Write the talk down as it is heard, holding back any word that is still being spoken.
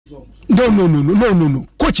No.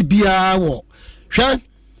 Coach Bia wo. Hwe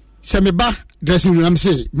Semeba dressing room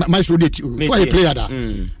say Maestro date you. So I player that.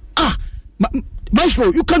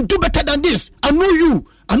 Maestro, you can do better than this. I know you.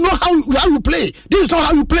 I know how you play. This is not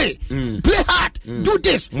how you play. Play hard. Do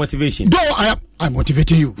this. Motivation. Though I'm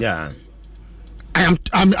motivating you. Yeah.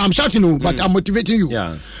 I'm shouting you, but I'm motivating you.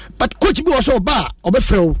 Yeah. But coach be also ba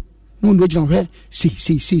obefrel. No do jina hwe.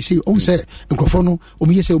 See. On say nkrofo no,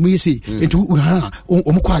 omiye say. Entu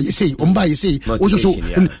omkwa ye say, omba ye say. Also so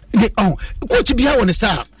coach be how on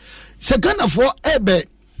style. Se Ghana for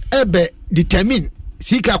ebe determine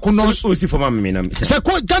Sika Kunos Usi for me na. Se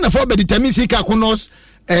Ghana for be determine Sika Kunos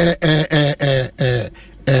the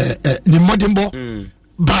Modimbo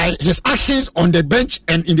by his actions on the bench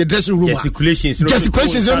and in the dressing room. Gesticulations. No,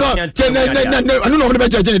 I don't know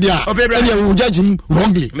what judge there. And you will judge him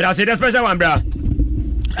wrongly. Me I say that special one, bra.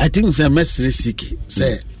 I think it's a message Siki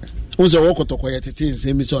say who's a walk to quiet it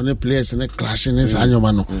say me on the players and clashing is annual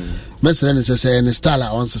man. Message say and style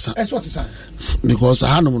on sa. That's what it's because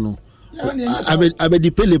I don't know. I be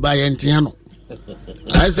depended by Entiano.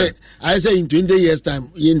 I say in 20 years time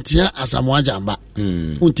Yentia Asamoah Jamba.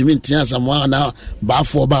 Untimintia Samoa now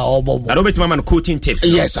Bafo ba obo. I don't bet man coaching tips.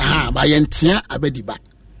 Yes, by Yentia abediba.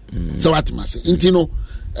 So what must say Intino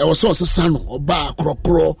also sano oba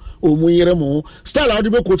krokro omuyeremo style how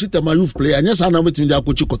the coach it my youth player and yes I know between the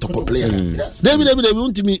coach Kotoko player. David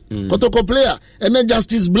untimi Kotoko player and then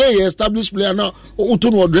Justice Blay established player now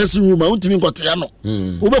utuno dressing room untimi Kotiano.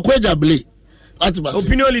 Ubekweja Blay.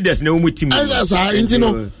 Opinion leaders na umutim. Asa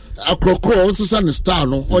intino akrokro onse star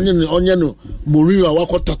no onye no Mourinho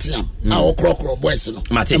awako Tottenham akrokro boys no.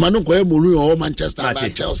 E manu ko Mourinho o Manchester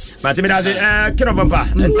and Chelsea. Mate me that kino bumper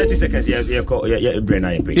 30 seconds yeah brain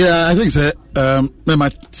I break. Yeah, I think say me ma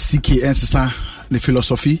CK ensesa the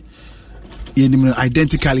philosophy you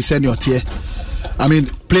identically send your tier. I mean,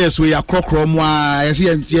 players we are crocrom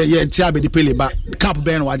the pele but cap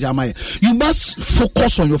ben wajama. You must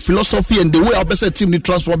focus on your philosophy and the way our best team need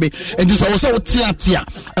transform it. And this I was so tia.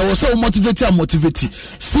 I was so motivated.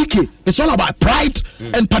 CK, it's all about pride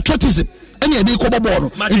and patriotism. Any day come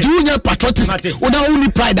aboard. And you need patriotism. We not only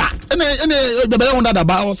pride that. Any the better one that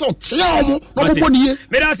about so tia mo.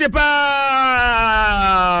 Me da se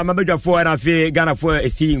pa mabedwa for na fe Ghana for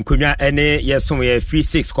esi nkonwa ene yesom ye free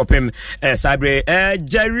 6 kopem sabre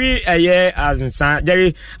Jerry Azansa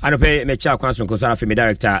Jerry anope me cha kwanso nkosa fe me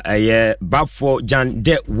director Bafo Jan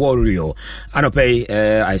De Warrior anope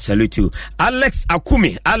I salute you Alex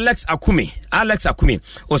Akumi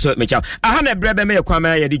also me cha aha na brebe me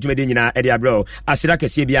kwama ye di dwumade nyina e dia bro asira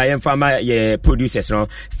kese bia ye mfa ma ye producers no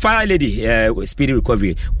Fire Lady Speedy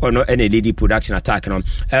Recovery ono ene lady production attack no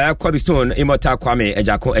Kobe Stone Immortal Kwame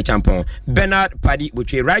Ejako Echampon Bernard Paddy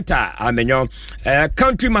Butche writer amenyo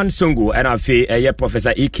Countryman Songo and afi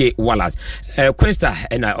Professor EK Wallace Quinsta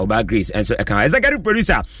and Oba Grace and so executive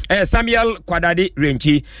producer Samuel Kwadadi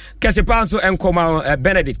Renchi Kesepanso Enkoma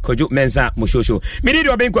Benedict Kojo Mensa Mushosho Mini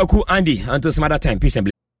do Benkwaku Andy until some other time. Peace and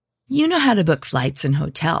blessings. You know how to book flights and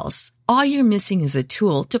hotels. All you're missing is a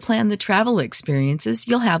tool to plan the travel experiences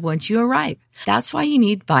you'll have once you arrive. That's why you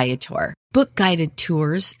need Viator. Book guided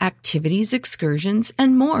tours, activities, excursions,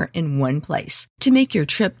 and more in one place to make your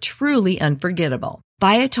trip truly unforgettable.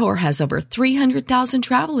 Viator has over 300,000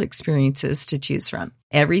 travel experiences to choose from.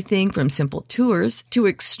 Everything from simple tours to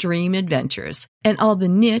extreme adventures and all the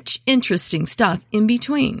niche, interesting stuff in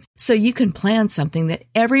between. So you can plan something that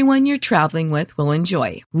everyone you're traveling with will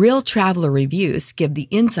enjoy. Real traveler reviews give the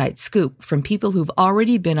inside scoop from people who've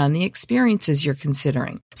already been on the experiences you're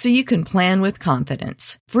considering. So you can plan with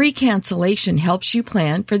confidence. Free cancellation helps you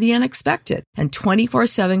plan for the unexpected. And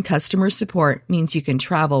 24/7 customer support means you can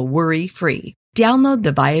travel worry-free. Download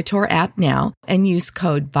the Viator app now and use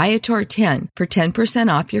code Viator10 for 10%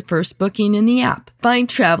 off your first booking in the app. Find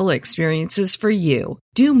travel experiences for you.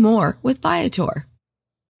 Do more with Viator.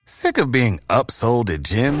 Sick of being upsold at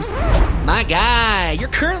gyms? My guy, you're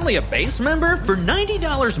currently a base member. For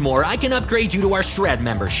 $90 more, I can upgrade you to our Shred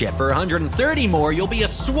membership. For $130 more, you'll be a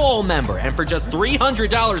Swole member. And for just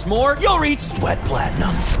 $300 more, you'll reach Sweat Platinum.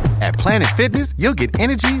 At Planet Fitness, you'll get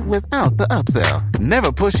energy without the upsell.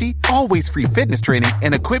 Never pushy, always free fitness training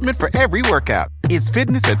and equipment for every workout. It's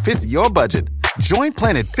fitness that fits your budget. Join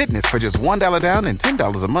Planet Fitness for just $1 down and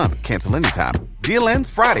 $10 a month. Cancel anytime. Deal ends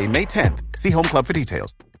Friday, May 10th. See Home Club for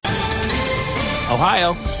details.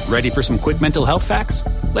 Ohio, ready for some quick mental health facts?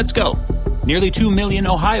 Let's go. Nearly 2 million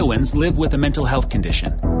Ohioans live with a mental health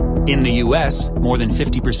condition. In the U.S., more than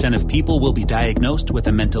 50% of people will be diagnosed with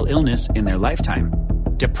a mental illness in their lifetime.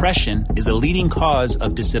 Depression is a leading cause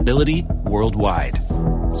of disability worldwide.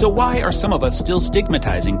 So why are some of us still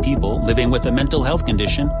stigmatizing people living with a mental health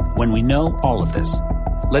condition when we know all of this?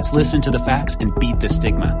 Let's listen to the facts and beat the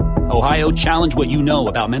stigma. Ohio, challenge what you know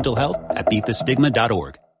about mental health at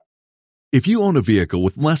beatthestigma.org. If you own a vehicle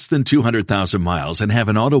with less than 200,000 miles and have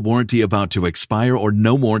an auto warranty about to expire or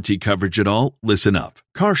no warranty coverage at all, listen up.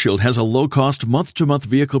 CarShield has a low-cost month-to-month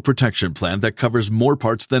vehicle protection plan that covers more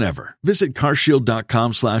parts than ever. Visit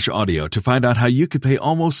carshield.com/audio to find out how you could pay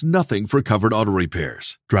almost nothing for covered auto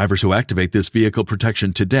repairs. Drivers who activate this vehicle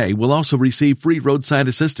protection today will also receive free roadside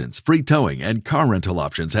assistance, free towing, and car rental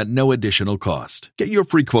options at no additional cost. Get your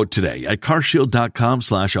free quote today at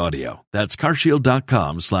carshield.com/audio. That's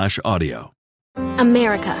carshield.com/audio.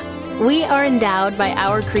 America. We are endowed by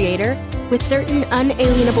our Creator with certain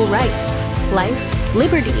unalienable rights: life,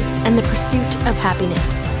 liberty, and the pursuit of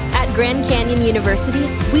happiness. At Grand Canyon University,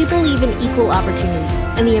 we believe in equal opportunity,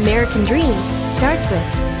 and the American dream starts with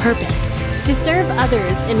purpose. To serve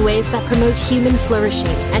others in ways that promote human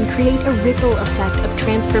flourishing and create a ripple effect of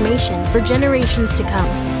transformation for generations to come.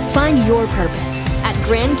 Find your purpose at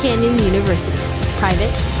Grand Canyon University.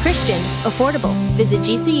 Private, Christian, affordable. Visit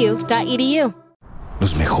gcu.edu.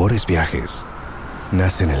 Los mejores viajes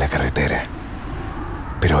nacen en la carretera,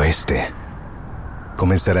 pero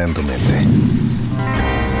comenzará en tu mente.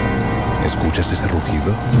 ¿Escuchas ese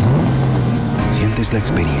rugido? ¿Sientes la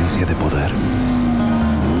experiencia de poder?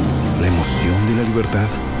 ¿La emoción de la libertad?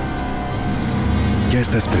 Ya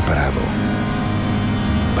estás preparado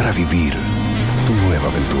para vivir tu nueva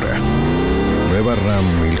aventura. Nueva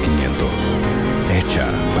Ram 1500. Hecha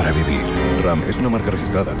para vivir. Ram es una marca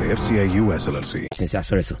registrada de FCA US LLC.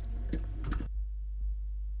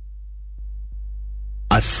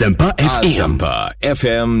 Asempa FM. Asempa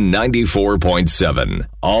FM 94.7.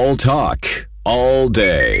 All talk, all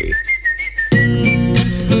day.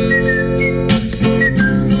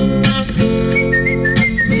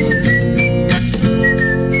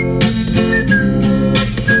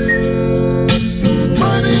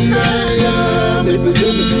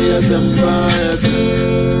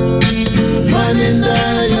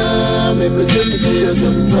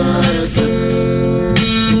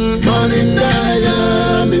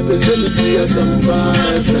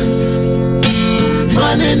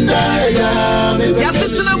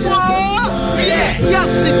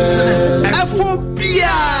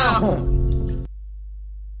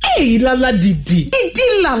 Hey, lala didi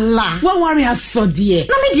lala. What worry has so dear?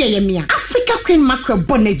 Na me dear yemia. Africa Queen Mackerel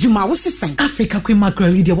bonejuma wo sisan. Africa Queen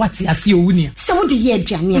Mackerel leader what as you unia. So what the year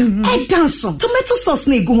aduane a dance tomato sauce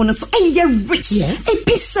na egu ho no so e rich. Yes. E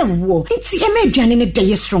pisa wo. Nti e me aduane ne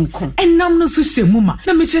dey strong kon. Enam no so shemu ma.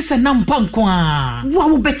 Na me kire se nam panko a. Wa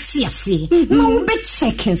wo beti ase. Na wo be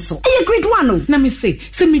check so. E grade 1 na me say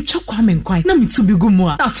me twa kwa me nkwan. Na me tu bi gumu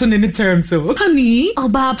a. Ato ne term so. Honey,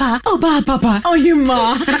 oba papa. Oh you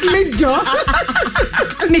ma. Me do.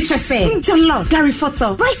 Mitch say, John Love, Gary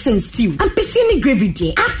Photo, rice and stew, and piscine gravy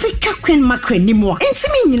day. Africa Queen Mackerel ni mo.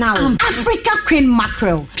 Intimi now. Africa Queen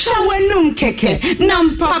Mackerel. Shawenum keke,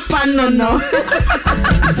 nam papa no.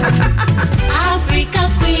 Africa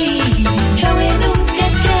Queen, shawenum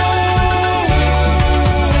keke.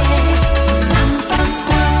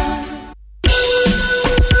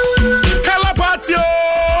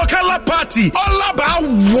 All about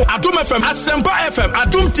Adum FM, Asempa FM,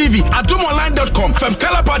 Adum TV, AdumOnline.com. From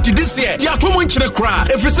Color Party this year, ya tumu nchine kra.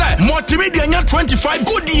 If you say multimedia nya 25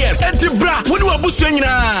 good years, eti bra, wini wabusu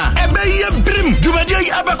yenina. Ebe ye brim, jumedia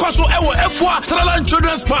ebe kwaso ewo F1 Sutherland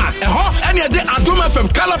Children's Park. Eni ade Adum FM,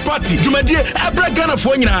 Color Party, jumedia ebe Ghana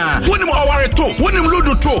fo yenina. Wini mu aware to, wini mu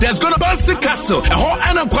ludu to. There's gonna be Bouncy Castle.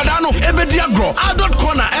 Ena kwadano ebe diagro. Adult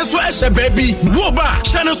Corner, enso eshe baby. Woba,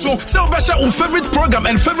 shane so, se obesha un favorite program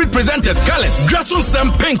and favorite presenters. Colors, Grasson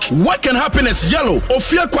Sam Pink, Work and Happiness Yellow,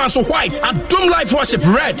 Ophir Kwanso White, Adum Life Worship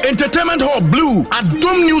Red, Entertainment Hall Blue,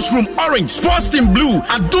 Adum Newsroom Orange, Sports Team Blue,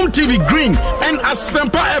 Adum TV Green, and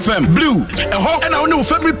Asempa FM Blue. And our new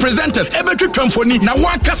favorite presenters, Ebeki Kamfoni, na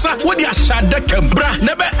wakasa, wadi ashade kembra,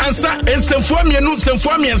 nebe ansa, en semfuami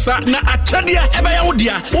ensa, na achadia, ebe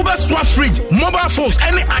yahudia, ube swa fridge, mobile phones,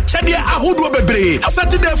 any achadia ahudu bebre.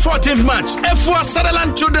 Saturday 14th March, F4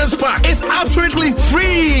 Sutherland Children's Park is absolutely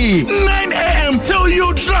free. 9 a.m. till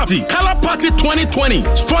you drop. The Color Party 2020,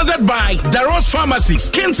 sponsored by Daros Pharmacies,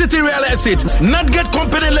 King City Real Estate, Nutgate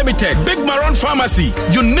Company Limited, Big Maron Pharmacy,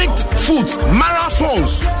 Unique Foods, Mara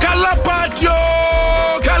Phones. Color Party,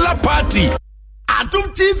 Color Party.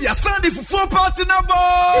 Adum TV, a Sunday for 4 party number.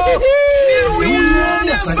 Here we are,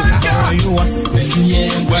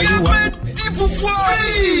 fufu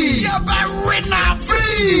free. Yaba winner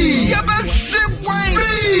free. Yaba ship wine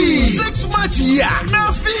free. 6 match ya.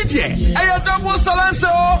 Na feed ye. Aya double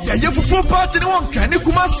salanso. Ya fufu party ni wonka ni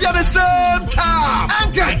Kumasi at the same time.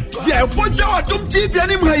 Okay. Yeah, what do I do TV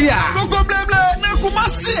anymaya? No problem. Na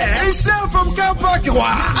Kumasi. It's from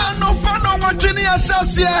Kampakwa. And no pano watching ya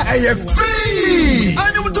shasia. Aya free.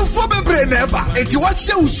 And you do for me brain never. If you watch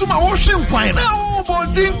you suma washing fine. Now,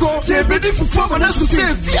 Bontinko. They be for 4 minutes to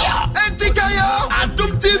say fear. And Tikaya.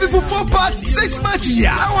 Adum TV for 4 parts. 6 match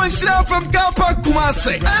ya. I want share from Kampak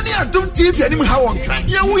Kumasi. And ya Adum TV anymaya wonka.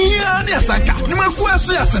 Ya we here ni asaka. Ni makuwa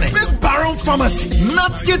so yasane. Big Baron Pharmacy.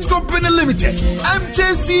 Nutgate Company Limited.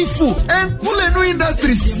 MJC Food. And Kulenu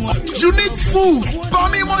Industries. Unique Food.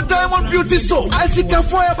 Bamimo Diamond Beauty Soap. Asika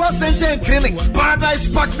Forever Center and Clinic. Paradise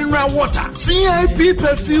Park Mineral Water. VIP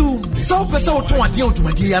Perfume. South Pesa Otomatia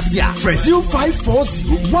Otomatia. Fresh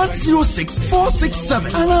 0540-106-467.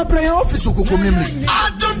 And our prayer office will come in.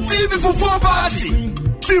 Adum TV for 4 party.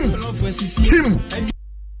 Tim.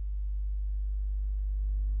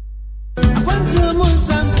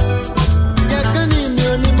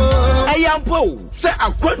 Ayampo, say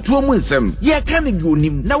a quantum winsome, ye can you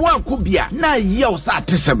him, na one could be na yells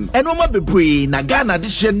artism, and no more be na Ghana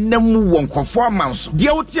edition, nemu one conformance, the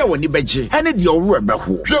outia when you beji, and it your rubber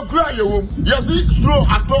who. The cry, yes, slow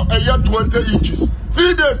at all a year 20 inches.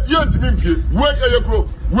 3 days, yet me, wait a grow.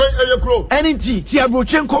 NT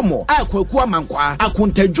Tiabrochenko mo akwa mankwa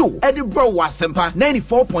akuntejo Edibro Wasempa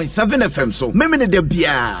 94.7 FM so memene de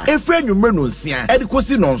bia efre nwumre no nsia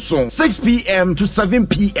edikosi no nso 6 p.m. to 7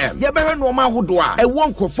 p.m. ye behe no ma hodo a e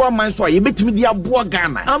won krofo man so a ye betimi dia boa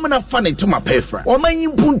Ghana amena fa ne to ma pefra o man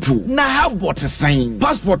yimpuntu na ha botesan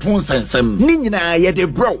passport won sensem ni nyina ye de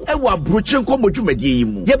bro e wa Brochenko modwumadie yi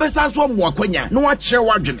mu ye besa so mo akwanya no a kire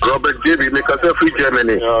wadwen Robert David make us free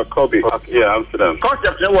Germany Kobe yeah Amsterdam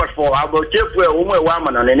what for about Jeff where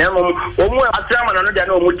woman and name Atman and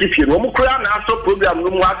no motivation. Also program no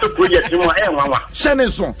more project no more.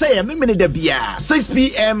 Shannon say a minute de bia 6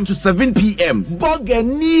 p.m. to 7 p.m.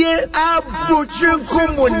 Boganie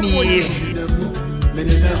Abrochunko Moni.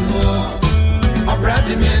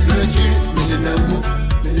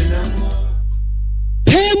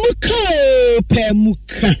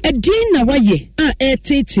 Pemuka edin na waye a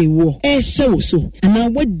etete wo e hye wo so ana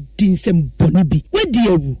wadi nsem bonibi wadi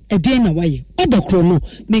awu edin na waye obakro no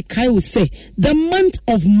me kai wo say the month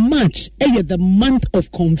of March the month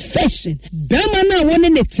of confession bema na woni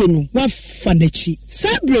nete no wa fanachi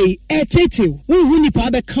sabre etete wo hu nipa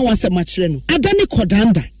abeka wa semachre no adane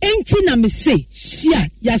kodanda enti na me say hia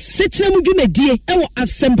ya setra mudwumadie e wo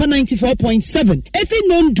Asempa 94.7 efi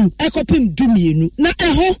nondu ekopim dumienu na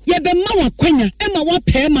eho ye be ma wakwanya ema wa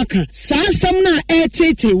pe maka saasam na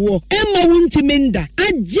etete wo ema wuntiminda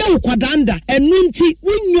agye ukwadanda enunti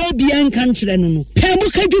wunyo obi anka nkyere no no pe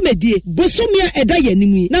muka dwumadie bosomia eda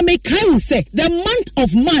yanimu na me kai say the month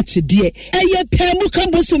of March die eye pe muka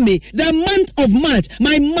bosome the month of March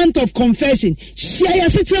my month of confession share ya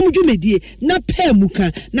setem dwumadie na pe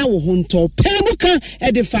muka na wo honto pe muka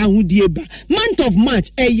e de fa hodie ba month of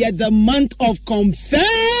March eye the month of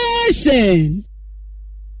confession.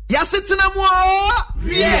 Yasitinem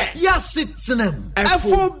Yasitinem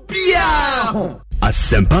Afobia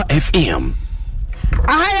Asempa FM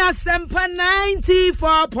I Asempa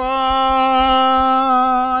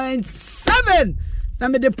 94.7 na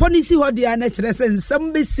me de policy hodi ana kire se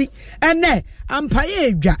nsem besi ene ampaye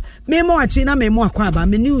edwa me mo achi na me mo akwa aba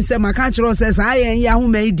me ni se maka kire se sa ayen ya ho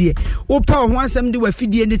mai die wo pa ho asem de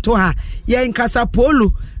wafidie ni to ha ye nkasa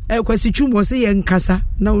polo kwasi twumo se ye nkasa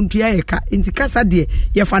na ontua ye ka nti kasa de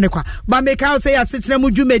ye fa ne kwa ba me ka se ya setena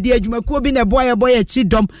mu dwumadi adwumakuo bi na boy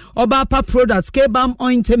chidom oba pa products K-Balm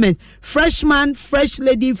ointment freshman fresh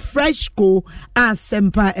lady fresh co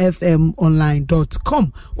Asempa FM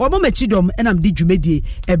online.com wo mo chidom enam di dwumadi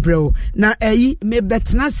ebreo na ayi me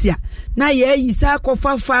betnasia na ye yi sa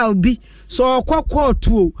kofa file bi so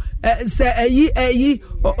kwakwoto se ayi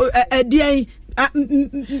edien I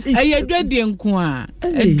dread nko a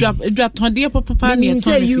drop tonde papa na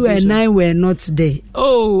say you and I were not there.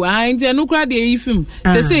 Oh, I no kra dey ifim.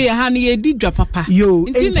 Say ya ha na ye di drop papa.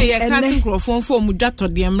 Nti na ye ka sinkrofon fo mu dwato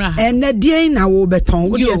de mra ha. Ene de na wo beton,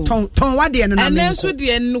 wo de ton wa de na na. Ene so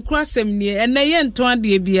de no kra sem ne ene ye nton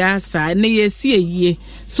de bia sa, ene ye si eyie.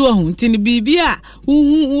 So hu nti ni bibia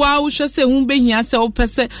hu wa wo hwe se hu behia se wo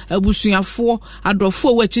pese abusuafo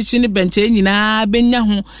adofo wa chichi ni benche nyina benya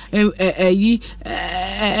ho yi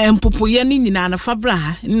empopoye ni nyina na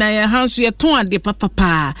fabra na ye hanso ye ton ade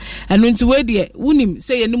papa eno nti we de wunim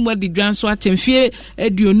say ye nim wadi dwan so atemfie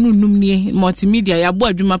aduonu num nie multimedia ya bo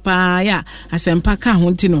adwuma pa ya asempa ka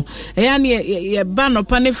ho nti no ya ne ye ba no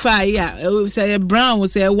pa ne fa ya say brown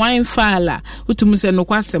say wine fala utum say no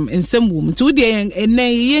kwasem ensem wum nti we de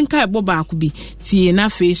enne ye nka ebo ba ko bi tie na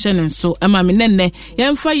fe hye ne so ama me nenne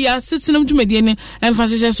ye mfa ya setinum dwumade ne emfa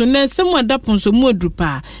hye so na ensem adapon so mu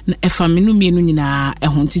adrupa na efa me no mienu nyina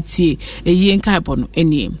ehon titie eyi nka ebo no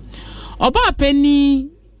enie oba pani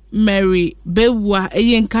Mary Bewa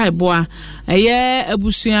eyi nka ebo a eye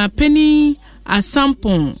abusua pani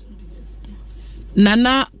asampon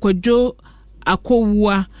Nana Kwadwo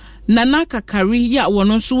Akowua Nana Kakari ya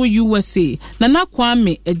wono so USA Nana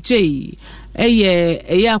Kwame Ejei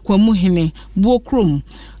eye akwamu hene buokrom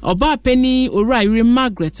oba pani Oraire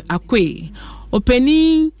Margaret Akwe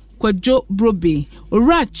opani Kwadwo Brobe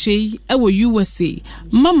Orache ewo USA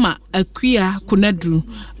Mama Akua Kunadru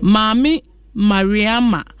Mami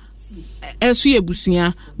Mariama esu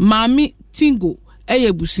yebusia Mami Tingo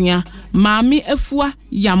eyebusia Mami Efua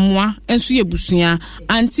Yamwa ensu yebusia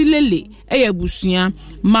Auntie Lele eyebusia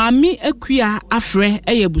Mami Akua Afre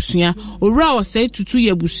eyebusia Ora osai tutu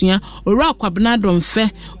yebusia Ora kwabna domfe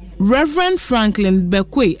Reverend Franklin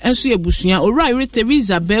Bekwe ensu yebusia Ora Ire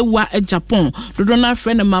Teresa Bewa Japan dodona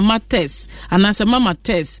friend Mama Tess anase Mama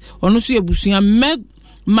Tess onu su yebusia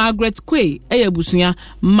Margaret Kwe eyebusia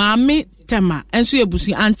Mami Tema enso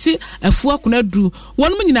yebusi anti afua kunadu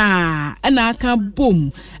wonum nyina na aka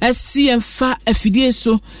bom esi emfa afidie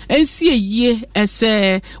so ensi eyie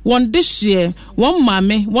ese won dehye won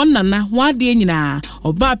mame won nana wade nyina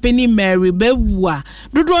oba pani Mary Bewua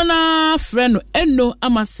dodo na freno eno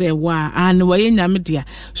amasewa an waye nyamedia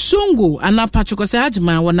sungu anapatwoko se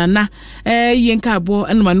agema wonana yenka abo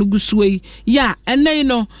enma nugusuwe ya enei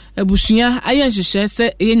no abusua ayenhyehyɛ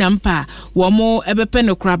se yenyampa wo mo ebepe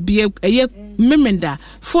no krabie Memenda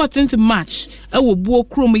 14th March ewo buo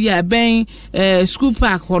krom ya ben school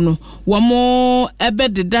park hono womo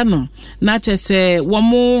ebededa no na chese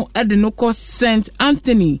womo ede no ko St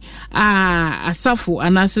Anthony asafo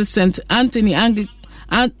anase St Anthony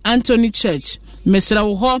Anthony Church mesra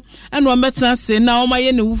wo ho eno ometena se na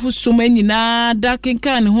omaye ne wufu soma nyina da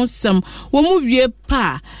kenkan ho sam wo mu wie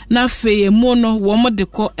pa na fe emu no wo mo de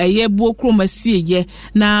ko eye buo krom asieye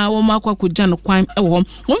na wo makwa kogya no kwan wo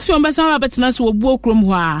wo mfi ombesa ba betena se wo buo krom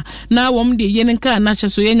ho a na wo mo de ye nkan na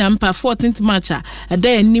cheso ye nyampa 14th March a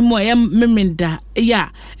da animo ye memenda ya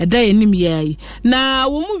da anim ye na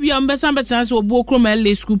wo mu wie ombesa betena se wo buo krom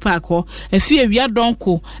LA school park ho afie wi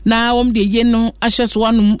adonko na wo mo de ye no ahyeso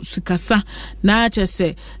wanu sikasa na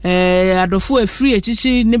chese adofo afiri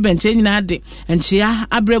echichi ne benche nyina de enchia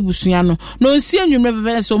abrebusua no no nsi anwumre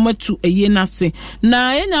bebe so matu eye nase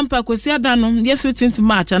na yenyampa kosi ada no ye 15th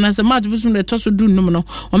March na se March busum de toso du num no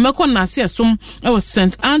omeko na se som e was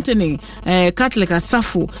St Anthony Catholic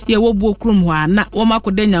asafo ye wo buo krom ho na wo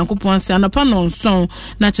makode nyankopon se anapa no nson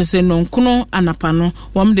na chese no nkono anapa no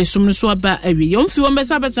wo mde som no so aba awie yo mfi wo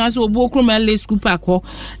mbesa betan se wo buo krom LA school park ho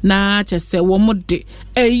na chese wo mde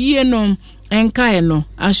eye no enkae no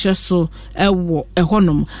ahyeso ewo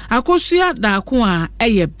ehonom akosua da ko a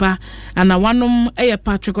eyeba ana wanom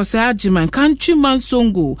eyepa twekose agiman countryman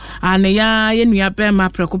songo ane ya yenua be ma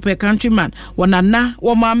prekope countryman wonana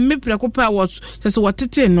wo ma me prekope wo sese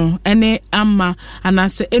wotete no ene ama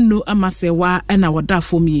anase enu amasewa ena woda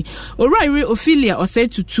fomi Oraire Ophelia osai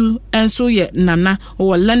tutu enso ye nana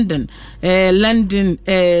wo London London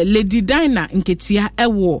Lady Dinah nketia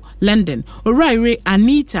ewo London Oraire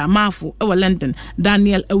Anita Mafu ewo London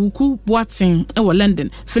Daniel Ewuku Boatin ewo London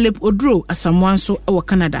Philip Odro Asamwanso ewo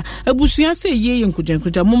Canada abusua se ye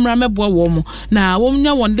nkujankuja mumra meboa wo mo na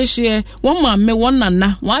womnya wonde hye won ma me won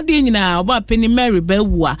nana wade nyina oba pani Mary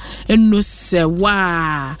Bewua eno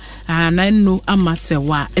sewa na eno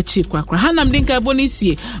amasewa echi kwakra hanam dinka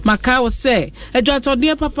bonisie maka wo se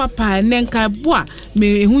edwatode papa nenka boa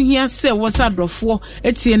me ehuhia se wo sadrofo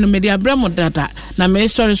etie no me de abramo dada na me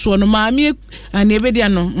sori so no ma me ani ebedia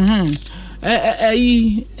no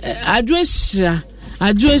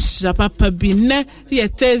adwesra papa bi ne ye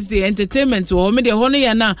Thursday entertainment wo me de hono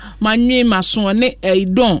ye na manwe maso ne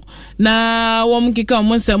don na wo mkika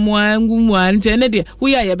wo nsamo angumu ante ne de wo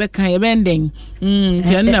ya ye be kan ye benden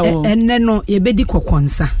tiana wo enne no ye bedi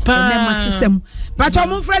kokonsa enne masisem pacho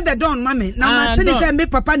mo friend the don mame na matini se me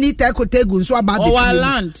papa ni ta kotegu nso aba be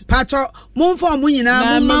pacho mo mfo mo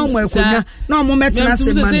nyina mo ma mo akonya na mo metena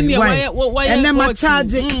se mame why enne ma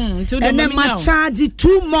charge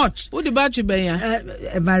too much wo the battery ben ya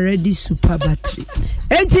ever ready super battery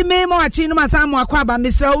enti me mo achi no masamo akwa ba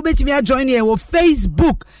misra wo betimi a join here wo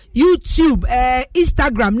Facebook YouTube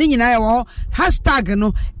Instagram ne nyina ɛwɔ hashtag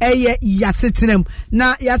no ɛyɛ yasetenam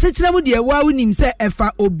na yasetenam de ɛwɔ unim sɛ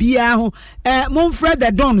ɛfa obia ho Monfred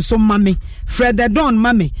the Don so mame Fred the Don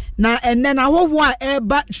mame na enne na wo a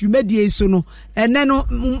eba dwumadie so no enne no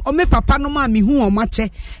me papa no ma me hu o mache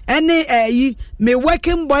ene yi me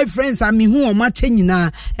working boyfriends a me hu o mache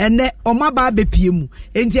nyina enne o ma ba bepie mu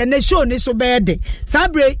enti enne show ne so bede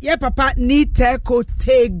sabre ye papa ni teko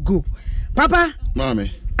tego papa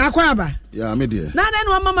mame akwaba ya me de na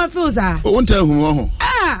no mama feels o nta hu ho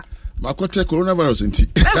makote coronavirus nti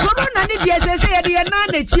corona ni die se ye na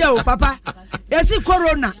na chi o papa yesi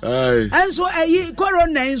corona enso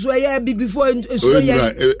corona enso ye before esuro ye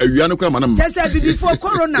awia no kwa manam se before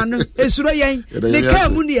corona no esuro ye ne ka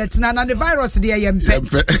mu ne yetna na the virus de ye mpe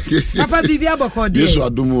papa bibi aboko de yesu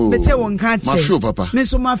adumo bete won ka che ma feel papa me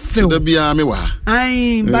so ma feel da bia me wa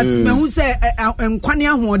but me hu se enkwane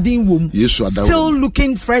ahoden wom yesu adawo still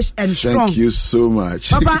looking fresh and strong. Thank you so much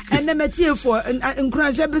papa enemeti for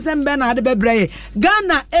encourage be na ade bebreye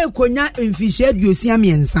Ghana ekonya mfihye aduosia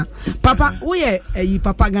miensa papa wo ye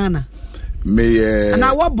papa Ghana me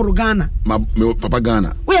na wo buru Ghana me papa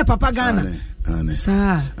Ghana wo ye papa Ghana ane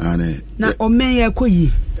sa ane na omen ye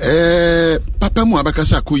koyi papa mu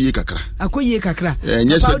abakasa akoyi kakra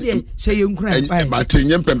nyese se ye nkura ba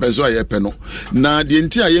tenye mpempezo aye pe no na de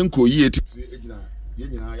nti aye nkoyi eti ye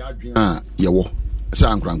nyina ya adwen ye wo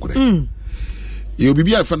sa ankura ye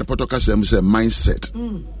obibi afa na potokasa mu se mindset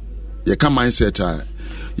ye ka mindset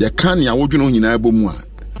ye kan ya wodweno nyina abomu a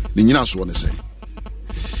ne nyina so ne se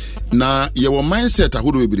na ye wo mindset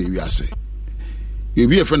ahodo bebre wiase you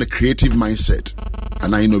be a friend a creative mindset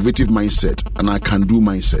and an innovative mindset and a can do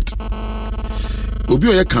mindset obi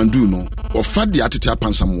o ye can do no o fa de atete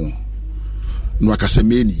apansamo no akase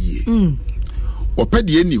me ni ye o pe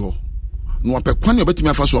de eni ho no pe kwane obetimi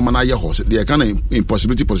afa so ma na ye ho de can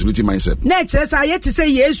impossibility mindset na kire sa ye te say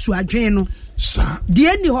Yesu adwen no sa de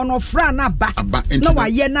eni ho no fra na ba na wa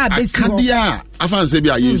ye na abesi ho akadia afanse bi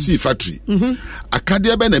a ye si factory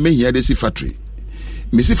akadia be na me hia de si factory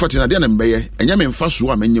Missy Fatina de na mbeye enya me mfa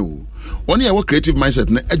so a menye o one ye wo creative mindset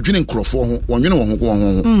na adwene nkrofo ho wonwene wo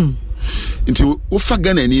ho nti wo fa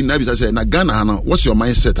Ghana ni na bi say na Ghana ha no what's your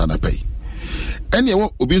mindset anapai ene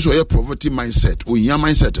wo obi so ye poverty mindset o hia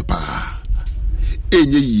mindset pa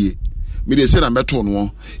enye yie me de say na beto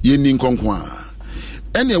no ye ni nkonkon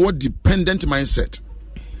a ene wo dependent mindset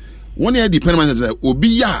one ye dependent mindset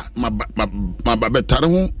obi ya ma betare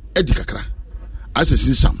ho edi kakra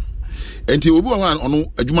asesi sam enti obi wa ono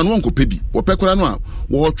adwuma no wonko pebi wo pekora no a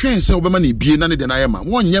wo twen se obema na bie na ne de na yema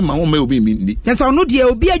wonye ma wo ma obi mi ni yes ono de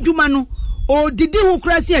obi adwuma no o didi ho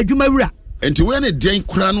kra se adwuma wura enti we na den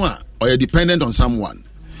kra no a or you dependent on someone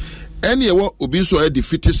any wo obi so a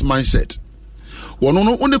defeatist mindset wono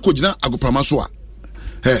no one kogina agoprama so a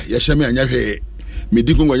ye hyeme anya hwe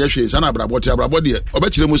medinko anya hwe sana abrabot de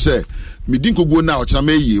obekire mu se medinko go na o kira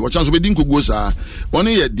meyi o chanso medinko go sa one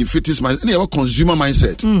ye defeatist mindset any ye consumer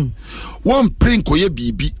mindset one print koye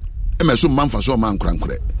bibi emeso manfa so man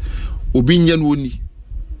krankre obi nya no oni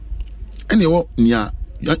any wo nia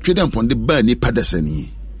ya twede upon the ba ni padasani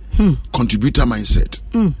contributor mindset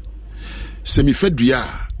semi fedua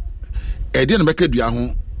ede na beka dua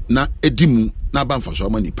ho na edimu na ba mfa so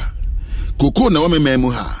amanipa koko na wo mememu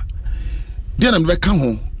ha de na beka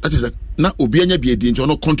ho that is na obi anya bi edi nti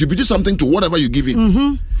no contribute something to whatever you give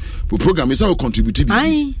him program is how contribute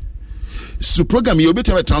bi so program you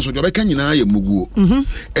better transfer you beka nyina ya muguo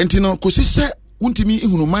enti no kosise untimi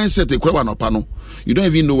ihunu mindset ekwa no pa no you don't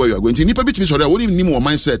even know where you are going to nipa bitimi so there woni nim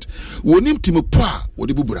mindset woni timi po a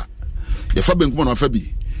wodi bubura ye fa benkum no afa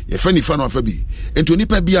bi ye fa ni fa no afa bi enti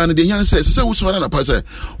onipa bia no de nyan say wo so na pa say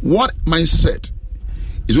what mindset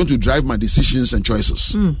is going to drive my decisions and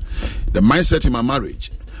choices the mindset in my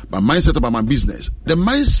marriage, my mindset about my business, the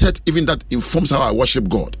mindset even that informs how I worship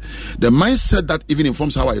God, the mindset that even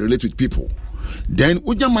informs how I relate with people. Then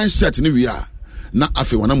uja mindset ni we are na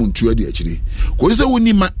afi wana muntu adi achiri ko se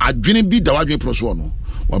woni ma adwene bi da wadwene proso no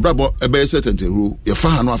wabrabo ebe setente ru ye fa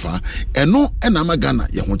ha no afa eno na ma Ghana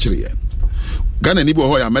ye ho kire ye Ghana ni bo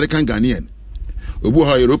ho American Ghanaian obo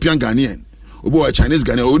ho European Ghanaian obo ho Chinese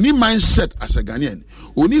Ghanaian oni mindset as a Ghanaian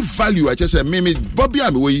oni value I just say me Bobby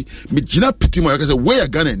am we me gina piti mo I say where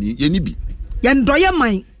Ghana ni ye ni bi ye ndoye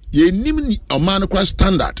man ye nim ni o man kwa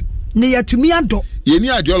standard ne yatumi ado ye ni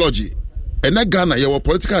ideology ena Ghana ye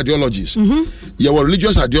political ideologies ye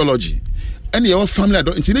religious ideology and ye family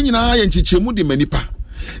ideology nti nyina ye nchichemu de manipa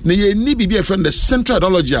na ye ni bibi e friend the central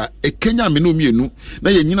ideology e Kenya me no mienu na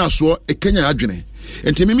ye nyina so e Kenya adwene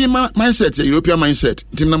nti me mindset European mindset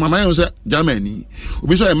nti na mama yon say Germany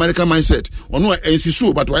obi so American mindset ono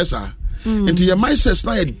ensiso but why sir Into your mindset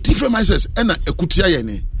now a different mindset and a kutia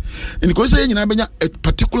yene. And because a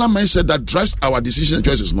particular mindset that drives our decisions and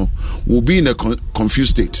choices will be in a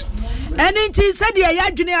confused state. And it said ya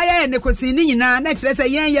junior and the cosini next let's say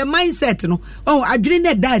your mindset I dream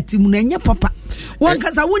that munanya papa. One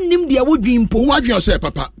cause I wouldn't name the wood dream po. What you say,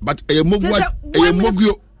 papa, but a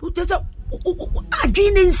mogio. I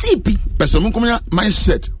dream in CP. Personal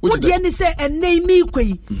mindset. What you say and name me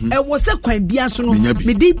quay. And was a quite biasono,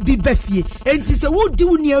 me deep be beefy. And it's a wood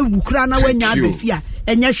do near Ukraina when you're fear.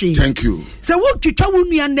 And yashi. Thank you. So what you tell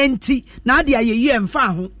me and Nanti, Nadia ye and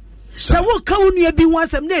found. So what can you be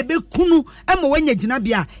once a day be kunu and when you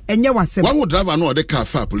jinabia and you was one would drive another car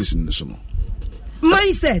far police in the summer.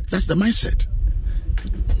 Mindset. That's the mindset.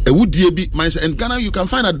 A wood deer be mindset. And Ghana, you can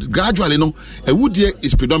find that gradually, a wood deer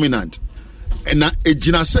is predominant. And a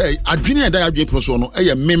jina say, a junior diabetes person,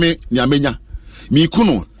 a meme, nyamenya, me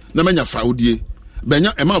kuno, namenya fraudie,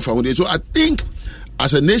 benya, a man fraudie. So I think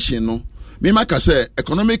as a nation, me make say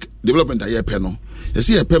economic development a penno. You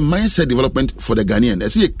see a mindset development for the Ghanaian. You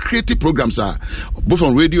see a creative programs are both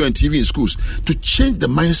on radio and TV in schools to change the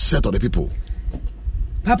mindset of the people.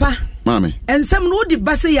 Papa, mommy, and some no the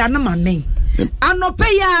bus ya na mame. I no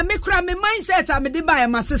pay ya me cry me mindset I me de buy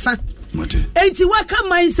my sister. Enti waka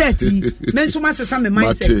mindset men so ma sesa me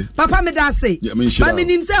mindset. Papa me da say. But me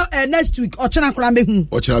nim say next week ochena kra me hu.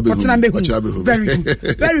 Ochena be hu. Very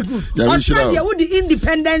good. Very good. Ochena dia wo the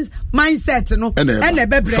independence mindset no. And e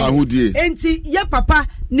bebre. Enti ye papa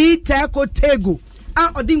ni teko tego.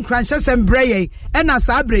 A odin kranche sembreye e na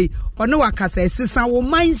sabre ono wakasa sesa wo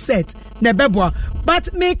mindset na beboa.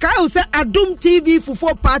 But me ka say Adum TV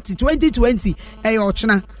Fufu Party 2020 e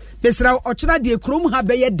ochena. Besra ochena de krom ha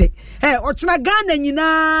beye de ochena Ghana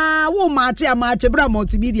nyina wo mache bra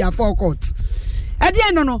multimedia forecourt e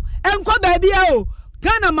de no enko ba bia o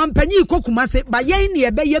Ghana mampanyi kokuma se ba yen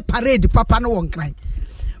ne beye parade papa no won kran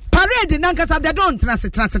parade nankasa de don trase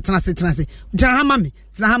tra mami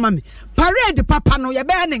parade papa no ye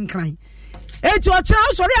be ne nkran eti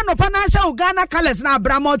ochena sori anopa na sha Ghana colors na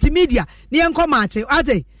bra multimedia ne enko mache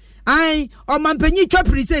ate I on mampanyi twa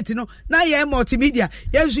preset no na ye multimedia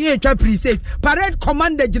yesu ye twa preset parade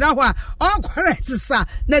commander jirawa all correct sir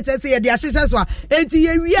na tese ye de ahyehyɛ so enti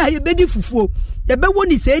ye wi a ye bedi fufuo ye be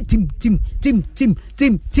woni say team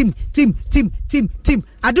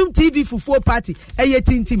Adum TV Fufuo Party eye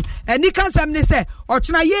team eni kansam ne say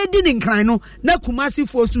ochena ye di ne nkran no na Kumasi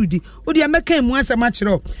fo sudi wo de meka mu asɛm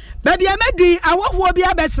akyerɛ ba bia madui awoho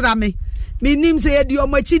bia besra me minim say di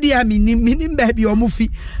omachi dia minim ba bi omufi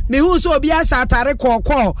me hu so obi asa atare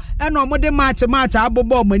kokko e no mo de match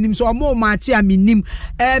abobo manim so omo match a minim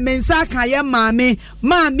me nsa kan ye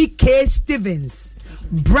maami K Stevens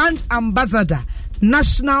brand ambassador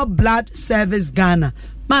National Blood Service Ghana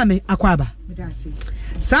mami akwaba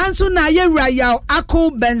sansu na ye rayao ako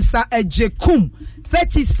bensa ejekum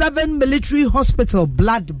 37 military hospital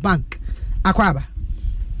blood bank akwaba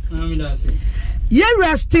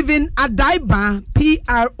Yera Stephen Adaiba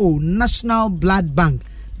PRO National Blood Bank.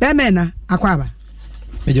 Bemena akwaba.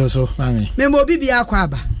 Mejoso mami. Memo bibi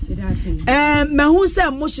akwaba. Me hu se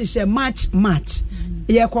mo hihye match.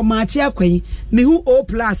 Ye ko match akwan. Me hu O+,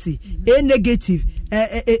 A negative,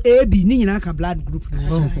 AB ni nyina ka blood group.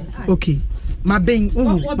 Okay. My being,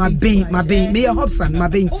 me a Hobson, my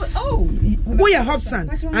being. We are Hobson.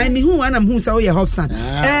 I mean, who and I'm who say we are Hobson.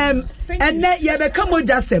 And ye become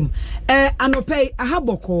jasem. Anope, a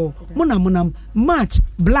haboko, monam, match,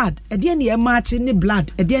 blood, at the end ye match in the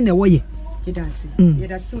blood, at the end way.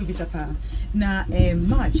 That's so bizarre. Now,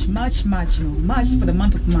 March for the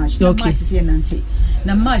month of March. Okay. March is here, Nancy.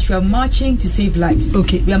 Now, March, we are marching to save lives.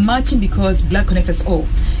 Okay. We are marching because blood connects us all.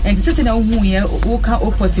 And to say that we are all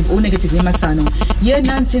positive, all negative, Masano. Yeah,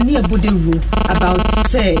 Nancy, near Bode rule about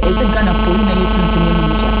say, it's a Ghana for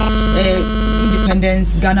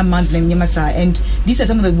Independence, Ghana month, and these are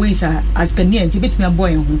some of the ways as Ghanaians, you bet me a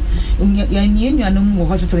boy who no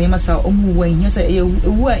hospital, Yamasa,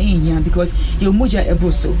 because you're Moja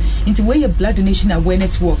Ebroso into where your blood donation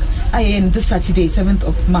awareness work. I am this Saturday, 7th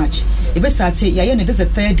of March. The best start, this is the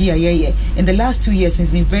third year. In the last 2 years,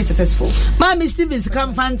 it's been very successful. Mammy Stevens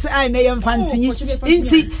come fancy, I am fancy.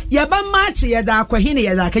 Yaba March, Yada Kwahini,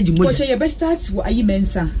 Yada Kajimu. Your best starts were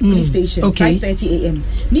Mensa police station, 5:30 a.m.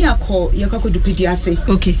 Near call Yakako to Pediasi.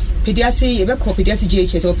 Okay. Pediasi, you call Pediasi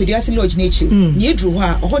GHS or Pediasi Lodge Nature. Near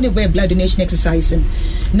Druha, a whole way blood donation exercising.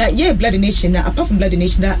 Now, blood donation, apart from blood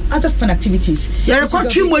donation, there are other fun activities. You're a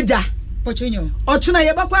country moja. Pocho inyo. Ochuna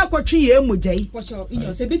yebakwa akotwe ye moja yi. Pocho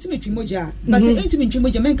inyo se bit me twimoja. But se enti me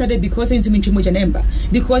twimoja men kade because enti me twimoja nemba.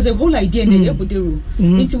 Because the whole idea na ye bodero.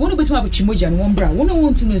 Enti wono bit ma twimoja no mbra. Wono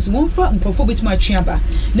wontu no so wonfa nkofo bit ma twaba.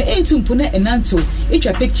 Na enti mpo na enanto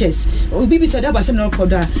etwa pictures. Obi bi sada ba se na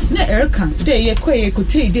recorder na erka dey ye koye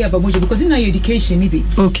kote dey abamoja because na education ni bi.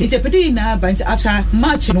 Okay. It's a pretty na but after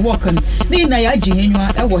march and walk on. Na ya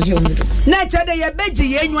jinyenwa e wo hill no. Na chede ye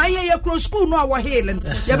beji yenwa ye cross school no wo hill.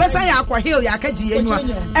 Ye besa ya akwa hill ya kaji yenwa.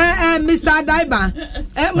 Mr. Daiba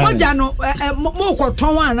moja no mo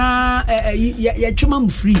koton ana ye twema m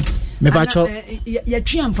free. Me pacho ye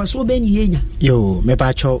twa mfaso be ni yenya. Yo me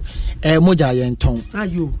pacho moja ye nton.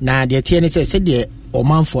 Ayo. Na de tie ne se de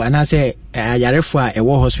omanfo anase ayarefo a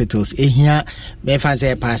ewo hospitals ehia me fa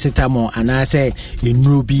se paracetamol anase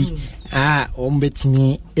enrubi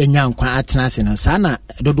ombetini enya nkwa atenase no sana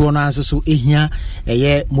dodo no anso ehia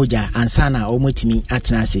eye moja ansana omotimi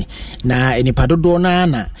atenase na enipa dodo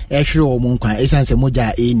na ehwere wo nkwa esanse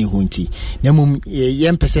moja eni hunti na mum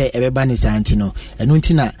yempese ebeba ne santi no enu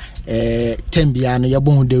nti na tembia no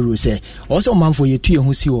yebon deru se o se omanfo yetu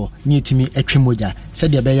ehu si wo ni etimi etwe moja se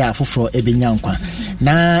de be ya afoforo ebenya nkwa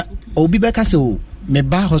na obi beka se o me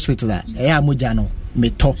ba hospital eya moja no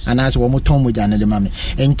meto anaso wo moton moja no de mame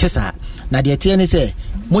entesa na de tie ne se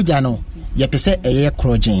moja no yepese eye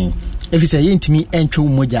krogen efise yentimi entwe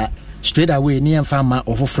moja straight away ni emfa ma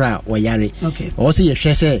ofofra oyare o se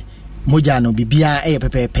yehwe se moja no bibia eye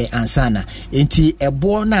pepepe ansana enti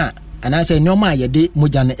ebo na anase nyoma yede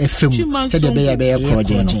moja no efem se de be be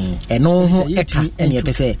krogen no eno ho eka ene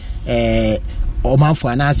yepese omanfo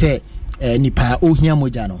anase nipa ohia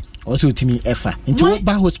moja no also timi efa nti wo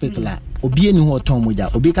ba hospital a obi eni ho oton moja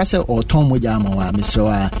obi ka se oton moja ma wa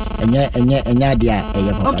misrewa enya dia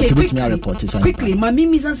eye papa to be timi report is quickly ma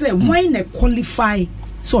mimi say why na qualify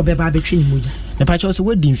so be ba betwe ni moja the patch also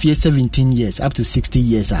we din fear 17 years up to 60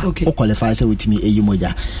 years o qualify say with me eyi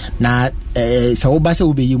moja na se wo ba se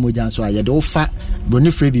wo be yi moja so aye de wo fa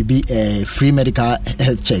broni free bibi free medical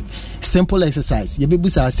health check simple exercise ye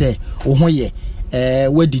bebusa say wo ho ye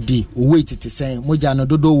wadidi wait it say moja no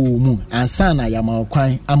dodo wo mu ansa na ya ma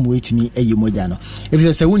kwan amwetimi eyi moja no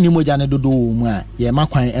if say wonni moja no dodo wo mu a ye ma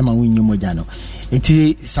kwan e ma wonni moja no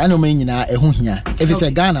enti sa no man nyina eho hia if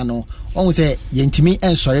say Ghana no on say ye ntimi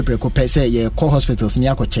ensore preko pe say ye call hospitals ni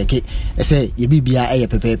akọ check e say ye bibia eye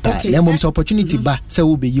pepepa na mom opportunity ba say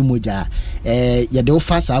wo be yi moja ye de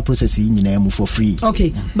fast our process nyina mu for free.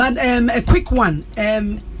 Okay, but a quick one,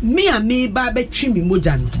 me ba betwi mi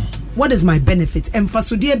moja no, what is my benefit?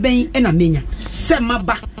 Emfasodie ben ena menya se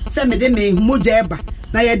maba se me de me moja eba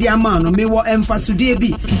na ye de ama no me wo emfasodie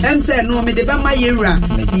bi say no me de ba ma yewura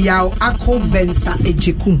yaw akọ bensa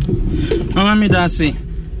ejekum mama me da se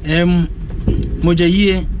moja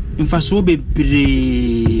yie mfaso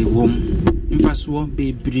bebre wom mfaso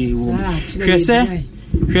bebre wom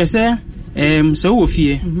hwese so wo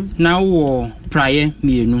fie na wo praye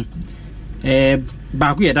mienu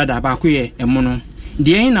ba ku ye dada ba ku ye emono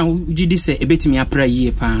de na ugidi se ebetimi apra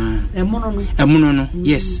yie pa emono no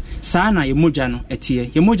yes saa na ye moja no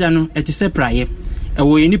ete se praye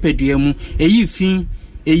ewo ye nipadua mu eyi fin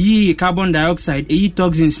eyi carbon dioxide eyi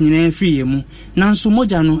toxins nyina free ye mu nanso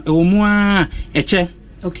moja no ewo mu a eche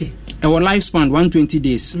ewo lifespan 120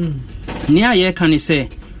 days ni aye kan se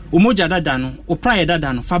o moja dada no o praye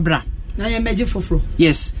dada no fabra na ye meje foforo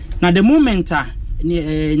yes na the moment a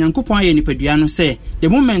nyankopon aye nipadua no se the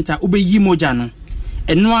moment a obeyi moja no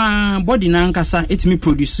enwa body na nkasa etimi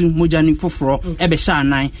produce moja ni foforo ebe sha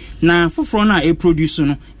anan na foforo na e produce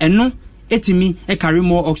no eno etimi e carry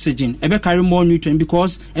more oxygen ebe carry more nutrient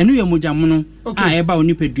because enu ye moja muno eba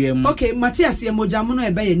onipadua mu. Okay, Matthias ye moja muno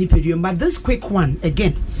eba ye nipadua, but this quick one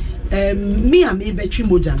again, me am e betwi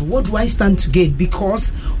moja no, what do I stand to gain?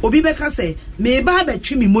 Because obi beka say me eba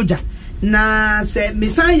betwi mi moja na se me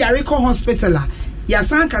san yare ko hospital a ya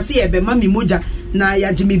san kase ebe ma mi moja na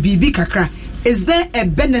ya jimi bibi kakra. Is there a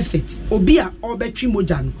benefit obi a obetwi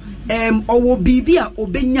moja no owo bibi a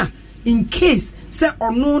obenya in case say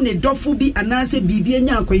ono ne dofo bi anase bibi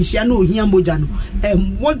enya akwanhia na ohia moja no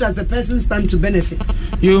what does the person stand to benefit?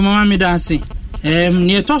 Yo mama me da say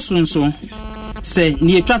ne etoso nso say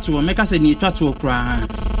ne etwato meka say ne etwato kra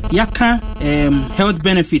yaka health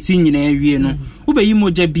benefits nyina awie no wo be yi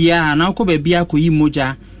moja bia na wo be bia ko yi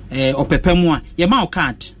moja opepemu a ye ma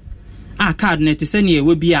card card net se ne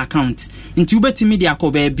we bia account nti wo betimi dia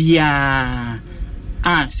ko ba bia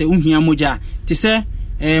se unhia moja ti se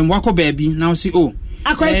wako baby now see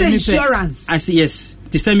insurance I say yes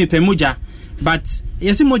to send me pe moja but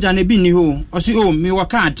yes moja ne bi ni ho o see me wa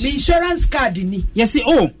card the insurance card ni yes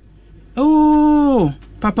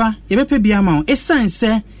papa ye be pe bia ma o esan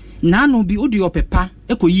se naano bi odi opepa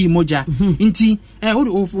ekoyi moja nti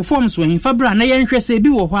forms when fabra na yenhwe se bi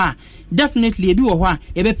wo ho a definitely ebi wo ho a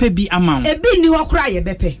ebepa bi amount ebi ni wo kra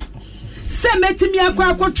yebepɛ se metimi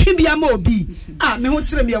akwa bia ma obi me ho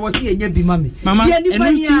kire me wo se yenya bi ma me ye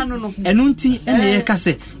enu nti ene ye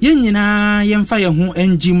kase ye nyina ye mfa ye ho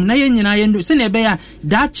enjim na ye nyina ye ndo se na ebe ya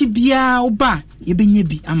daachi bia oba ye benye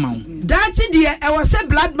bi amount daachi de e wo se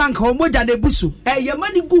blood bank ho moja de busu ye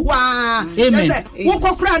mani gu hwa wo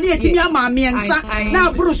kokra na yetimi ama me nsa na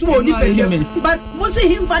aburu so oni pede but mo se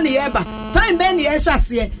himfa ne ye ba time ben ye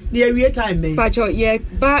hyase na ye wie time ben pacho ye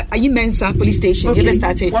ba ayi mensa police station ye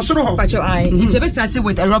started pacho it started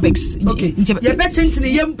with aerobics ye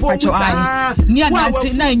betentene ye mpo sa ni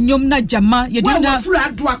anati na nyom na jama ye do na furu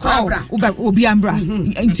ado akra obi ambra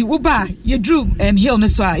nti wo ba ye drew hill no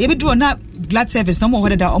so ye be do na blood service no more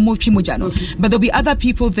that almost chimoja no but there'll be other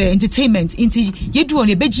people there entertainment inti ye do on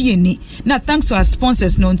ye beji ni na thanks to our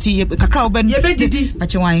sponsors no nti kakra oben ye bedidi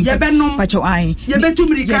pacho wine ye benom pacho wine ye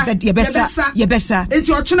betumrika ye besa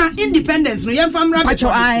enti ochuna independence no ye famra pacho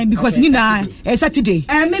wine because ni na Saturday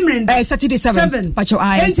memrinda Saturday 7 pacho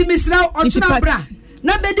wine enti misra ochuna bra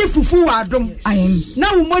na bedi fufu wa adom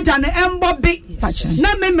na wo moja ne embobe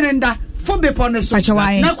na memrinda for be pon so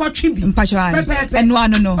na kwatwe bi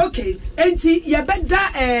no okay enti ye beda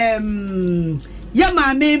ya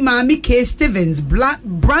mami K Stevens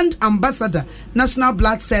brand ambassador National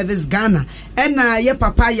Blood Service Ghana and ye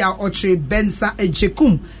papa ya Ochre Bensa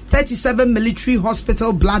Ejekum 37 Military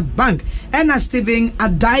Hospital Blood Bank and Steven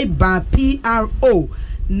Adaiba PRO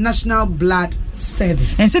National Blood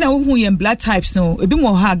Service. And said who you blood types no ebi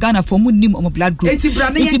mo ha Ghana for mu nim o blood group. Eti bra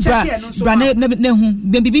ne hu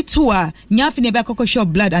bibi to a nya fi ne be akoko show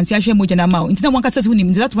blood and see ahwe mo jana ma. Enti na one kasa hu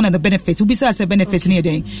nim that's one of the benefits. Ubi say benefits near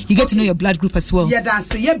then. You get to know your blood group as well. Yeah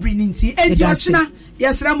that's ye bring nti. Enti ochina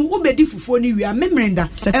yesra mu ubedi fufuo ni wi a memrenda.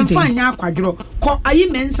 Emfa nya akwadro. Ko ayi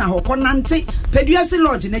mensa ho ko nante Peduase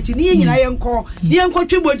Lodge na ti ni nyina yenko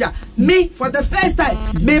twiboja. Me for the first time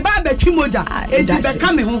me ba be twimoja. Enti be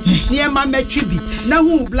ka me ho ne ma metwi bi na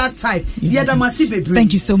hu blood type yeda masi bebre.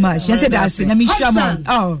 Thank you so much. Yes that's let me show am.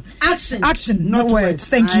 Oh action not words.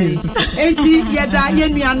 Thank you. Enti yeda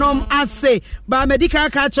yenuanom ase ba medical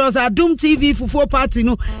catchers Adum TV fufuo party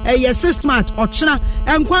no ye 6th March ochina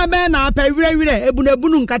enkwa be na apawirewire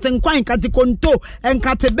ebunebunu nkate nkwan nkate konto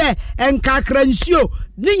enkate be enkakra nsuo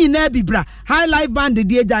ni nyina bibra high life band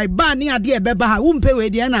de ejai ba ni ade ebeba ha wumpe we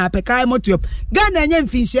de na apeka moto Ghana enye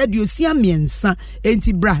mfinhia aduosia miensa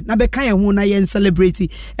enti bra na beka ye ho na ye celebrate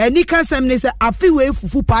eni kansem ne se afi we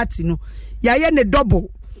fufu party no ya ye ne double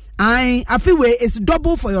afiwe is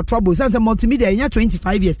double for your trouble. Since multimedia in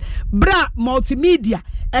 25 years. Bra multimedia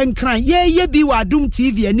enkran ye bi wa Adum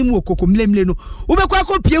TV anim okokomlemle no. Ubekwa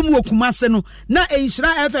ko piem wo Kumase no. Na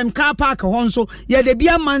Enshira FM car park ho nso ye de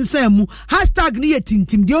bia mansan mu hashtag ni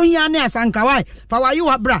yetintim de ohia ne asanka wai. Fa wa yi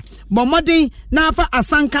wa bra. Bomodin na afa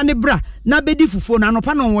asanka ne bra. Na bedi fufuo na no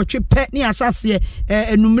pa no wotwe pe ne ahyase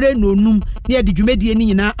enumre no onum ne de dwumedie ni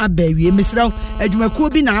nyina abawie mesraw adwumakuo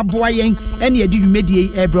bi na aboa yen ene de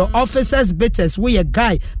dwumedie ebro officers bitters we a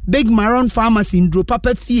guy Big Maron Pharmacy in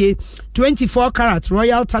Papa Fie 24 karat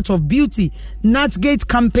Royal Touch of Beauty Nutgate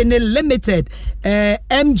Company Limited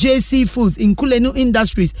MJC Foods in Kulenu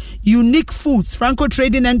Industries Unique Foods Franco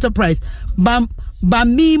Trading Enterprise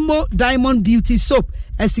Bamimo Diamond Beauty Soap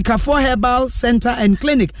Esikafor Herbal Center and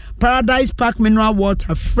Clinic Paradise Park Mineral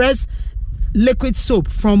Water Fresh Liquid Soap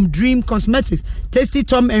from Dream Cosmetics Tasty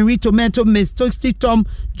Tom Henry Tomato Mix Tasty Tom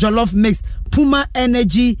Jollof Mix Puma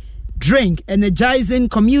Energy Drink Energizing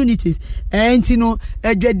Communities and no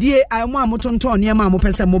edwadie amu amotonto ne ma mo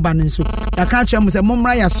pese mo ba nso ya ka kire mo se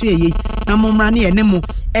momra ya so ye na momra ne ne mo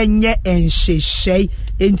enye enhyehyei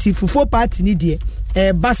enti fufuo party ni de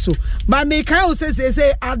baso ba me kai o say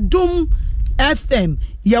Adum FM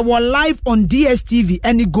you were live on DSTV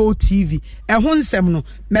and Go TV ehun nsem no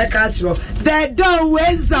make atro the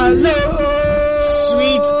doorways are low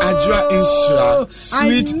sweet Ajwa Insha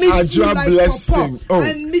sweet Ajwa blessing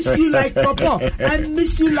I miss you like papa I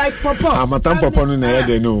miss you like papa amatam papa no na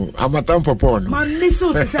ye no amatam papa no man miss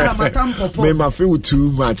you to say amatam papa me ma feel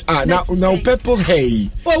too much now purple hey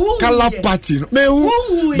color party me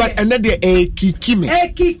who but another kikimi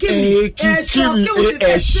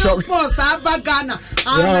shock for Sabagana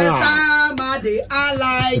I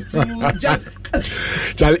like to jump.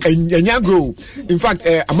 In fact,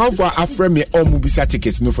 a month for Afra me Mubisa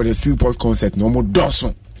tickets no for the Steelport concert no more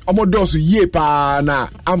Dawson. Omodoso ye pa na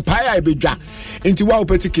Empire Beja. Into wow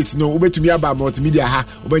tickets no ube to me about multimedia ha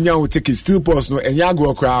ubenya tickets Steelport no and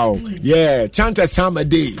Yago crowd. Yeah, chant a summer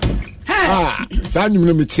day. San you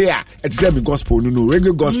me tea. It's a gospel, no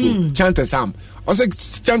reggae gospel. Chant a psalm. I say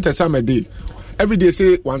chant a psalm a day. Every day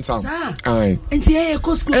say one psalm. And I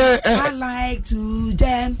like to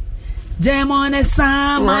jam on a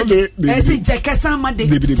psalm. Chant a psalm a day.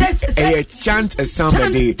 Chant a psalm a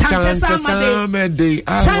day. Chant a psalm a day.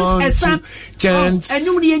 I want to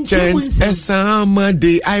chant a psalm a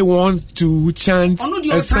day. I want to chant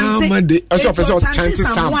a psalm a day. So chant a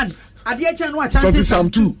psalm. Chant Psalm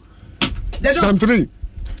 2. Psalm 3.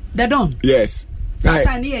 They don't. Yes.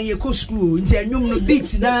 Right. You go school. In the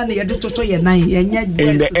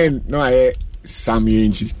end, no, I Psalm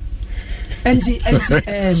Yinchi.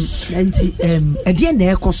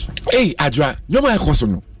 Hey, Adra, no my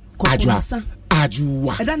question. Adra.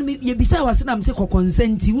 Adwa. You be say was am say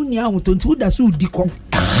consent you nia hotonti da so diko.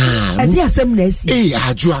 Ade asem na asi. Eh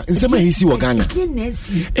Adwa, nsema yesi wo Ghana.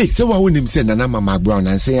 Eh say wa wonim say Nana Mama Brown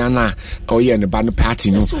and say ana oye ne ba no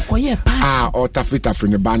party no. O tafita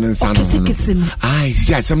ne ba no nsa no. I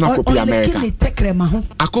see asem na copy America.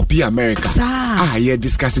 I copy America. Yeah,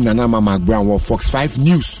 discussing Nana Mama Brown or Fox 5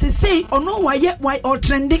 News. Say ono why or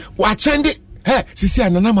trendy. What trendy? Hey, Sisi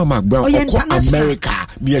Nana Mama Brown America.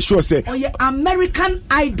 Me sure say American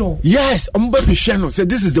Idol. Yes, Mbappe said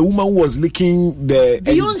this is the woman who was licking the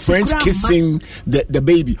French kissing the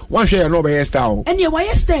baby. One share no by hairstyle. And why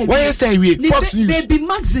hairstyle we Fox News. Baby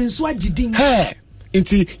Maxin so agidin. Hey.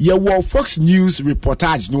 Inti ye wo Fox News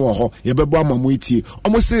reportage no ho ye bebo amamu iti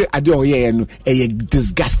almost say ade oye no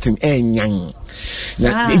disgusting enyan.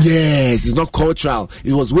 Yes, it's not cultural.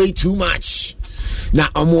 It was way too much. Now,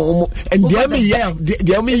 and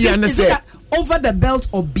the say over the belt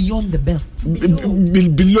or beyond the belt?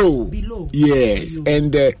 Below. Yes.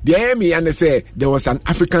 And the say there was an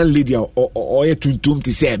African lady or tuntum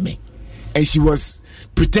to say me, and she was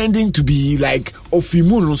pretending to be like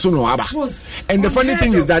Ofimun so no aba. And the funny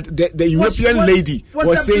thing is that the European lady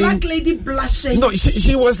was saying, black lady blushing. No,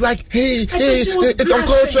 she was like, hey, it's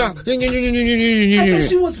uncultural.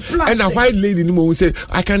 She was blushing. And a white lady will say,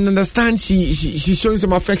 I can understand she's showing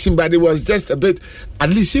some affection, but it was just a bit. At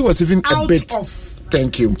least she was even a bit.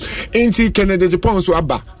 Thank you. Ain't Kennedy Japan so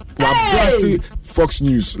aba. Fox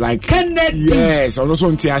News like Kennedy. Yes, also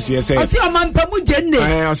on TSC say. Oti omampamu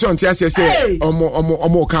jenne. Also on TSC say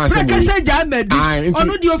omo kan say. Prekese Jamedi.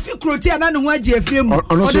 Onu di ofi kroti ana no agye afie mu.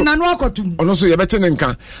 Odo nanu akotum. Ono so ye bete ne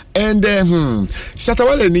nka. And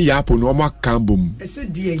Shatawale ni yapo no omo kambom. Ese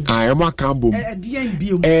die. Omo kambom. Die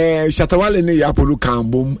biom. Shatawale ni yapo no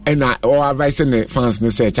kambom na o advice ne fans ne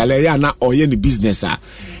say chale ya na oye ni business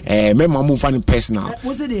me mamu fa ni personal.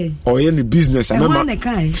 Wo se die. Oye ni business me ma.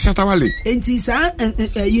 Shatawale. Enti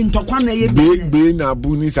you ntokwa na ye business. Be na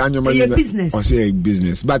buni sa anyoma ye business. O say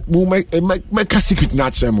business. But mo make secret na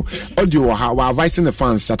chemo. Audio wa advising the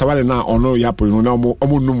fans Shatawale na ono yapo no na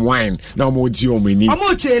omo num wine na omo ji omo ni.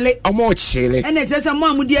 Omo chele. And it says mo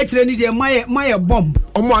amudi atire ni dey my bomb.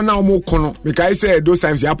 Omo na omo kono. Because I say those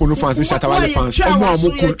times yapo no fans Shatawale fans. Omo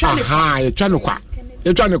kono. Aha, ye twa no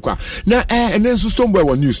kwa. Na and then so Stonebwoy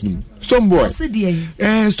was news no. Stonebwoy.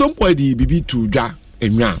 Stonebwoy di bibi to dwa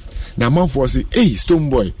enwa. Na manfo say, "Hey,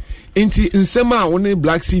 Stonebwoy. Enti nsema woni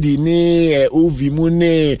Black CD ni OV mu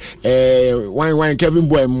ne wine Kevin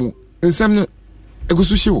Boy mu. Nsem no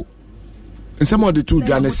egusu hyew. Nsema of the two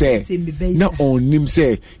dwa ne say, na on him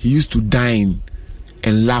say he used to dine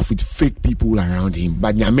and laugh with fake people around him.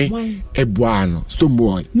 But nyame ebuano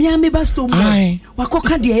Stonebwoy. Me ba Stonebwoy.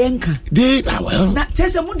 Wakoka de yenka. Well. Na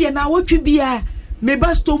chese mu de na wotwe bia me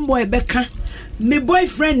ba Stonebwoy beka. Me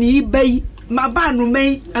boyfriend ni bai mabanu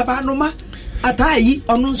mei abanuma atayi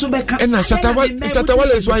onu nso beka. And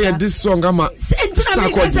Shatawale is why this song ama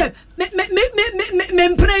Sarkodie.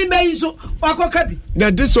 Me pray bai so wakoka bi. Now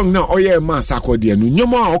this song now oye ma Sarkodie no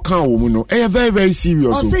nyoma oka wo mu no very very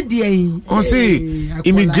serious. O say dey. O say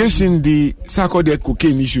immigration the Sarkodie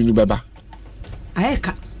cocaine issue no baba.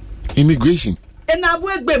 Ayeka. Immigration. Na abu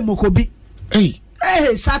egbe mokobi. Hey,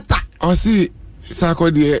 shata. O say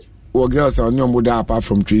Sarkodie wo girls on your da apart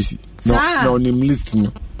from Tracy. No name list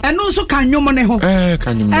no. And also can you money ho.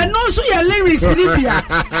 And also your lyrics Libya.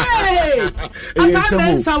 And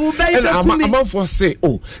I'm for say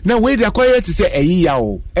now where they acquire to say a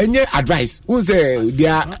year any advice. Who say they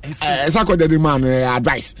are Sarkodie man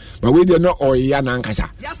advice. But we they not or ya nankasa.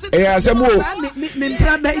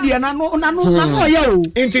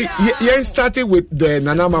 Started with the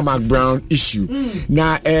Nana Mama Brown issue.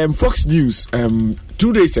 Now Fox News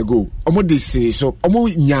 2 days ago omo dey say so omo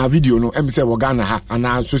nya video no em say Ghana ha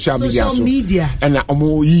and social media so and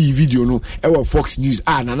omo yi video no e wo Fox News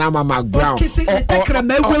Nana Mama Brown and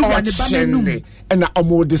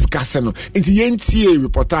omo discussing no into yentie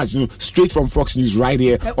reportage no straight from Fox News right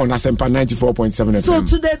here on Asempa 94.7 FM. So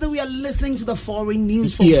today we are listening to the foreign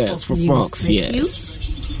news for Fox. Yes.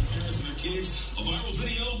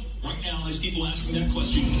 People asking that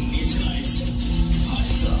question tonight.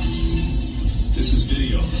 This is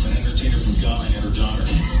video of an entertainer from Ghana and her daughter.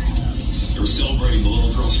 They were celebrating the little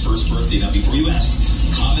girl's first birthday. Now, before you ask,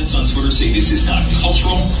 comments on Twitter say this is not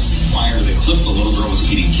cultural. Prior to the clip, the little girl was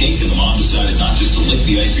eating cake, and the mom decided not just to lick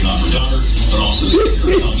the icing off her daughter, but also stick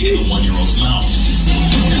her tongue into the 1-year-old's mouth.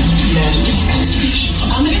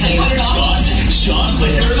 I'm going to tell you Sean,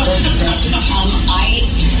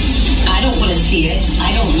 I don't want to see it. I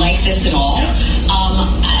don't like this at all.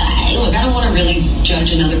 Look, I don't want to really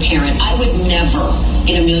judge another parent. I would never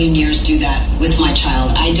in a million years do that with my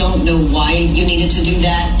child. I don't know why you needed to do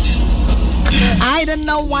that. I don't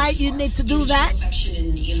know why you need to do that.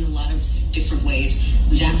 Affection in a lot of different ways.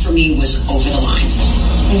 That for me was over the line.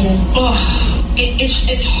 Oh,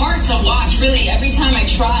 it's hard to watch, really. Every time I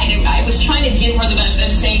tried, I was trying to give her the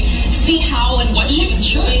benefit and see how and what she was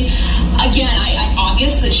doing. Again, I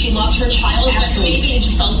obvious that she loves her child, Absolutely. But maybe it's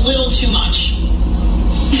just a little too much.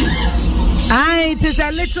 It is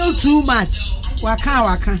a little too much. Waka.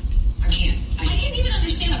 I can't even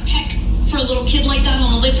understand a peck for a little kid like that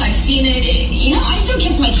on the lips. I've seen it. I still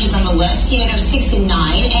kiss my kids on the lips. They're 6 and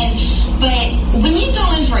 9, but when you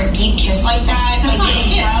go in for a deep kiss like that, that's like a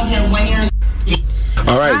child, they're 1 year.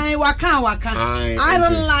 All right. Waka. I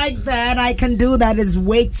don't like that. I can do that. It's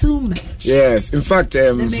way too much. Yes, in fact,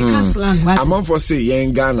 I'm on for say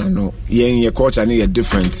yen Ghana no yen culture ni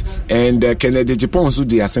different, and Kennedy Japan so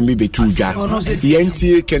the assembly be too ja. Yen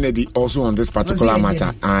Kennedy also on this particular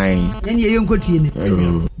matter. Yeah,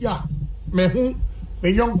 me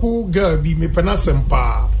yonku girl be me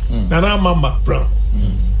penasempa. Nana Mama Brown.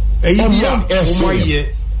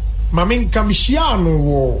 Mamin Kamshiano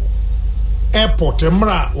wo airport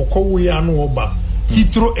emra okowo no oba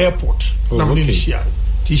Heathrow airport na mnishia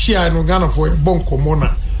tishia no Ghana for a bonko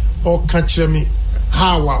mona o ka kire me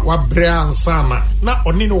hawa wa brea ansana na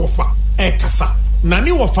oni no wofa kasa na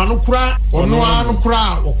ni wofa no kura ono anu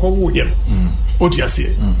kura okowo ye no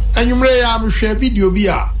odiase anwumre ya mhwe video bi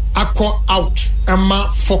a akọ out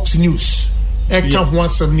emma Fox News ka ho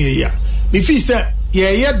asem ne ya me fi say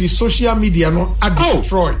yeah the social media no a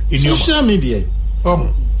destroy in social media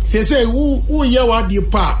say who ye wa de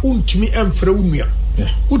pa untumi emfra unua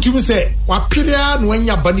utumi say wa perea no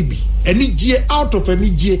anya bani bi eni gie out of eni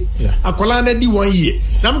gie akola na di 1 year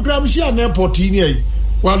na mkram shia na airport ni ayi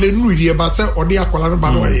wa le nuri ba say ode akola no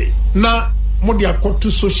ba no ye na mo de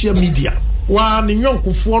akoto social media wa ne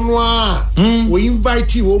nyonkofo no a we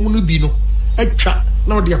invite wo mu no bi no atwa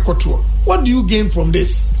na ode akoto. What do you gain from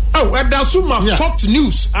this? That's my Fox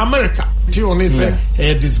News America.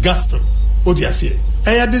 Disgusting. What do you say?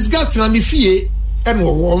 Disgusting and if you and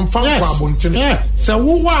one fan so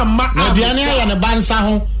who are my Adriana and Bansa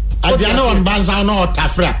home? Adriana on Bansa no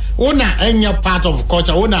Tafra. Ona any part of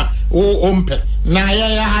culture, Ona umpe. Na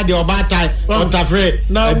ya had your bata on Tafre.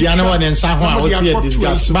 Adriana one and Sahwa was here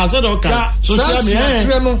disgusting. But said okay. So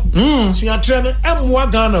you are training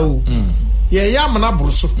M1 Ghana. Yeah, Yamana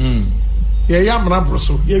Brusso. Yeah,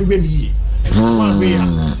 Brusso. Yeah, we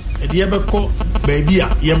baby,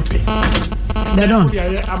 yempe. They don't.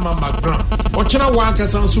 I'm a background. What you know, one can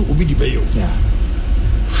answer will be the bayo.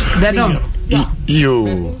 They don't.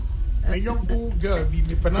 You. A young girl, be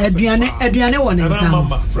Adriana one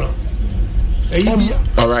example.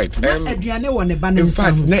 All right. In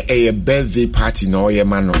fact, a birthday party no your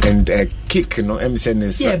man and a cake no saying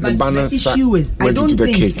is the banner. The issue is I don't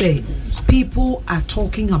think say people are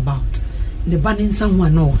talking about the banning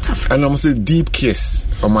someone no tough. And I'm say deep kiss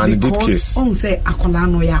or man deep kiss. On say akola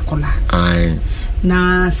no ya akola. Aye.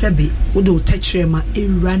 Na sebe wo do techre ma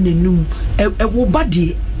ewura nenum wo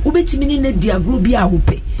body wo betimi ne na dia group bi a wo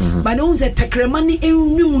pe. But on say tekrema ni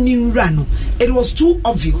enum ni nwura no. It was too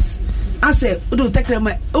obvious. I said, "Udo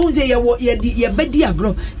takrema." On say ye bedi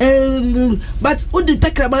agro. But udo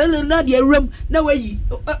takrema na dia rem na wayi.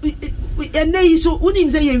 And na so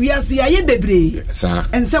unim say ye wiase aye bebre. Sir.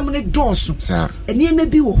 And some ne doso. Sir. And ye me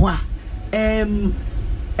bi wo ho a.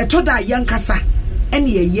 Etoda yankasa. And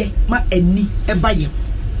ye ma ani e baye.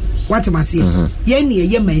 What am I saying? Ye ni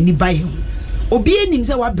ye ma ani baye. Obi enim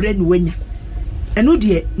say wa bre no wanya. And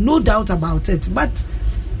no doubt about it. But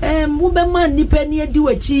I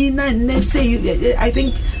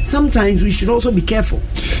think sometimes we should also be careful.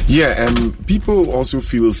 Yeah, people also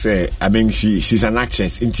feel say I mean she's an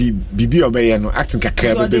actress. Inti Bibi Obey no acting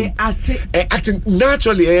kakra acting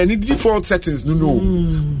naturally any default settings no.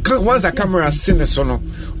 Once the camera seen so no.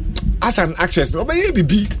 As an actress, no, but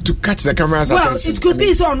Bibi to catch the camera's attention. It could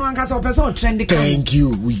be so one case of person trendy. Thank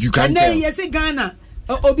you. You can't tell. And then you Ghana.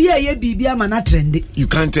 Obi a Bibi am not trendy. You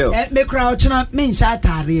can't tell. Me crouch na men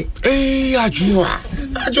shatari. Hey, Ajua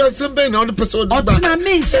something on the person. Ochina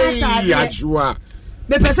men shatari. Hey, Ajua.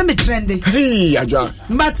 Me person me trendy. Hey, Ajua.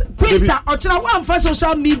 But Krista, ochina one for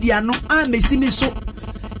social media no me see me so.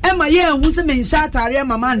 Emma ye who say men shatari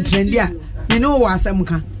mama trendy a. Me know what asem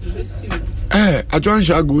ka. Adwan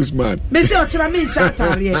Shah goes mad. Me say ochira me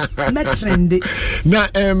shatari me trendy. Now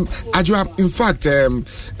Adwa, in fact a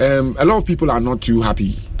lot of people are not too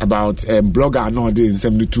happy about blogger not doing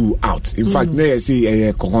 72 out. In fact, they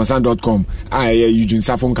say kokonsan.com Eugene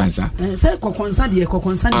Safon cancer. Say kokonsan dey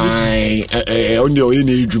kokonsan dey.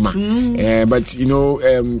 Only ejuma. But you know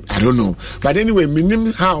I don't know. But anyway,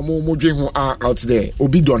 minim how mo dream who are out there.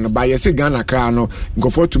 Obi don by say Ghana kra no go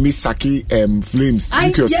for to me saki flames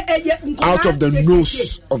because out of the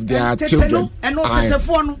nose of their children. And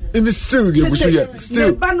still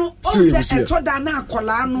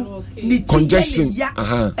congestion.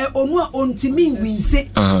 Onu ontimi winse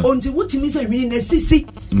onti wutimi se hwini na sisi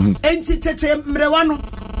enti tete mrewano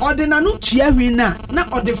odena no tua hwini na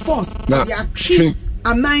ode force ode atwe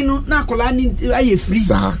aman no na akola ni aye free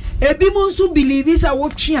ebi mo nso believe say wo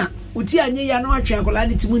twa uti anye ya no atwe akola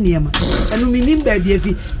ni timu niema enu minim ba bi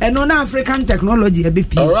afi enu na African technology ebi.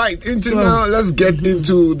 All right, now let's get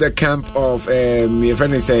into the camp of my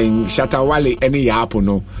friend is saying Shatawale any yapo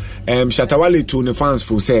no. Shatawale to the fans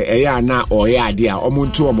for say na or idea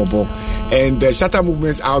omuntu omobo and the shatter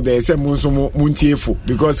movements out there say muntiefo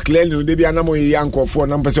because clearly they be anamo yanko for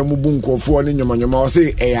number say mubunko for ni nyoma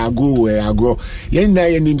say agro yen na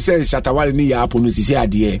yen say Shatawale ni yapo no si say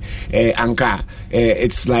ade anka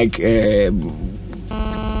it's like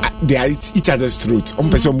they are each other's throat.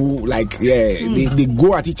 Like they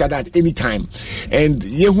go at each other at any time. And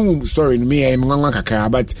yehu story me I'm kakara,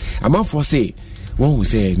 but I'm not for say one who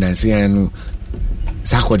say Nancy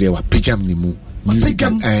Sako de wa pejam ni mu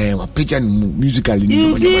musical wa pejam ni mu musically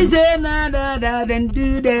ni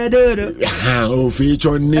o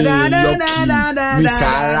feature ni Lucky ni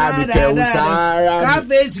Sarah mi pe Sarah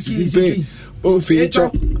o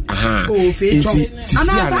feature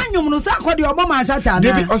ana anyum no Sako de obo ma shata na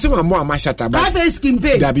David osema mo ama shata ba ka skin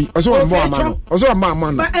pay Dabi osema mo ama osema mo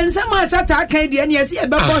ama no but ense ma shata kan de na yesi e be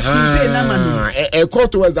boss skin pay na man e call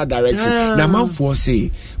towards that direction na man for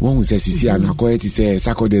say one who say sisi anakoye ti say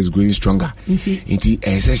Sako is growing stronger inti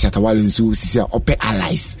say Shatawale nso sisi ope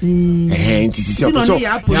allies inti sisi ope so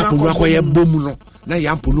ya ponu akoye bomu no na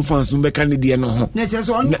ya ponu fans no be kan de no ho na say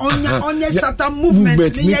so onye shata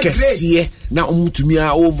movement ni great na omutumi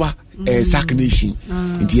over Zack Nation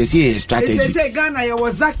inti say strategy they say Ghana you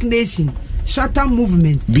was Zack Nation shatter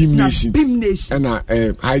movement Beam Nation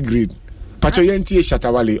and high grade Pacho yenti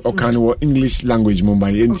Shatawale o kan wo English language mo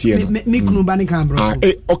ba yenti no me kunu ba ni kan bro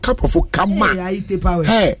o kapofo kama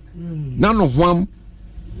hey na no hwam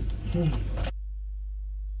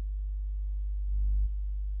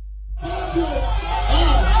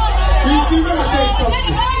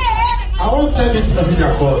I won't send this message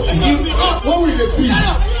across. You see, what will it be? The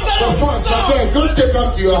fans, okay, don't take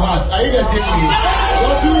up to your heart. Are you getting me?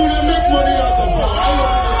 What do you make money out of that?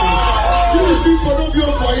 These people don't be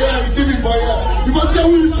on for here, you see me for here. You must say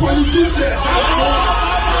we politicians.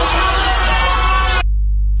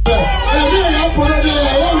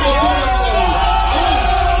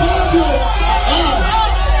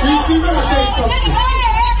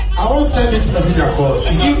 I won't send this message across.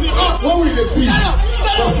 You see, what will it be?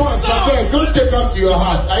 The fans, okay, don't take up to your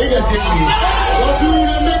heart. Are you getting me? What do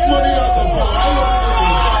you make money out of that?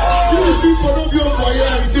 These people don't be on for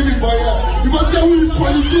here, you see me for here. You must say we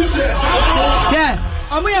politicians. Yeah,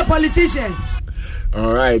 I'm a politician.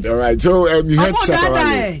 All right. So you heard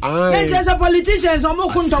Shatawale. There's a politician.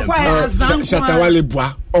 Shatawale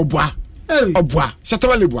bois. Obwa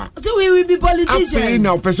Shatawale bois. So we will be politicians. After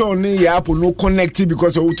now person ni ya po no connect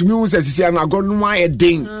because to me who says sisi na go no a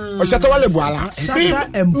ding. O Shatawale bois la.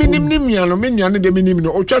 Minim no menua de minim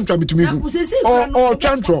no o twantwa bitumi hu. O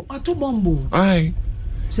twantwa. Ato bombo. Ai.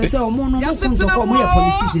 Say omo no politicians.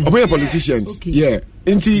 Omo politicians. Yeah.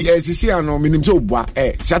 Inti sisi ano minim so bois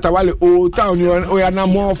Shatawale o town o ya na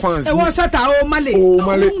more fans. E was Shata o male.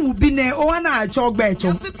 O bi ne o na chogbe to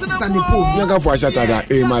Sanipo. Nyaka for Shata da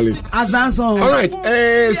male. Azanson. All right.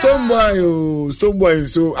 Stoneboy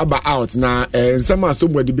so about out na some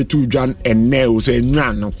Stoneboy de betu dwan enne o so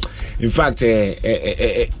enwan no. In fact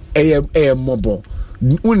mobo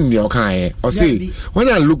when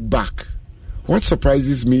I look back, what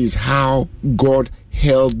surprises me is how God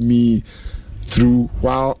held me through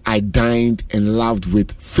while I dined and laughed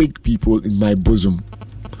with fake people in my bosom.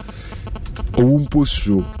 Owumpo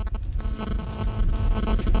show.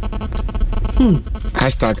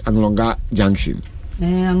 Hashtag Anglonga Junction.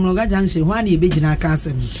 Anglonga Junction, why you be Jina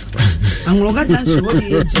Kasem? Anglonga Junction, what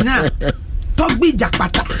you Jina? Talk be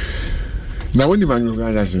Jakpata. Now, when you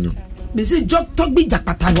Anglonga Junction, they say talk be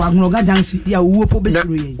Jakpata, Anglonga Junction, yeah,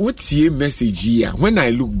 what's your message here? When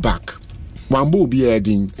I look back, Wambo be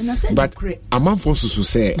heading, but a month also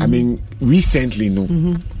say, I mean, recently,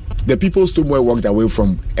 the People's Tomboy walked away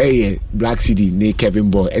from a Black City near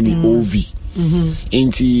Kevin Boy and the OV.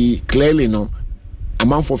 Into clearly a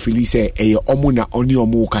month for Felice a omuna oni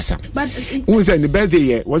omu kasa. But who said the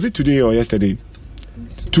birthday? Was it today or yesterday?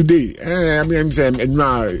 Today, I mean, I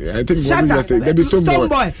think yesterday. There be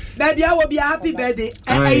Stonebwoy. Baby, I will be a happy birthday.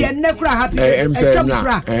 Happy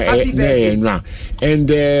birthday.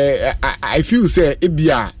 And I feel say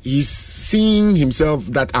Ibia, he's seeing himself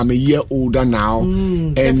that I'm a year older now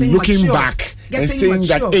and looking back and saying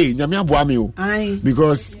that, hey, Nyamia Boamio,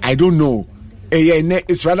 because I don't know.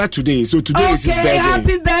 It's rather today. So today is his birthday.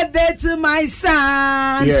 Happy birthday to my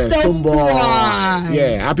son, Stonebwoy.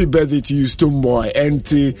 Yeah, happy birthday to you, Stonebwoy. And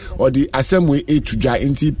or the Assembly A to Jai.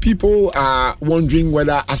 And people are wondering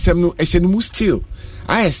whether Assembly Eshenmu still.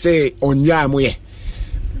 I say on Yamwe.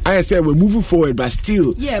 I say we're moving forward, but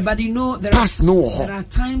still. Yeah, but you know there are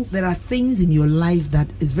times, there are things in your life that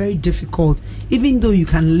is very difficult. Even though you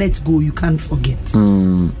can let go, you can't forget.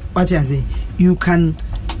 What I say, you can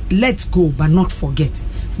let go but not forget,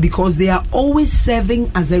 because they are always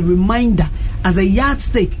serving as a reminder, as a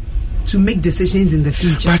yardstick to make decisions in the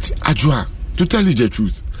future. But Ajua, to tell you the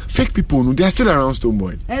truth, fake people, they are still around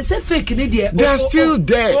Stonebwoy. Say fake, they are still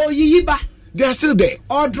there. They are still there.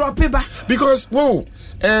 Or drop it back. Because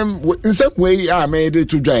in some way I made it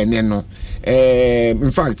to join.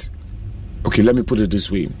 In fact, okay, let me put it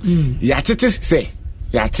this way. Yate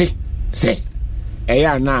say.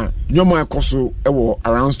 Now, no more coso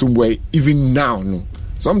around Stonebwoy even now. No,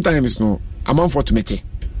 sometimes no. I'm unfortunate.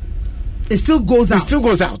 It still goes out. It still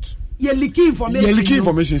goes out. You're leaking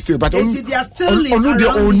information. Still, but they are still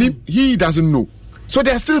around. He doesn't know. So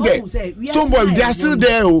they are still there. Stonebwoy, they are still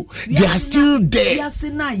there. They are still there. We are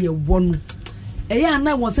saying now you one.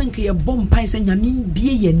 Na was saying you bomb pies and you be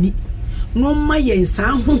ye no my ye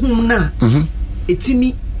san na.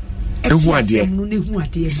 Etimi.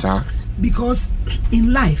 Sir. Because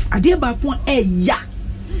in life, adeɛ baako ya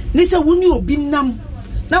ne sɛ wo ne obi nam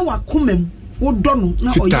na wakomam wo dɔ no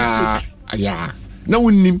na ɔyɛ fake na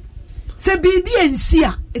wonnim sɛ biribi ansi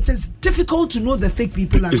a it is difficult to know the fake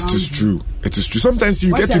people around. It is true. Sometimes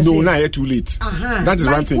you get to know now, you're too late. That is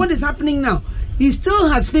one thing. What is happening now? He still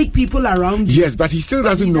has fake people around you. Yes, but he still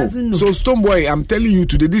doesn't know. So Stonebwoy, I'm telling you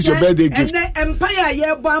today, this is your birthday gift. And the empire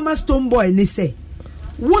yeah Obama Stonebwoy ne say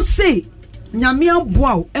what say Nyamia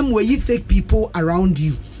bow emwe fake people around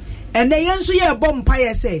you. And then yenso ye bomb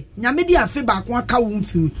pie say nyame di afe back one ka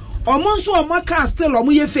wumfim. Omo nso omo ka still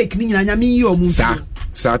omo ye fake ni nyina nyame yi omo.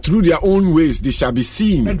 Sir, through their own ways they shall be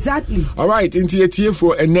seen. Exactly. All right, into a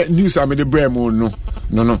for a net news I'm the bremo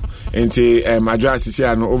no. Into address is here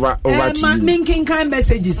over to you. Making kind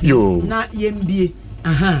messages. Yo. Na yembi.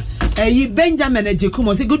 You Benjamin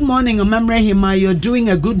Ejekumo say good morning, Hima. You're doing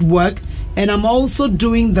a good work. And I'm also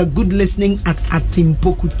doing the good listening at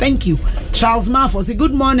Atimpoku. Thank you. Charles Marfo say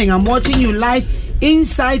good morning. I'm watching you live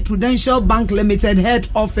inside Prudential Bank Limited head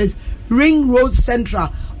office, Ring Road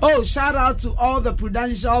Central. Oh, shout out to all the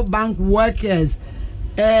Prudential Bank workers.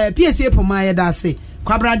 PSA Pomaya Dase,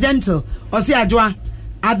 Kwabra Gentle, Osi Adwa.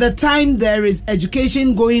 At the time there is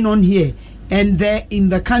education going on here and there in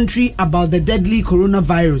the country about the deadly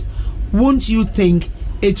coronavirus. Won't you think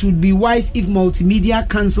it would be wise if multimedia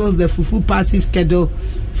cancels the Fufu party schedule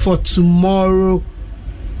for tomorrow?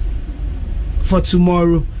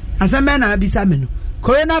 As a man, I'll be Sameno.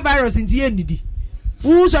 Coronavirus in the end.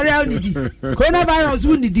 Who sorry, I need coronavirus.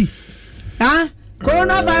 Who need it?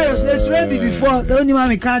 Coronavirus. Let's ready before. So only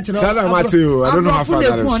mommy can't. Matthew, I don't know how far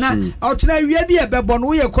that is true. I'll tell you, we are born.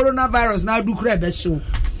 We are coronavirus now. Do crab show.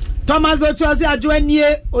 Thomas Ochoa I join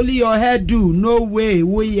here. Only your head do. No way.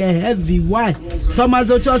 We are heavy. Why?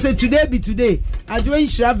 Thomas Ochoa today be today. I join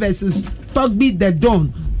Shra versus Talk Beat the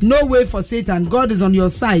Dawn. No way for Satan. God is on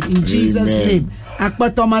your side in Jesus' name.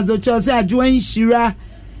 Akpa Thomas Ochoa I join Shira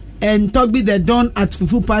and Talk Beat the Dawn at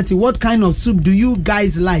Fufu party. What kind of soup do you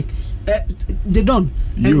guys like? They don't.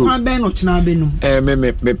 You. And ben or chinabeno. Me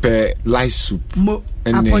lice soup.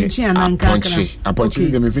 Aponchi and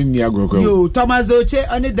Aponchi, them if in Niagara. Yo, Thomas Oche,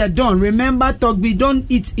 only the Don. Remember, Togbi don't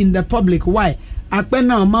eat in the public. Why?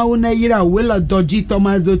 Akpena mauna yira wela dodgy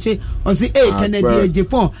Thomas Oche or say, hey, Kennedy,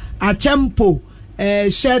 Japan, Achempo.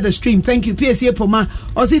 Share the stream. Thank you, PSA Poma.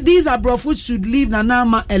 Or see, these Abrofoots should leave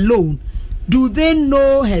Nanama alone. Do they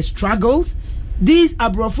know her struggles? These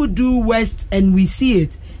Abrofoot do West, and we see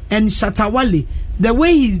it. And Shatawale, the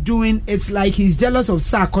way he's doing, it's like he's jealous of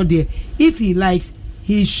Sarkodie. If he likes,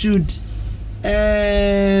 he should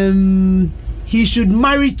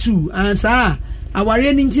marry too. And sir, our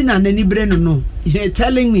anything and any brain no. You're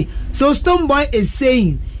telling me. So Stonebwoy is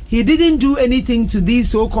saying he didn't do anything to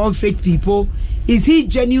these so-called fake people. Is he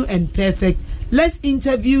genuine and perfect? Let's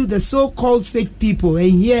interview the so-called fake people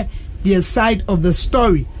and hear their side of the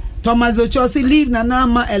story. Thomas Ochosi, leave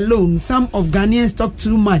Nanama alone. Some of Ghanaians talk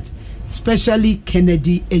too much, especially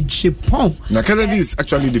Kennedy Ejipon. Now Kennedy is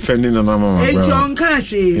actually defending Nanama. It's on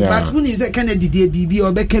country, but when you say Kennedy DBB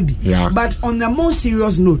or Bekebi. Yeah. But on a more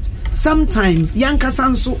serious note, sometimes Yanka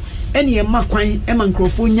Sanso any Makwan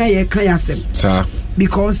Emancrofonia ye kayasem. Sir.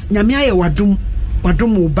 Because Nyamia wadum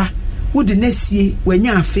oba. Would the next year when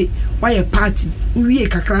you fe why a party we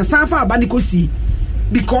kakra safa abaniko si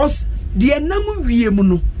because the enamu wie mu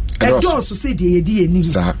no also say the idea ni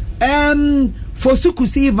for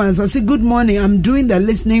Sukusi Evans I say good morning, I'm doing the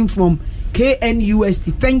listening from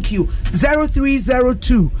KNUST. Thank you.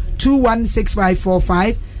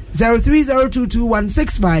 0302216545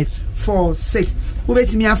 0302216546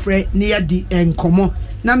 ubetimi afre near the enkomo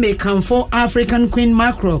na me come for African Queen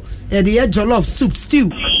Mackerel and the jollof soup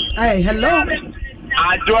stew. Hey, hello.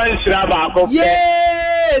 I join Shrabako.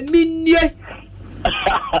 Yeah, minye.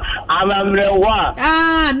 I'm one.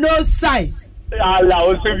 Ah, no size. Allah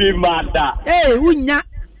also be mad. Hey, unya.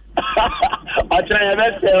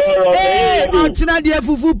 Hey, Ochina de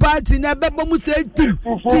fufu party na bebo mu say team.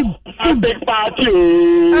 Big party.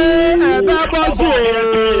 Hey, bebo so.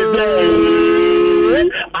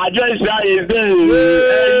 I join Shrab is there.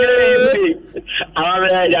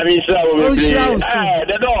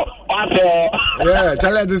 The door. Yeah,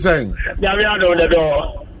 tell her the same. The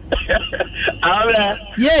door.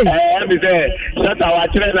 Yeah. Me say, shut our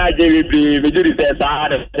children. I gave you the jury says, oh,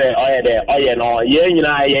 yeah, no, yeah,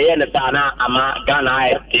 ama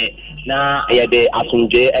Ghana. Na de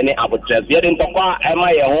asunje any abutres ye didn't talk about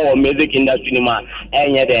home music industry man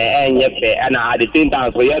and at the same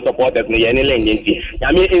time so yes supporters no any lengi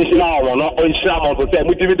I mean inshallah no inshallah so say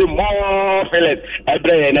motivate more feeling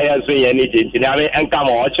every na so ye need I mean and come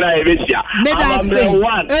on try everything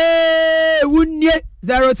one eh wunye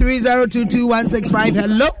 03022165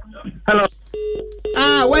 hello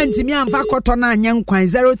went to me and Fakotona and Young Quine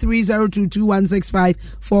 0302216545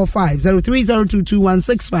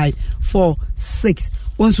 0302216546.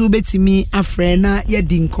 Once you bet me a friend, ye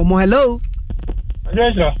didn't come. Hello,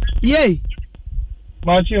 yay,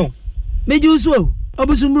 Matthew. Made you so,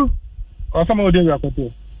 Obusumru. Or some of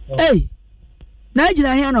the hey,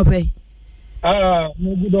 Nigeria here no pay. No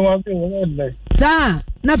good on sir,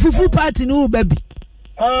 na fufu party no baby.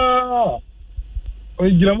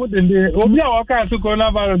 Men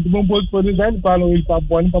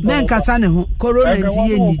kasane ho corona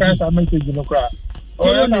ndiye ni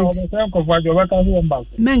corona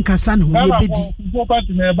men kasane ho yebedi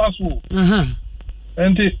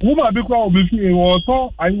enti wuma bi kwa obi fi wo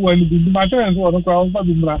so ayi wani bi ma tell so no kwa so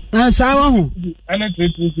bi mra sawa ho ene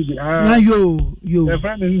treat na yo the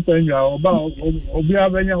friend is saying you oba obi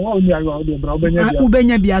abenya wo ni ayo obi bra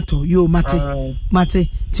ubenya bi ato yo mate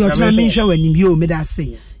ti otuna mi hwe wani yo me da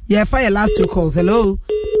say yeah fire last two calls. Hello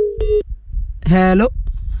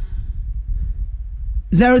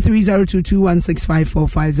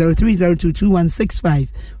 0302216545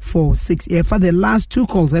 0302216546 yeah for the last two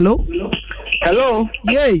calls. Hello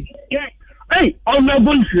yay hey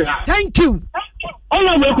honorable thank you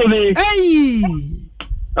honorable hey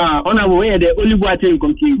honorable we the only boate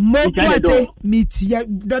complete Mokwate metia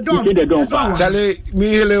the don Charlie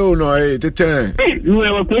me hello no tete you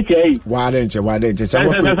were pete wadenche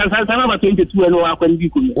sama 22 no akwandi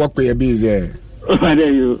ku what pay busy but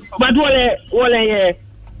wole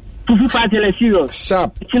fufu party le serious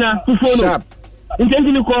sharp kina fufu no sharp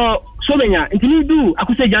intendini ko somenya intini du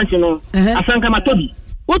akuse janche no asanka matobi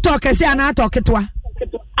wo talk kese ana talk ketwa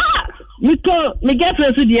me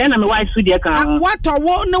girlfriend so there na my wife so there kan what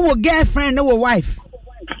no wo girlfriend no wo wife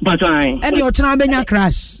but I and your china benya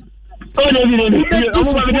crash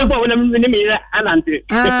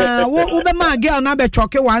Ube ma girl na be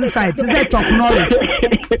choke one side. Say Chuck Norris.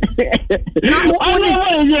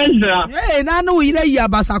 Hey, na no ire ya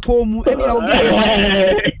basako mu. Eni o get.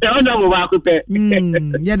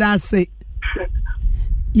 Yeah, that's it.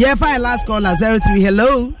 Yeah, fine. Last caller 03.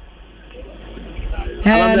 Hello.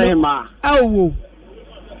 Hello.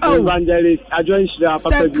 Oh. Evangelist, I join you.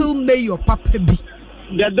 Circle Mayor Papa B.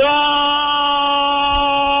 The door.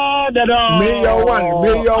 Mayor one.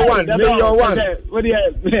 What do you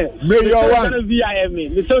have? Mayor one.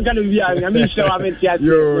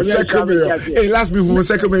 Yo, second mayor. Hey, last me who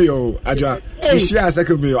second mayor. Adwa. Bishia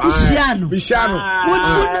second mayor. Bishano.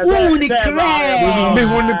 Who ni Claire? Me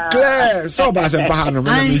who ni Claire. So bad and Bahano.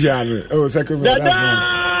 Bishano. Oh, second mayor. That's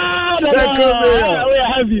nice. Second mayor. We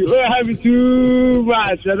have you too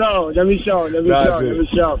much. No, let me show.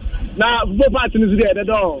 Now, go back to the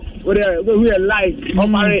door. We are live.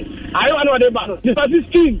 I don't know what about the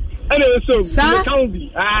 15. Anyway, so county.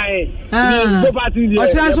 Go back to the. I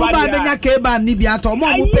don't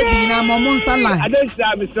say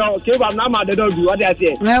Mr. Keba Nama the dog. What I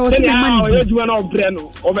say. I was saying, you do not Breno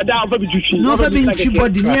over down for the no for being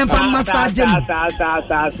body near from massage.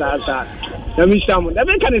 Let me show. Let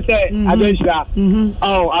me can say. I don't say.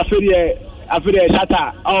 Oh, I feel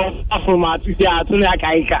shatter. Oh, from to see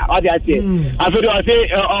Kaika. What I say. I feel I say,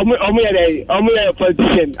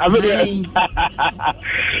 politician. I feel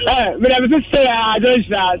but I was just say, I don't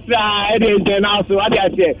say, also what I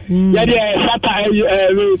say. Yeah, shatter,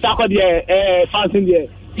 tackle the fasting there.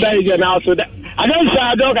 That is now so that I don't say,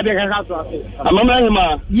 I don't get the castle. I'm a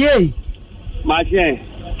man, yea, my friend.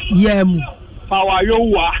 Yeah, power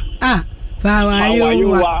you are.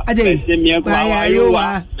 Fawayowa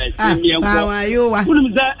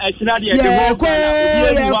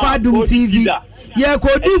Kwadum TV. Yeah,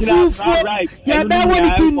 Kodu Fufu. Yeah, be woni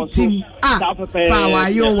tim.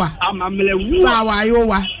 Fawayowa.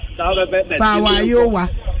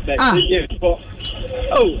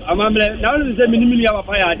 Oh, I'm now the minimum of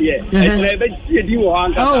fire there.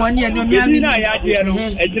 Oh, and yet no me. I'm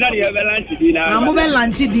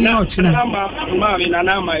lunch dinner. Mamma,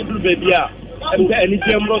 my baby. And any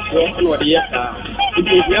general or the yes, it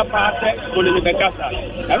is your part for the Becassa.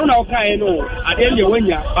 I don't know how I know. I tell you when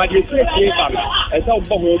you are the same as our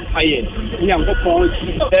bubble high young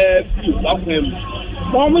of him.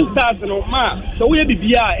 Moment starts no ma, so we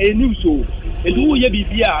be a new show. And who you be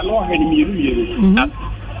no enemy.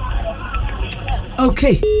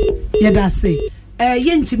 Okay, yeah, that's it.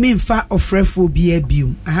 Yenti mean fat of refo be a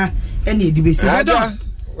beam. Aha, any debate.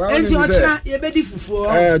 And you are ready for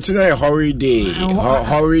today a holiday.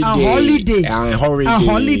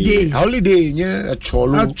 Yeah, a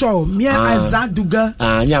cholo. Mia azaduga.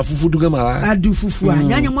 Nya fufu duga mala. Adu fufu.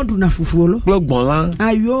 Nya moduna fufu. Blog bonla.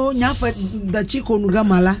 Ayo nya fa da chico nuga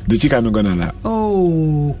mala. The chicken nuga nala.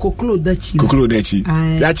 Oh, koklo dachi.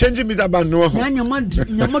 They are changing me that band no. Nya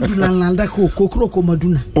moduna landa koklo ko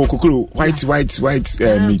maduna. Oh, koklo white meat.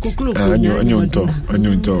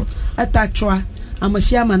 Anyo. Atachwa.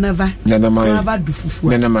 Amashia manava. Nanama du fufu.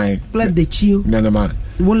 Nanama. Blood the chill. Nanama.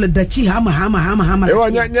 Wole the chi hama. Nyama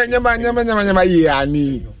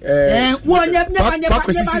yani.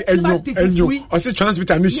 Enyo. Osi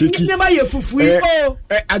transmitter ni shaky. Nyama ye fufu. Oh.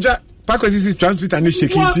 Aja pakosi transmitter ni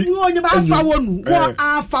shaky. Afa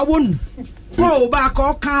wonu. Oh, back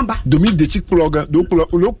or kamba. Domi de chick plug. Do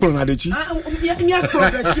plug na de chi. Nya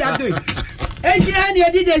plug the chi ado. Eji ani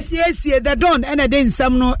edi de sie the don and den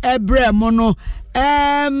sam no ebre mono.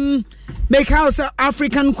 Make house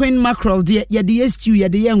African queen mackerel de ye stew ye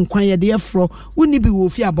de nkwan ye de fro woni bi wo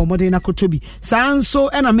fi abomode na kotobi sanso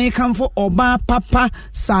e na make am for oba papa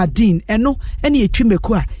sardine eno ene etwi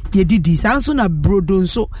meku a ye didi sanso na brodo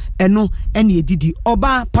nso eno ene ye didi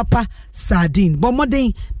oba papa sardine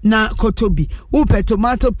bomode na kotobi wo pe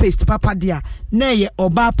tomato paste papa dia na ye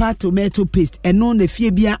oba papa tomato paste eno na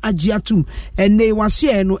fie bia agiatum ene waso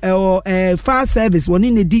eno fire service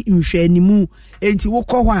woni ne di nhwe animu enti wo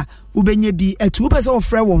kɔ hɔ a ubenye bi etu pese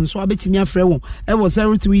ofre won so abetimi afre won e was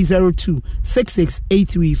 0302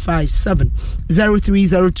 668357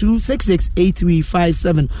 0302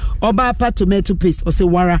 668357 oba pa tomato paste o se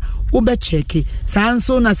wara ube cheke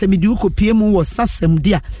sanso na se midi ukopie mu wo sasem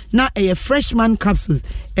dia na freshman capsules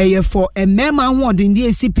for a mema ho odin di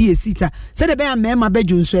ACP sita se de be a mema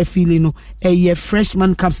beju nso afili no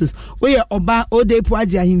freshman capsules we oba odepu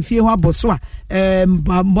age ahimfie ho aboso a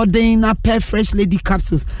modern na fresh lady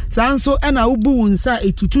capsules sanso ena ubu unsa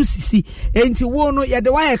etutu sisi enti wo no ye de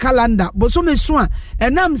wa calendar boso meso a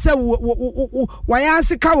enam se wa ya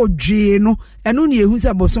sika odwe no eno ne ehu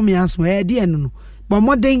se boso me aso e de eno no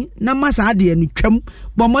Bomodin na masa ade no twam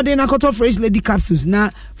bomodin na koto fresh lady capsules na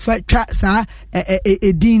fa twa sa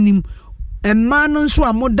edinim emma no nso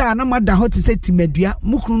amoda na mada hot se timadua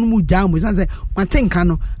mukunu no mu jam say matenka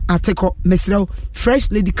no ateko mesrew fresh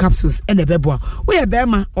lady capsules ene beboa we e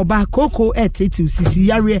bema oba koko eteti sisi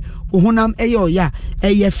yare ohunam eya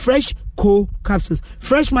eye fresh co capsules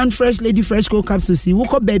freshman fresh lady fresh co capsules si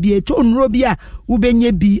woko baby e to nro bia wo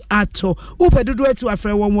benye bi ato wo pedodo etu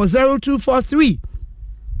afre 0243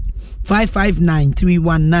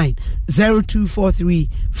 559-319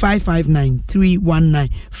 0243-559-319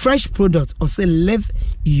 fresh products or say live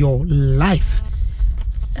your life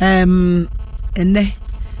ene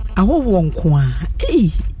awo wonkwa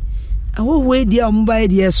awo we dia omba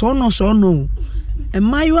dia so no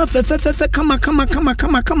emayiwa fe kama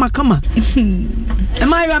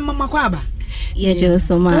emayiwa mama kwaba yeje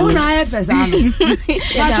so ma una efesa no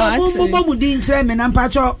pacho mu din kire me na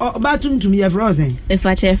pacho batumtum ye frozen e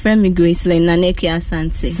fache friend me Graceland na neki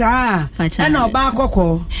asante sa na oba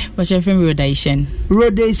akoko fache friend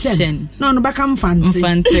rodation no baka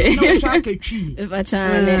mfante no chaketwi e fache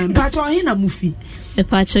pacho hina mufi e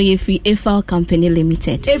pacho ye free Efal Company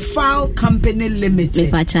Limited Efal Company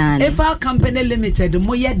Limited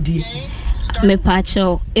mo yedi me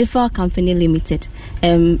pacho Efal Company Limited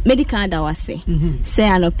medical da wase say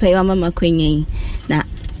anope wa mama kwenye na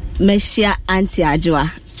meshia anti ajwa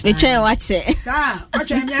me try wache sa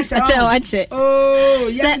watch me wache oh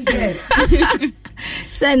yende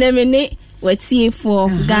say na me ni wetie for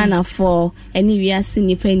Ghana for any we are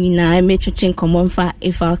nipa ni na me twetwe common for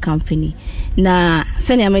Efal Company na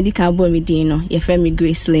senior medical boy me din no ye friend me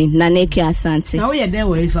Graceland na neki asante na we dey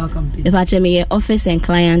we Efal Company e pache me ye office and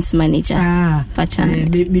clients manager pacha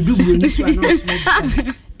me dubro ni so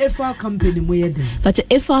announcement Efal Company mo ye dey pacha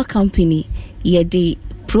Efal Company ye dey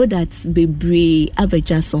products bebre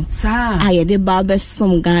abejaso ye dey barber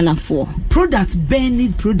some Ghana for products ben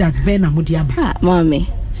amodiaba mama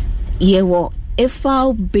ye wo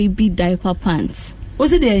Efal baby diaper pants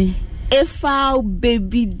what's it there Efal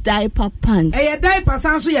baby diaper pants diaper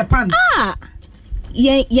sounds so your pants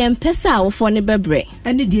ye mpesa wo for ne bebre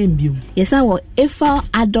any dey mbiem yes I wo Efal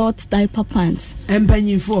adult diaper pants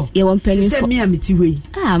empanyinfo ye wo mpanyinfo say me amiti we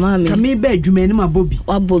mama ka me ba adwuma ni ma bobi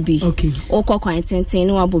wa bobi okay o kokwan tenten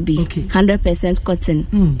ni wa bobi 100% cotton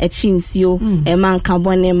e chinsio e man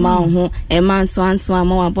carbon ma ho e man so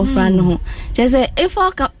ama wa bofra no ho say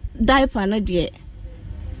Efal diaper no de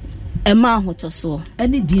Emma hotoso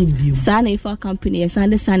any DMB sana Efal Company and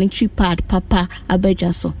sanitary pad papa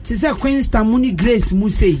abejaso ti say Queenstown muni Grace mu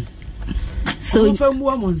say so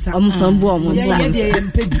fambu amonsa ye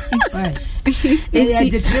mpedi e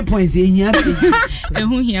je 3 points e hia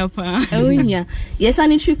ehun hia pa ehun hia ye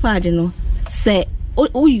sanitary pad no say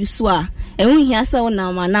o use a ehun hia say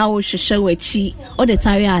na ma na o hwehwe wachi o de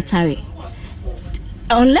tare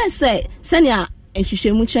unless say senior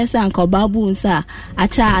ehwehwe mu kyerɛ sɛ anka babu nsa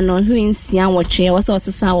acha no hwinsia wɔtwe wɔsɛ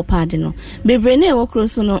ɔsesa wɔ pad no bebre na ɛwɔ kro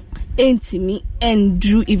so no entimi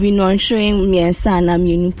endru even on showing miensa na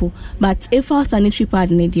mienupo but Efal sanitary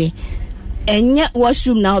pad ne de enye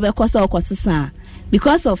washroom na obekɔsa ɔkɔsesa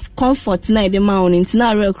because of comfort na the man in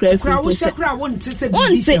na real cry free because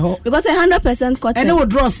 100% cotton and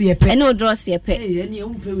draws ye pe any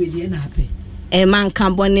umpe we dey na happy e man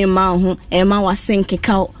kan bone ma ho e ma wasenke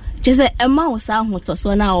ka just a ma was ahoto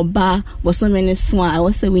so na oba boso many swan I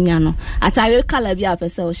was say winya no atare color bi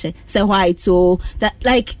apese o she say white so that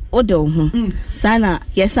like odo ho sana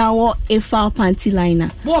yes I wore Efal panty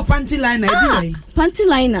liner more panty liner e panty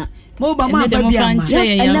liner mo ba ma fa bia ma and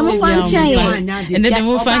dem fanche and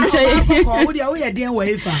dem fanche wo dia wo ye den wo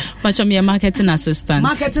Efal pacho me marketing assistant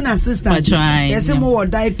yes mo wo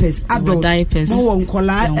diapers adult mo wo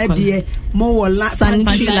nkola edie mo wo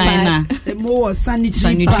sanitary liner mo wo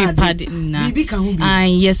sanitary pad bibi ka ho bi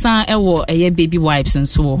yes e wo baby wipes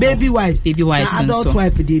nso baby wipes nso adult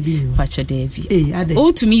wipe dey bi pacho dey bi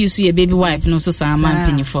o to me use your baby wipe no so sa man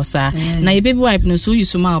pinifo sa na your baby wipe no so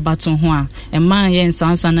use ma obaton ho a e man ye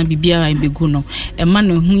nsansa na bibi a begu no e man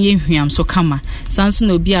no hu ye hwiam so kama sanso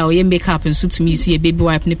na obi a o ye makeup nso to me use your baby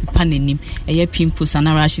wipe ne pepa nanim e ye pimples and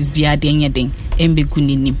rashes bia de nyeden embegu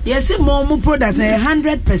nanim yes mo product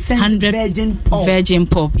 100% virgin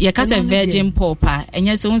pulp ye ka say virgin pulp a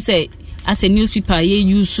enye so say as a newspaper ye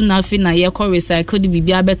use na fi na ye ko recycle the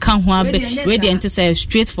bibia be kan ho abe we dey enter say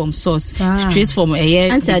straight from source straight from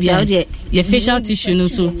ye facial tissue no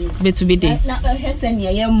so betu be dey na hesen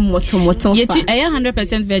ye motomoto ye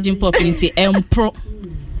 100% virgin pulp into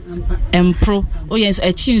empro oh yes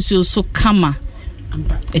a chinsu so kama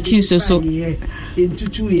a chinsu so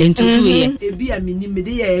entutu ye ebi amini me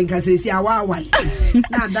dey ye nkasesi awawai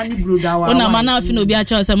na Danny Bruda wa ona mana fi no bi a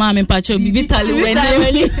chawo se ma me pa chawo bibi tale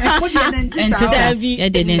weni enti e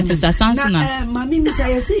de enti sansana mami mi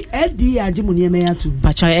say say FDA ajimu ne me atum pa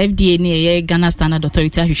chawo FDA ne ye Ghana Standard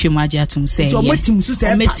Authority ahwehwe mu age atum se so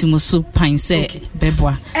metim so pan se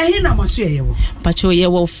beboa na maso ye wo pa chawo ye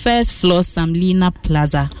wo first floor Samlina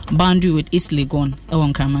Plaza boundary with East Legon e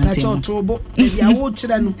won Kramantin pa chawo ya wo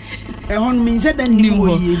kire no e hon mi se dan ni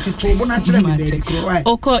wo yi enti trobo na kire me be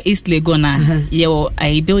oko East Legona ye wo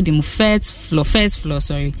I building first floor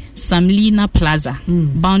Samlina Plaza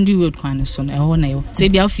boundary road kwan so e ho na yo so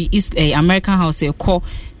bia fi East American House e call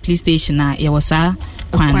police station na ye was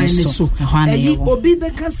kwan so obi be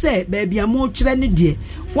ka say baby amo kire ne de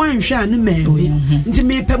wan hwa ne mewe nti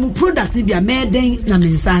me pem product bia me den na me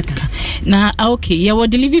nsaka na okay ye wo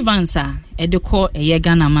delivery vans de call a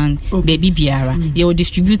Ghana man baby biara your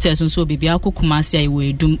distributors so baby akokuma sia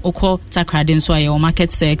we edum okọ Takrade so your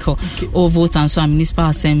market circle or vote and so municipal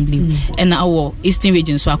assembly and our eastern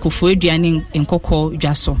region so akofo aduane nkokọ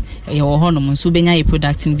dwaso ye wo honom so benya ye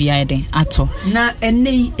product bi den ato na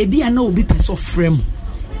ene ebi ana obi person frame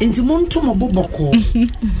Inti monto mo boboko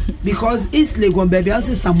because East Legon baby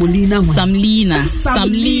also Samlina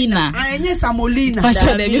anye Samolina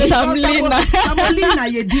Samolina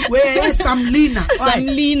ye di we Samlina Sam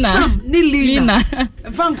ni Lina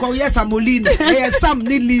fanko ye Samolina ye Sam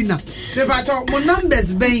ni Lina the bacho mo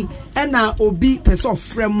numbers ben na obi person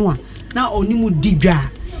frame a na oni mu didwa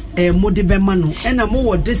mode be ma no na mo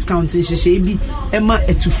wo discount nhehye bi ema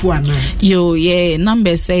etufu ana yo yeah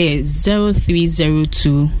number say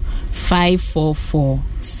 0302 544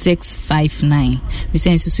 659 we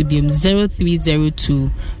say so be 0302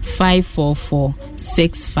 544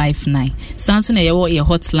 659 Samsung na your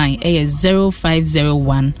hotline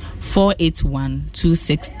 0501 481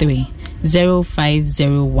 263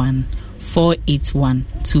 0501 481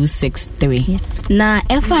 263 na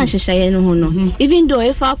efa nhehye no ho no even though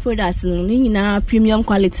efa products no nyina premium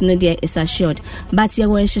quality no there is assured but ye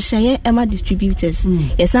won nhehye ema distributors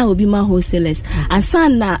yesa obi ma wholesalers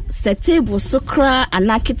asan na setable so kra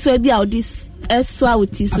anaketwa bi a odis eswa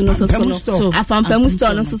wuti so no so afampam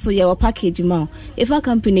store no so ye package ma efa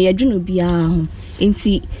company ye dwuno bia ho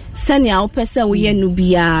enti sania opese wo ye no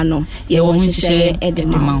bia no ye won nhehye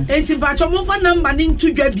edema enti bacho mo fa number ni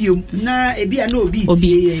ntudwa biom na ebia na obi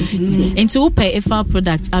tie enti wo pay efa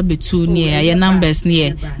product abetu near your numbers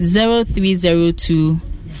near 0302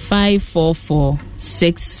 544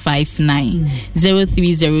 659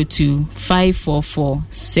 0302 544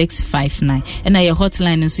 659 and your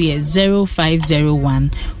hotline is here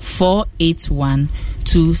 0501 481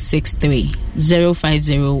 263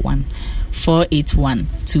 0501 481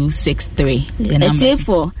 263 the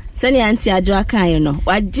number sani anti ajo akan no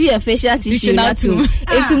waji e facial tissue natum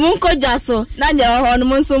enti mun ko jaso na nya ho no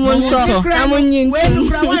mun so mun to na mun nyinti we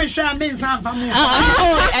kura wan hwa men san fa mu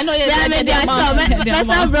I know you dey acho me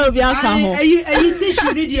san bro bi aka ho eyi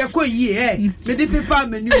tissue ni de ko yi me de paper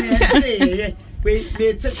menu me say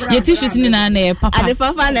ye tissues ni na na papa ade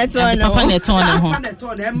papa na ton no ho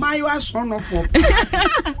e mai wa so no fo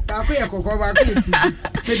ta ko ye kokko ba ko etu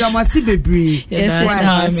me da masi bebre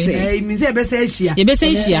mi se be se ehia ye be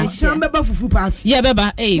se ehia chamba ba fufu party ye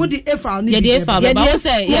beba wo di efa ni ye di efa beba wo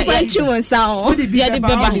say ye fanchu won sa o ye di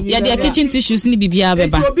beba ye di kitchen tissues ni bibia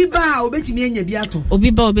beba obi ba obetimi enya bi ato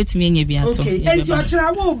obetimi enya bi ato okay enti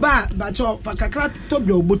ochira wo ba cho kakra to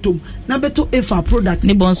bi obotom na beto efa product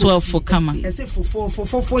ni bonso afo kama for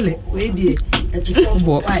we die etu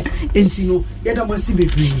why enti no ye da masi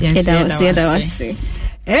bebre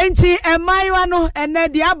enti emaiwa no ene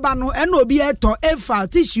de aba no ene obi eto efa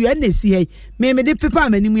tissue ene si he me de paper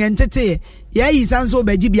manimu ye ntete ye yi sanso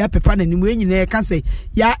obaji bia paper nanimu enyina e ka se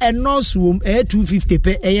ya eno suom 250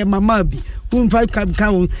 pe eye mama bi 5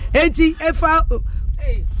 kan enti efa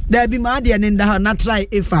there be ma de nda na try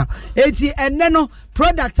efa enti ene no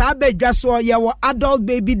product abedwa so ye wo adult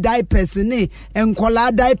baby diapers ni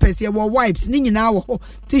enkola diapers ye wo wipes ni nyina wo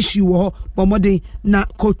tissue wo bomodin na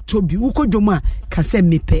kotobi ukodwoma ka se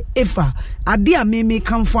mepe efa ade a me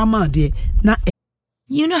kamfo amade na.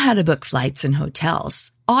 You know how to book flights and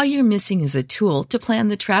hotels. All you're missing is a tool to plan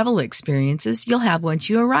the travel experiences you'll have once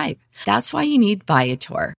you arrive. That's why you need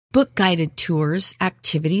Viator. Book guided tours,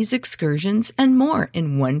 activities, excursions, and more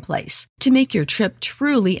in one place to make your trip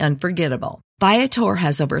truly unforgettable. Viator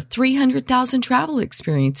has over 300,000 travel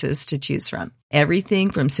experiences to choose from.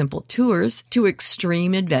 Everything from simple tours to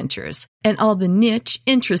extreme adventures and all the niche,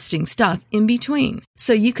 interesting stuff in between.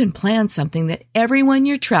 So you can plan something that everyone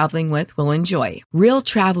you're traveling with will enjoy. Real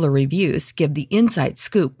traveler reviews give the inside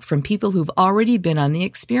scoop from people who've already been on the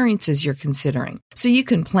experiences you're considering. So you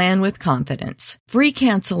can plan with confidence. Free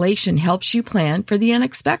cancellation helps you plan for the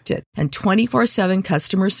unexpected. And 24/7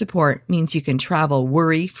 customer support means you can travel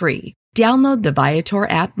worry-free. Download the Viator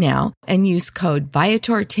app now and use code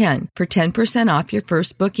Viator10 for 10% off your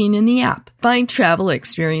first booking in the app. Find travel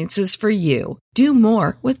experiences for you. Do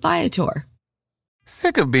more with Viator.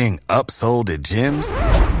 Sick of being upsold at gyms?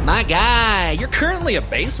 My guy, you're currently a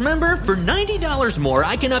base member. For $90 more,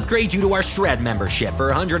 I can upgrade you to our Shred membership.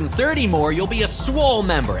 For $130 more, you'll be a Swole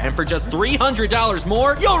member. And for just $300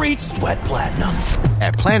 more, you'll reach Sweat Platinum.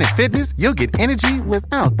 At Planet Fitness, you'll get energy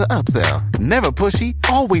without the upsell. Never pushy,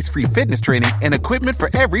 always free fitness training and equipment for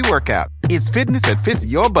every workout. It's fitness that fits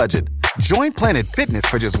your budget. Join Planet Fitness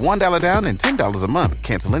for just $1 down and $10 a month.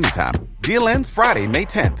 Cancel anytime. Deal ends Friday, May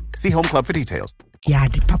 10th. See Home Club for details.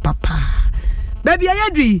 Yadi papa. Baby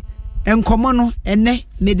ayadri enkomo no ene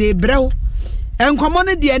me de brew enkomo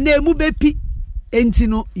no de ene mu bepi enti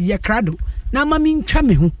no ye krado na ma mi ntwa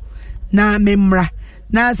me ho na me mra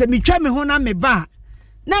na se mi twa me ho na me ba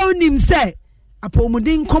na onim se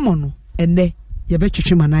apomudin komo no ene ye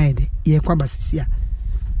betwetwe manaye de ye kwa basisia.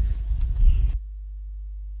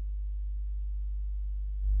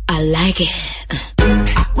 I like it.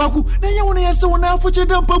 Kwaku, nenya wona yese wona afuche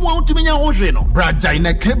dampa mu awutimenya wohwe no. Braja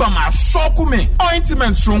ina keba ma shoku me.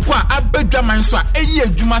 Ointment sonko a abedwa man so a eyi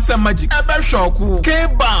adwuma sa magic. Ebe shoku.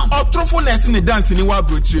 Keba, otrofo na ese ne dance ni wa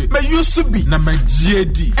brochire. Me yusu bi na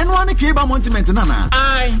magiedi. Eno ane keba ointment na na.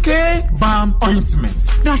 Ai, keba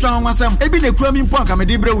ointment. Na hwa nwasam, ebi na kura mi mpo aka me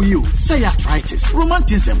de bre wo yi. Say arthritis,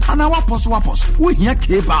 romanticism, ana wapos. Wo hia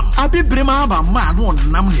keba. Abibre ma ba ma no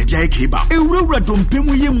nam ne dia keba. Ewurawura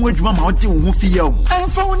dompemu ye mu adwuma ma wote wo ho fi ya wo.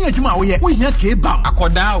 Emfa woni adwuma wo ye wo hia kebam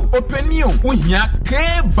akoda o opani o wo hia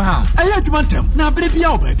kebam ayi adwuma ntem na abere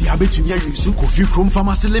bia oba bia betumi awisu Kofi Chrome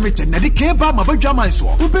Pharmacy Limited na de kebam abadwama so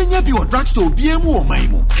obenya bi o drugstore bia mu o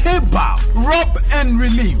man mu kebam rub and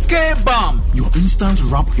relief kebam your instant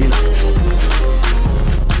rub healer.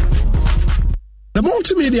 The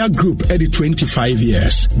Multimedia Group edit 25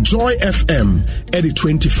 years. Joy FM edit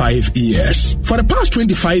 25 years. For the past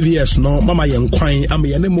 25 years, no mama yenkwine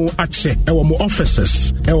ameyanemo ache ewo mo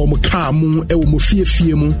offices, ewo mo car mu, ewo mo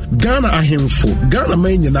fie mu. Ghana ahemfo, Ghana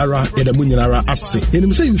man nyinara edamu nyinara ase.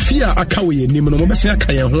 Yenim se mfia akawe yenim no mo bese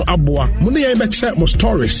aka yen ho aboa. Mo ne yen be check mo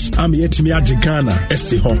stories ameyetimi age Ghana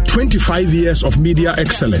ese ho. 25 years of media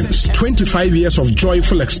excellence, 25 years of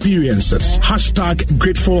joyful experiences.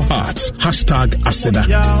 #grateful hearts. Aseda.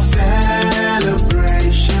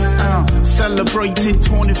 Celebration, celebrating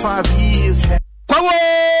 25 years. Kwawo.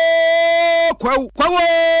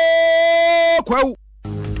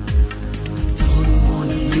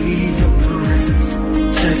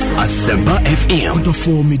 Asempa FM. Odo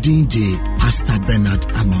for me dinje Pastor Bernard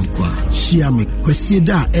Amankwa. Shia me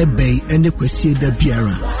kwesieda ebei ene kwesieda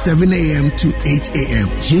biara 7 a.m. to 8 a.m.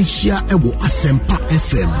 Yeshia ewo Asempa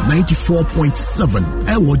FM 94.7.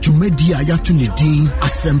 Ewo Jumedia yatu ni din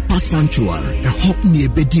Asempa Sanctuary. Ehop ni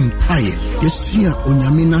ebedim paye. Yesuya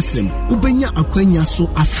onyamina sem. Ubenya akwenya so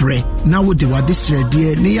afre. Na wode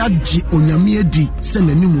wadisredie ne yaji onyamie di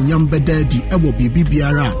seneni munyambeda di ewo bibi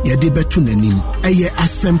biara yade betu nanim. Eye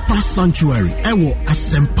Asempa Sanctuary. Ewo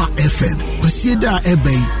Asempa FM. Kwesieda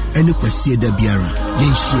ebei ene kwesieda biara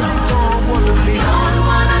yenshia.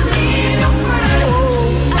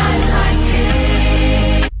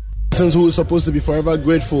 Since we were supposed to be forever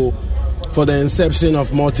grateful for the inception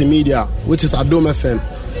of multimedia, which is Adom FM.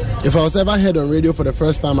 If I was ever heard on radio for the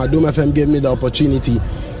first time, Adom FM gave me the opportunity.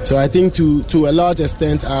 So I think to a large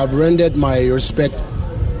extent, I have rendered my respect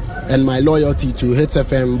and my loyalty to Hits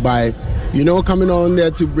FM by, coming on there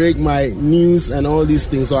to break my news and all these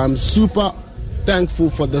things. So I'm super thankful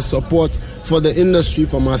for the support for the industry,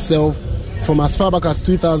 for myself, from as far back as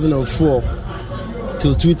 2004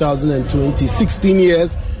 till 2020. 16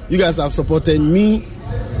 years, you guys have supported me.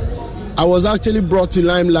 I was actually brought to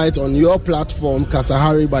limelight on your platform,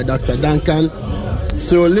 Kasahari by Dr. Duncan.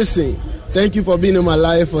 So listen, thank you for being in my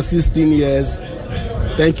life for 16 years.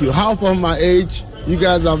 Thank you. Half of my age, you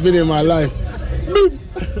guys have been in my life.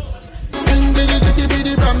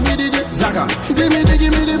 Zaga, give me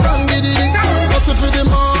the bang, hustle for the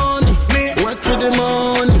money, work for the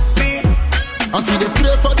money. I see they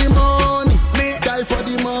pray for the money, die for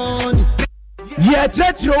the money. Yeah,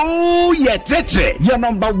 your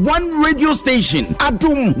number one radio station.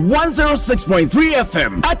 Adum 106.3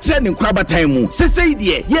 FM. Atrenin Kraba Time. Sese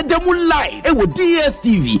die, ye demu live. Ewo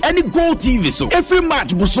DSTV. Any Go TV so. Every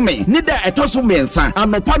match busume. Nida etosu mensa.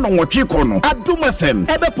 Anopa no watch kono. Adum FM.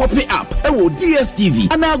 Ebe popping up. Ewo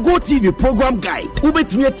DSTV. And our Go TV program guide.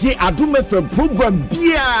 Ubetumi tie Adum FM program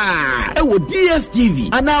bia. Ewo DSTV.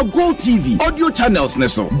 And our Go TV audio channels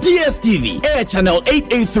neso. DSTV Air Channel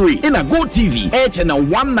 883. In a Go TV Air Channel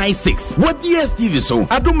 196. What DSTV so?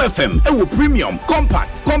 Adum FM. Ewo Premium,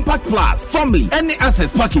 Compact Plus, Family, any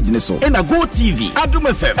access package neso. In a Go TV Adum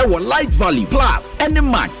FM. Ewo Light Valley Plus, any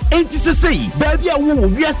Max. Ain't to say, baby, I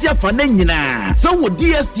won't be a fanina. So with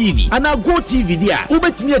DSTV and our Go TV there.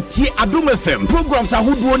 Ubetumi tie Adum FM programs are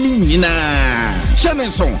who do nina.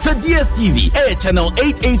 Shannon song. So DSTV Air Channel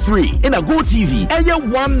 883. In a Go TV Air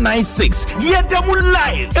 196. Yeah, demo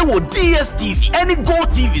live. Ewo DSTV any Go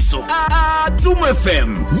TV so. Adum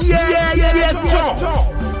FM. Yeah, talk.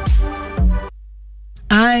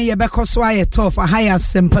 I Yabeko Swire Toff, a higher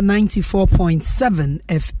Semper 94.7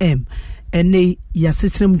 FM. And they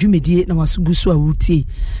Yasitim Jumidi, Nawasuguswa Wuti.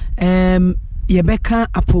 Yabeka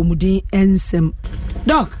Apomudi Ensem.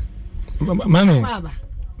 Doc. Mammy.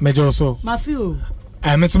 Major so. Mafio.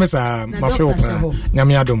 I met Messa Mafio.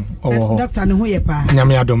 Nyamiadum. Oh, Doctor Nuyepa.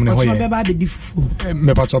 Nyamiadum. No, Beba be diffu.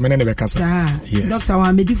 Mepato Mene Becassa. Yes. Doctor,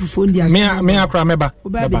 I'm a diffu. Me a crameba.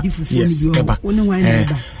 Yes, Meba.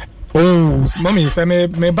 Oh, mommy, say me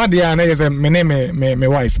body and I say me name me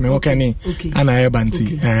wife, me okay, and I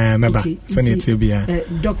banti, meba, send it to be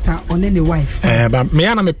doctor on any wife. But me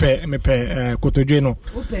ana me pe kotodwe no.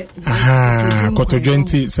 Aha, kotodwe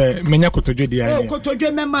nti say menya kotodwe dia. Oh, kotodwe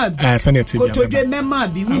mema. Send it to be. Kotodwe mema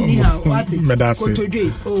bi we ni ha what?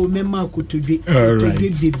 Kotodwe. Oh, mema kotodwe.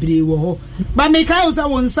 Kotodwe bebre wo ho. But me kai usa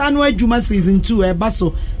won sa no adwuma season 2 e ba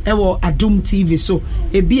so e wo Adum TV so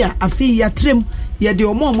e bia afi ya trem ye de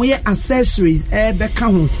omo ye accessories beka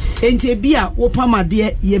ho enti bia wo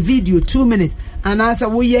pamade ye video 2 minutes and answer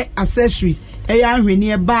wo ye accessories ya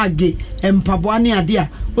ahwene bag empabo ane ade a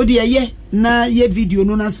wo de ye na ye video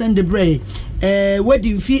no na send the bray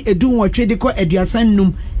wedding fee edun wotwe de ko aduasan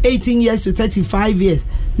num 18 years to 35 years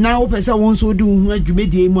now wo pesa won so do hu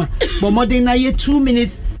adwumedie mu a bo modern na ye 2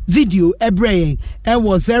 minutes video ebraying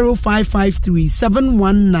was 0553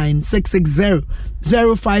 719 660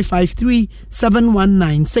 0553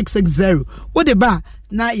 719 660 what the bar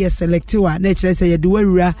na ye select wa na chere say ye de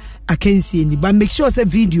wawura akansi ni but make sure say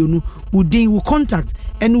video no will contact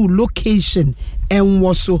and will location and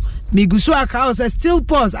also miguso aka say still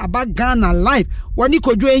pause about Ghana live wani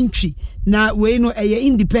kodwo entry na we no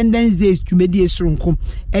Independence Day tumedi esronkom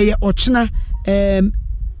ochina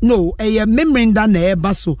no, a memoranda na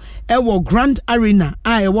eba so ewo Grand Arena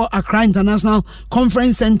ewo Accra International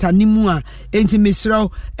Conference Center nimua enti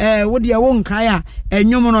misro wo de won kai a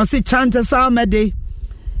enwom no se Chantes Almede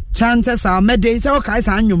se o kai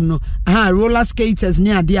sa anwom no roller skaters ni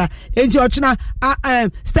ade a enti ochina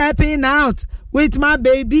stepping out with my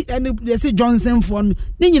baby and they say Johnson for ni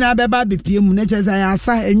nyina beba bepiem na chesa ya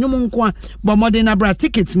asa enwom nko a bo modern abra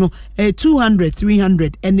tickets no 200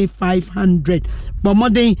 300 and 500 bo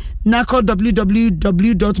modern na call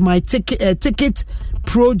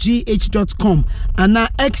www.myticketprogh.com and na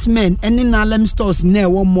X-Men any Nalem stores na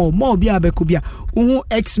one more bi abekobia uhu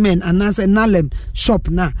X-Men and na say Nalem shop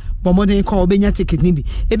na bo modern call benya ticket ni bi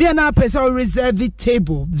e bia na person reserve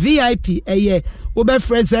table VIP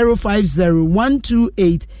Oberfre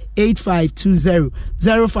 050-128-8520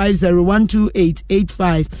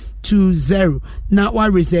 050-128-8520 now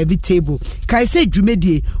one reserve table kai say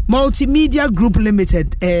Jumedie Multimedia Group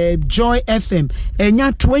Limited Joy FM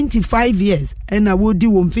enya 25 years and I would do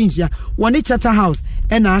one things ya one Charter House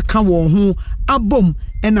and I can ho abom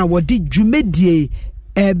and I would Jumedie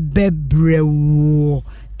ebebrewo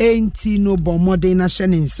enti no bomode na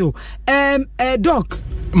shenin so doc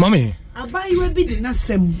mommy abai we bi de na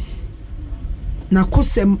sem na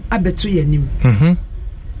kosem abeto yanim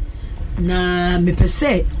na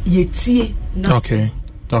mepese yetie na okay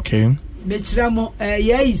mechira mo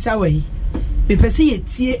ye isawe mepese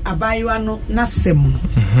yetie abai wa no na sem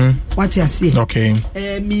what you say okay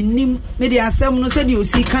minim me de asem no se de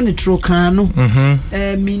osi kan tro kan no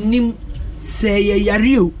minim se ye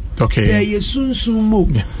yario se ye sunsun mo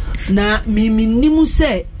na minim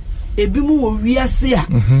se ebi mu wo wiase a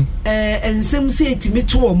ensem se etimi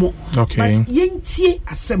to omo but yentie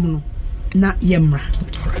asem no na yemra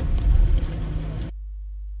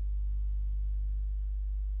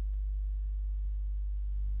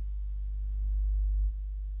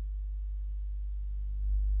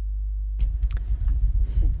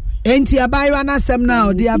enti abayo na asem na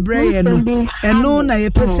odi abreye no eno na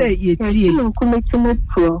yepese yetie nkumetimo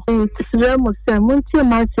siremo se munti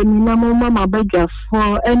ma se ni na mo mama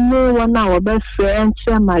badwafo eno wona wo be frɛ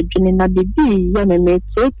enche madwene na bibi ya me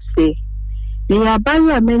metete ni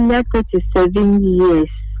abayo amenya 37 years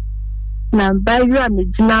na bayo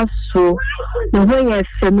amegyina so no ho ye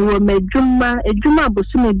fem wo medwuma edwuma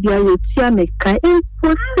bosume bia yetia meka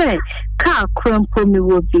impo se ka krompo me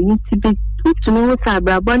wo bi nti bi utumi wo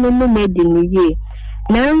sabrabo no no medi ni ye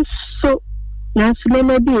nanso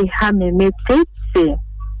me bi ha me metete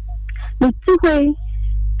nti we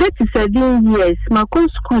 37 years ma ko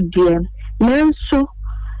school die nanso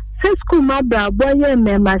school ma brabo ye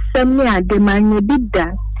me masem ni ade manye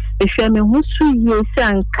bida ehwe me husu ye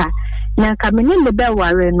sanka na kamene le be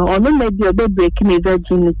ware no ono na bi obe break me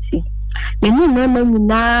virginity me ni na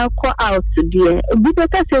nyina ko out die obi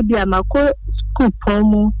beta se bi amako school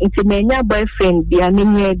pomu nti menya boyfriend bi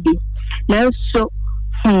amenya bi na so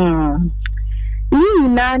ni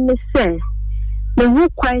na ne se me hu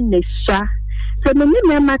kwan ne sha se me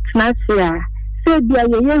ni ma class ya se bi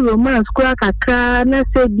aye romance ko akaka na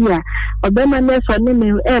se bi a obema na so ne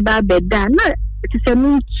me e ba beda na ti se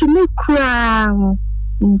mi chimi kra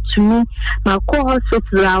ntumi makọ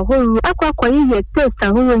hospital ahoro akwa ye test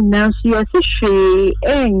ahoro na so ye hwe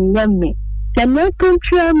enyame na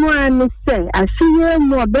mekontwa mu an se asiye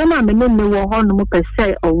mu obema me ne wo ho no mo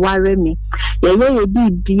pese oware me ye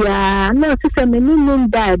bibia na se me ni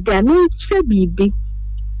nda da ni che bibi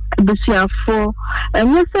busiafo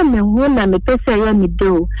enye se me hu na me pese ya me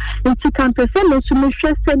do nti kan pese me so me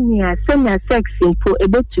hwe senia sex info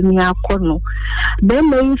ebetumi akono be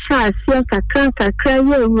me sha asia kakra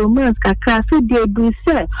ye romance kakra so de du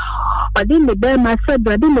se odi me be ma se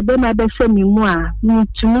do odi me be ma be hwe mi mu a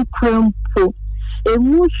ntumi krompo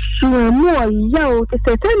emu su emu oya o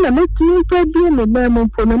se na me tumi pe bi me na mo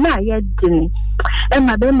po na ya dini e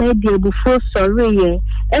ma be ma di ebufo sorry ye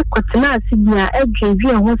ekotena asibia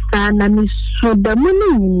edwenwie ho saa na me su da mu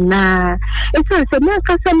ni na esa se me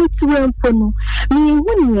akasa me tuwe mpono me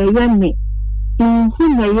hu ne ye me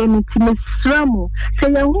ye me ti sramu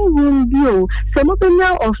se ya hu bio se mo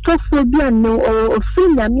benya ostrofobia no o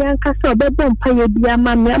finya me akasa obebo mpa ye bia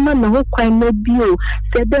ma me ama me ho kwan na bio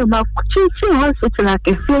se be ma chichi hospital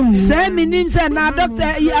akese se minim se na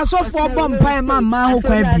doctor asofo bompa ma ho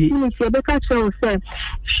kwan bi se be ka cho se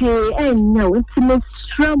she enyo intime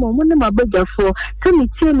sramu mo ne mabegafo se me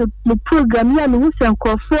tie no program ya no hu se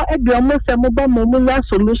nkofo eduomo se mo ba mo ya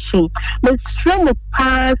solution me sramu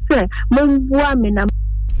pa se mo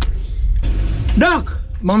Doc,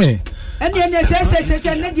 mommy. And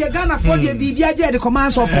the Ghana for the BBJ the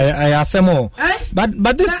command of I asemo.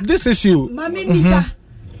 But this issue. Mammy Nisa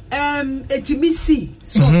etimisi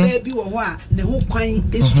so baby wo ho a ne ho kwan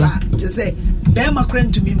extra to say dem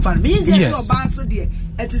akran to me fan means yes so bass there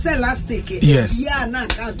it is elastic yes yeah na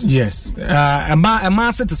can't yes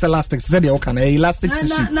a set is elastic said you can elastic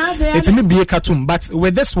tissue it may be a cartoon but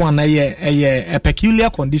with this one a peculiar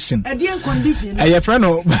condition a friend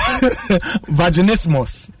of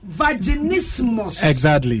vaginismus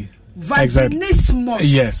exactly vaginismus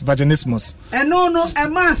yes vaginismus no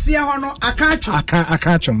emasia ho no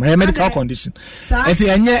akachum a medical condition it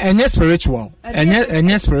enye spiritual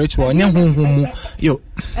enye spiritual enye hunhumu yo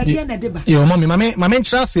mama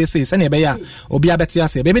nchira say na be ya obi abeti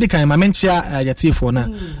ase be kan mama nchia yatifo na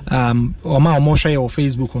oma omo hwe yo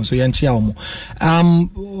Facebook so ya nchia omo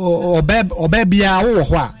obebia wo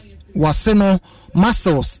ho a wase no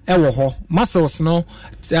muscles ewo ho muscles no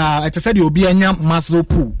it said you obi anya muscle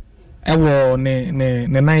pool ewo ne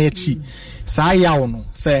na echi saa yawo no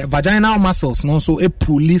say vaginal muscles no so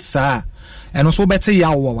epuli saa and so better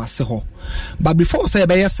yawo wase ho but before say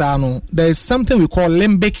be saa no there is something we call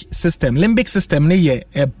limbic system ne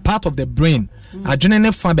a part of the brain adwene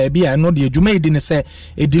ne fa ba bia no de adwuma edi ne say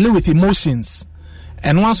e deal with emotions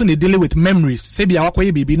and once they deal with memories say bia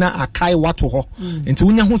wakoye bibi na akai wato ho nti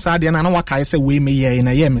wunya hu saa de na wakai say we me ye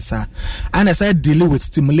na ye me saa and I say deal with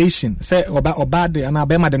stimulation say oba de na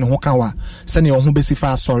be ma de ne ho kan wa say ne ho besi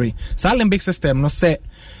fa sorry saa limbic system no say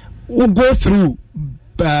we go through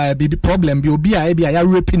bibi problem bi obi a bia ya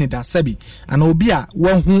raping da sabi and obi a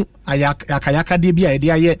won hu ayaka de bia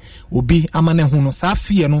de aye obi amane hu no saa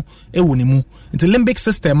fie no ewo mu nti limbic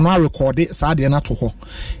system no record saa de na to ho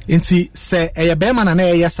nti se eye be ma na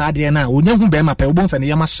eye saa de na onya hu be ma pe obonsa ne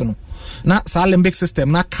yama hye no na saa limbic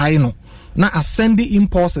system na kai no na ascending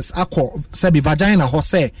impulses akọ sabi vagina ho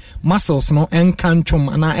say muscles no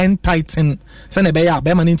enkantwom na entighten se ne be ya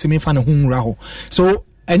be ma ne ntimi fa ne hu nwura ho so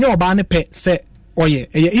enye oba ne pe se oye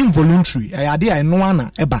involuntary ade a no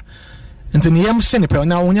ana eba nti ne yam hye ne pe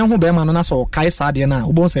na wonya ho be ma no na so kai sa de na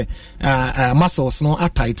wo say muscles no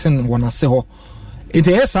tighten wona se ho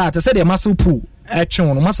nti esa te say the muscle pull etwe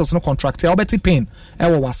won muscles no contract e obeti pain e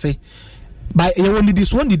wo wase by e won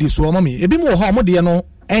didi so mama ebi mo ho mo de no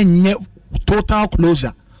enye total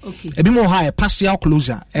closure ebi mo ha e partial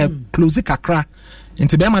closure e close kakra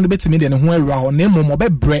nti be ma no betimi de ne ho awura ho na emo mo be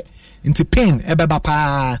bre nti pain e be ba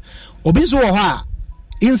pa obi so ho a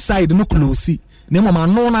inside no close na emo ma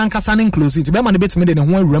no na nkasa ne close nti be ma no betimi de ne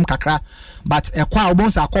ho awuram kakra but e kwa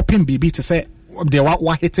obon sa akopim bibi te say de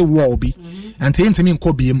wa hit wall bi nti ntimi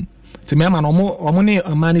nko biem nti me ma no omo ne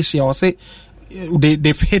mani share o say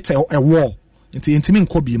they've hit a wall nti ntimi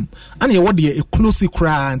nko biem ana ye wo de e close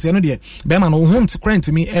kra nti no de be ma no ho nti kra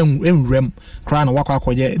ntimi enwrem kra na wakwa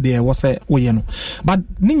akoye de wo say woye no but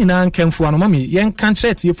ni nyina nkanfu ano mami yen kan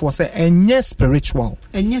chat ye for say enye spiritual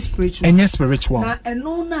na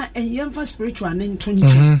eno na yen for spiritual ne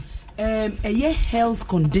ntonche a health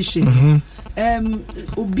condition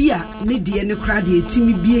obia ne de ne kra de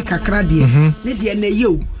etimi bie kakra de ne de na ye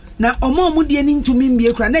na omo de ni ntumi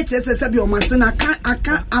mbie kra na kire se bi o mase na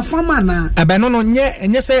aka afama na ebe no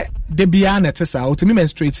nye se de bia na tesa otimi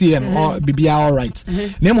menstruate here or bibia all right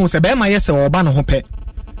na mo se be ma yese oba no ho pe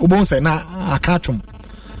obon se na aka twom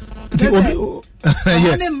nti obi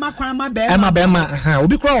yes ema be ma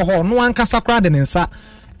obi kra ho no ankasa kra de nsa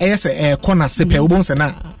eyese corner sepe obon se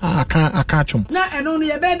na aka twom na eno no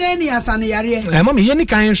ye be de ni asane yare ma me ye ni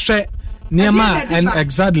kan hwe Niama and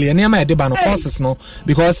exactly niama de ba no courses no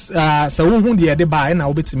because so who de de ba na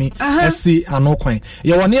obetimi see anokwan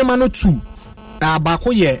ye won niama no too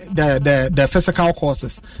abako ye the physical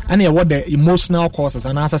courses and ye what the emotional courses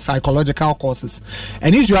and also psychological courses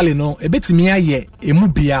and usually no ebetimi aye emu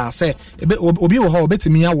bia say obi wo ho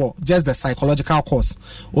obetimi awo just the psychological course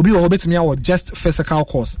obi wo ho obetimi awo just physical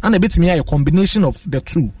course and ebetimi aye combination of the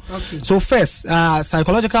two so first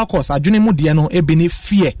psychological course adwene mu de no ebini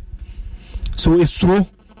fear. So it's true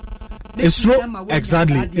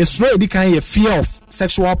exactly it's true the kind of fear of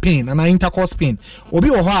sexual pain and intercourse pain obi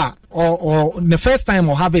or the first time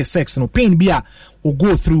or have a sex no pain bia or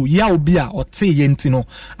go through ya obia or te yenti no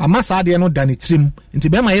amasa de no dani trim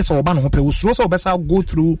nti be ma yeso oba no hope usuro so obesa go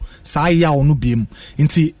through sa ya onu biem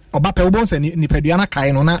nti oba pe obon se ni peduana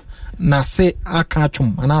kai no na se aka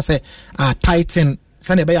twum ana se tighten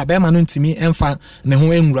sane be ya be ma no ntimi emfa ne ho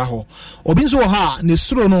enwura ho obi nso ha ne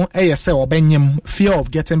suro no eyese obenyem fear of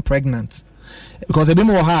getting pregnant because ebi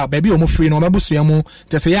mo ha baby omo free no mabusua mu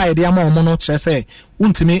te se ya ide ama omo no kire se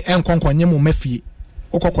untimi enkonkonye mu mafie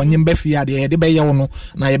okokonye mbafie ade de be ye wo no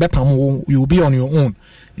na ye be pam wo you be on your own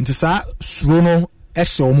nti sa suro no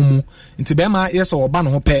ehye omo mu nti be ma yese oba no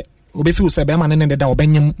ho pe obi fi se be ma ne da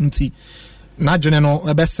obenyem nti na dwene no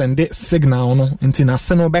ebe send signal no nti na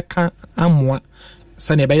se no beka amoa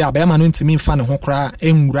sane be ya be ma no ntimi fa ne ho kra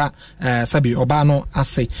enwura sabi oba no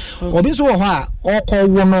ase obi so wo ho a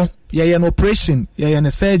okwo no ye an operation ye an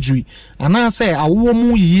surgery ana say awo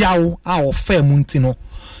mu yawo a ofa mu nti no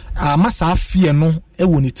amasa afie no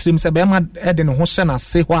ewo ni trim se be ma de ne ho hye na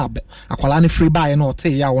se ho akwala ne free buy no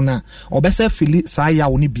ote yawo na obesa fili sa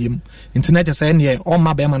yawo ni biem nti na je say ne o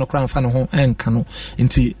ma be ma no kra mfa ne ho enka no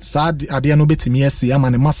nti sa ade no betimi asi ama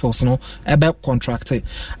ne muscles no ebe contract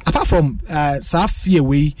apart from sa afie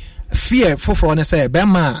we fear for ne say be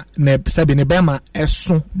ma ne sabi ne be ma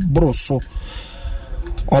eso broso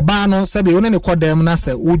oba no sabi one ne kodem na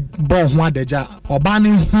se wo bon ho adagya oba ne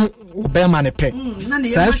hu obema ne pe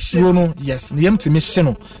sa suo no yes ne yam timi hye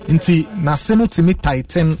no nti na se no timi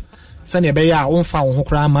tighten sane ebe ya onfa wo ho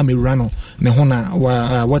kra ma mewura no ne ho na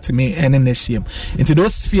what me ene na hiem nti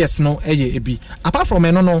those fears no eye ebi apart from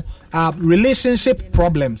no relationship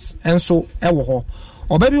problems enso ewo ho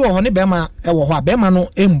obabi wo ho ne bema ewo ho a bema no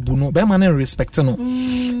embu no bema no respect no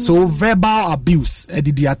so verbal abuse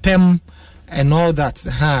edidiatem and all that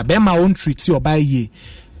bema won treat you by ye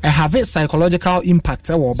have a psychological impact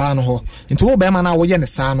wo ba no ho nti wo bema na wo ye ne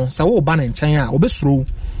sa no sa wo ba na nchen a obesuro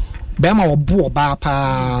bema wo bo ba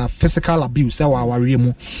pa physical abuse wa aware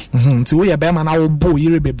mu nti wo ye bema na wo bo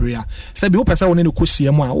yire bebre a se bi wo pese wo ne ko hie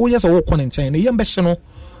mu a wo ye se wo ko ne nchen ne ye mbehye no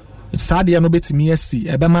sade no betimi asi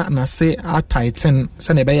ebema na se tighten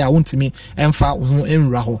se ne be ya wontimi emfa ho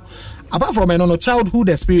enwura ho apart from no childhood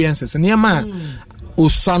experiences ne ma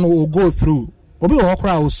osano will go through obi wo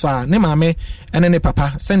kra osa ne maame ene ne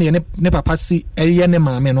papa sene ne papa si eye ne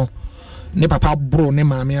maame no ne papa bro ne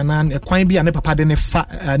maame ana kwan bia ne papa de ne fa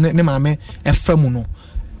ne maame efa mu no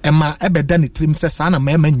ema ebeda ne trim se sa na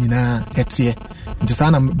mama nyina etie nti sa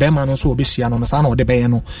na be ma no so obi hia no sa na ode be ye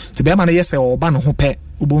no nti be ma no yese oba no ho pe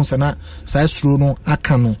ubonsana sa suro no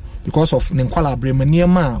aka no because of Ninkwala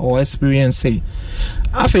Bremaniema or experience say.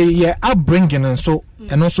 Afe ye upbringing and so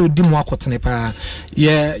and also dimu akotene pa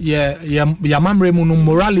ye mamre mu no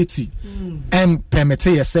morality and permit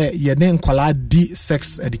ye say ye den kwala di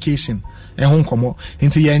sex education e ho nkomo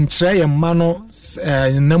nti ye nkyere ye mano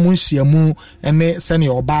namu nhyiamu ene sene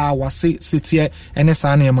oba wase setie ene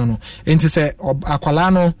sa na ma no nti se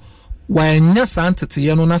akwala no wanya santete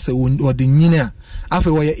ye no na se odinyine a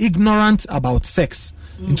afe we ignorant about sex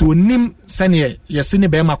into onim sene yesi ne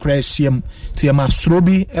be makra hyiam ti e ma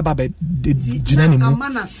srobi e ba be ginani mu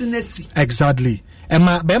exactly e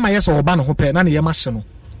ma be ma yeso oba no ho pe na ne ye ma hye no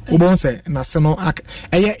obon se na se no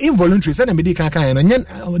eye involuntary se na me di kan no nya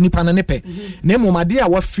nipa na ne pe na momade a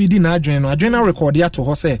wa feed na adwen na record ya to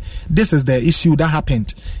ho say this is the issue that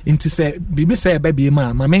happened into say bibi say be bi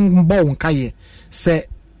ma men bo nkaye say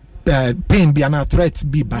pain be an threat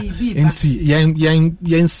be ba enti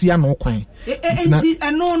yen sia no kwan enti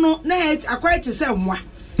eno no na it akwai te say nwa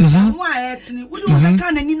nwa etni we do say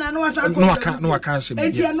kan ni na no wasa no aka shim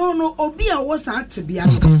enti eno no obi a wo sa atebia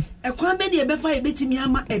no e kwan be na e be fa e betimi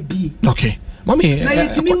ama abi okay mommy na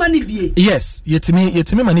yetimi mani bie yes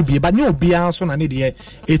yetimi mani bie but no bia so na ne de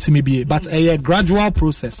etimi bie but a gradual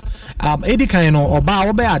process edi kan no oba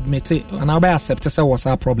wo be admit and oba accept say was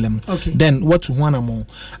our problem okay. Then what to one amon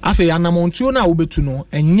afi anamontuo na wo betu no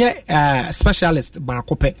enye specialist ba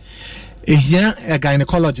kope ehia a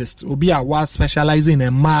gynecologist obi a was specializing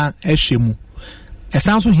in ma ehwemu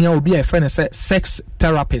esan so hia obi a friend say sex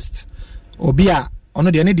therapist obi a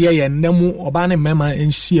ono de ne de ye namu oba ne mema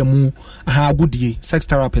enhyiamu aha agudie sex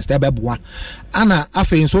therapist ebeboa ana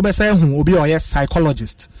afi nso be say hu obi a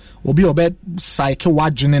psychologist obi obe psyche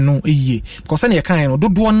wadwene no eyi because na ye kan no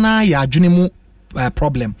dodo na ya adwene mu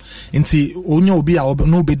problem nti onye obi a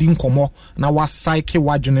no bedi nkomo na wa psyche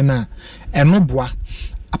wadwene na eno boa.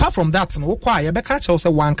 Apart from that, no kwa ye beka cha say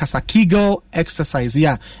one kasa Kegel exercise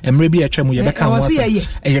ya emre bi atwa ye beka one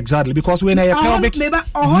exactly because when your pelvic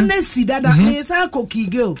honestly that me say ko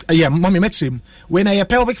Kegel yeah mommy metrim when your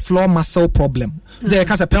pelvic floor muscle problem there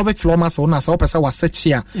kasa pelvic floor muscle na so person was set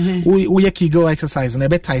here we ye Kegel exercise na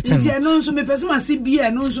be tighten no so me person ma see bi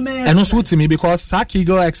no so me and so to me because sa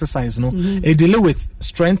Kegel exercise no it deal with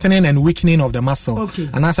strengthening and weakening of the muscle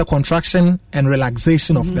and as a contraction and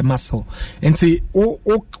relaxation of the muscle nti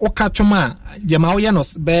okatuma yema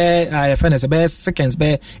oyenos be fairness be seconds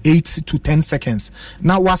be 8 to 10 seconds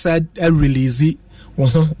now was a release be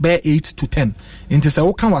 8 to 10 into say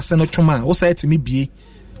o kan wase no twuma o say timi bie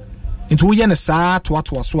into we yen sa to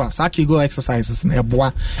so sa Kegel exercises na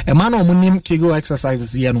eboa e ma na omunim Kegel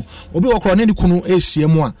exercises ye no obi wokro ne kunu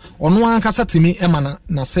ehyiamu a ono ankasa timi e ma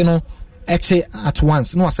na se no at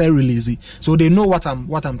once no say release so they know what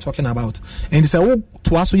I'm talking about and say oh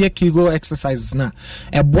to aso ye Kegel exercises na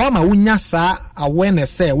e boa ma wonya sa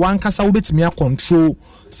awareness say one kasa wo betimi control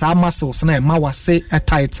sa muscles na ma wase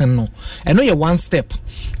tighten no and no ye one step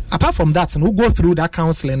apart from that no go through that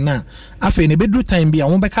counseling na afi ne bedru time bi a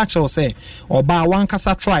won be ka che say oba one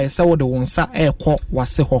kasa try say wo de won sa ekọ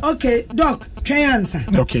wase ho okay doc try answer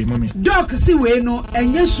okay mommy doc si we no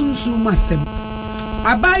enye sunsun masem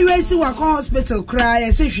abayo si wako hospital cry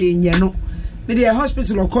say hwe nye no me the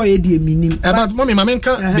hospital okọ ye di eminim but mommy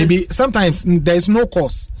mamenka baby sometimes there is no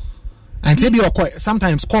cause and say be okọ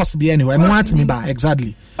sometimes cause be anyway I want me ba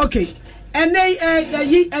exactly okay and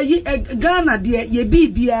Ghana de ye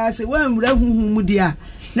bibia say wan mra huhu mu dia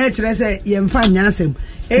na kire say ye mfa nyansem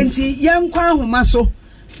enti ye nkwa ahoma so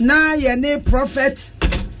na ye ne prophet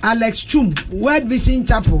Alex Chum World Vision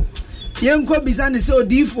Chapel ye nkwa bizane say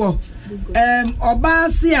odifo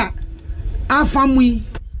obasia afamui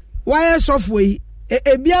why software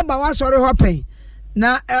ebia ba wa sori hopen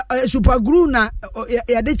na super glue na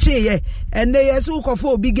ya de cheye ene yesu ukofo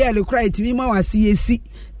obi girl cry timi ma wasi esi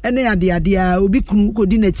ene ade a obi kunu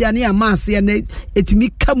kodi na chi ane ya maase ene etimi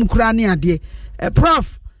kam kura ne ade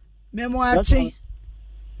prof memo achi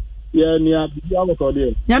ya ni abi awoko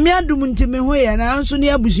de nyame adum ntime ho ye na anso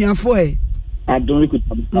ne abusuafo adon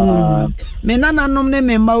ikuta me nana nom ne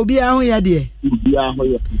me ma obi aho ya de obi aho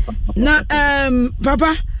ya na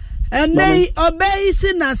papa ene obey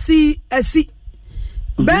si na si asi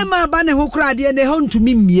be ma ba ne ho kura de ne ho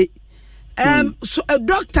ntumi mmie so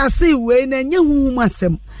doctor say we na nye huhum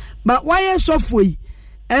asem but why sofo yi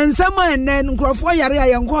ensam ene nkrofo yare ya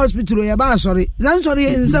yanko hospital ya ba asori zan sori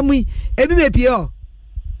ensam yi ebi be pie o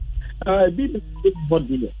ebi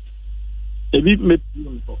body ebi me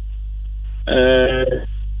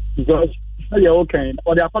because you okay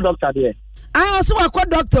or the doctor there so akọ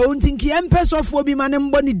doctor untinki empe sofo bi mane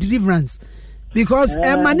mbo ni deliverance because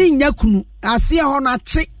mane nya kunu ase ho na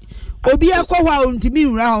che obi akọ hwa ontimi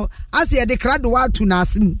nwura ho ase ye de krado wa tu na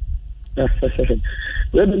asem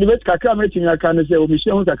we be bet kakra me tinya kan say o mi she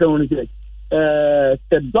ho kakra woni say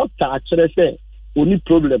the doctor actually say only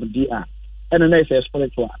problem dia and na say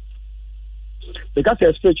spiritual because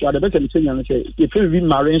spiritual the better me say if you be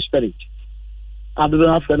marine spirit I don't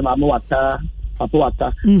have friend ma wata papa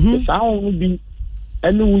wata the sound be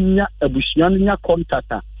enu nya abusuan nya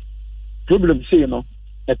contact problem say no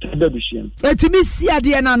etebe abusuan etimi si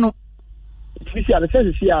ade na no etimi si ade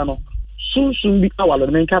say si ano sun bi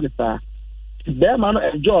awalo men ka beta be ma no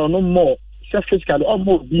enjoy no more self physically or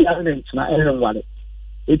more be arrangement na wale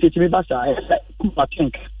etimi ba sa I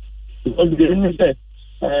think because the need say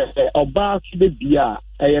oba ti be bia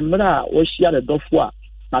emra wo shia the dofo a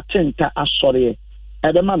na tenta asore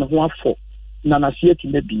ebe ma no ho afọ na na sie ti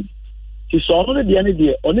na bi ti so no de ne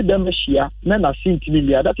de oni dem hia na na sinti mi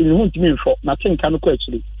bia that ni ho ntimi mfo na tenka no kwa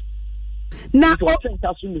akiri na o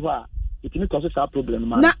tenka so ni ho a itimi cause sa problem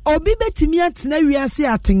ma na obi betimi atena wiase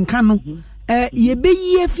atenka no ye be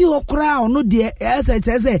yi afi okra ono de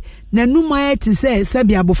ese nanuma ete se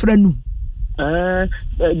bia bofra nu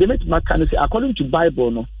the met can say according to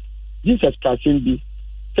Bible no Jesus Christ be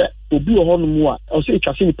say obi o hono mu a o say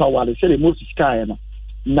twase ni power say the Moses sky no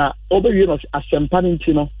na obewie no asempa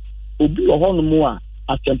nti no obi o hono mu a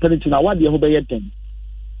asempa nti na wade ho be yeden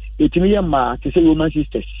etimi ye ma te say Roman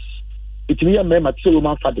sisters etimi ye ma te say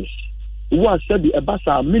Roman fathers wo asabi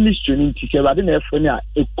ebasa ministry nti say wade na efre ni a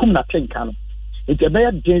ekum na tenka no enti be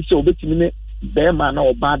yeden say obetimi ne be ma na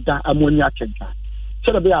obada amoni atenka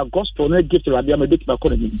so be a gospel no gift radio ma bit ma ko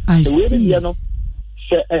ni the way be no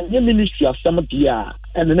say any ministry asem dia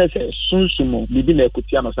and na say sunsumo bibi na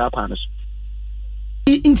ekutia no sa pa no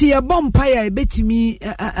inti ya bompa ya betimi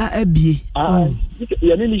abie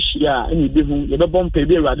ya ministry a ni be hu ya be bompa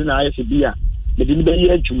be radio na ayese bia me di be ye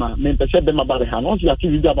adwuma me pese be ma bare ha no ya ti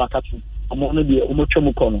video ba kati amo no de omo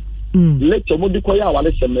twem ko no lecture mo di ko ya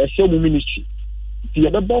wale sem e se mo ministry ti ya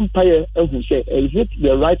be bompa ya ehu say is it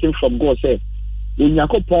the right thing from God say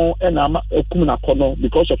Yakopon and Kumna Kono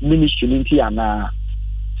because of ministry nti ana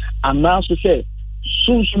so say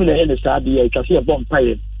soon na end start the you can see a bomb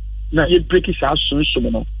pile na you break it out soon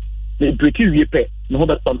no they break it we pay no ho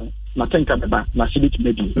beto na tenka beba na sibit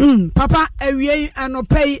maybe papa awie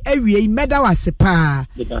anopay awie meda wase pa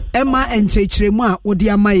ema enchechiremu a wodi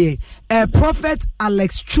amaye Prophet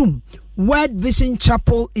Alex Chum World Vision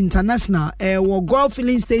Chapel International wo Golf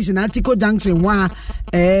Filling Station Atiko Junction wa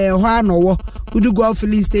no wo Udu Golf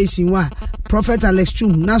Filling Station wa Prophet Alex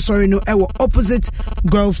Chum na sorry no opposite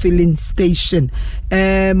Golf Filling Station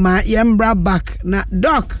ma yembra back na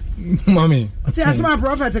doc Mommy. Say asma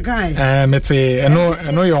prophet kai. Mete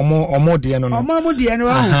eno yo omo de no. Omo de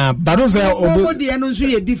no. But those omo de no so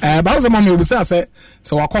ye different. But those mommy obi say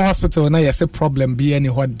so we call hospital na yes problem be any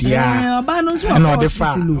ho dia. Oba no so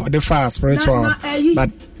hospital. The far spiritual.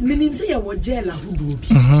 But meaning say you jail ahudu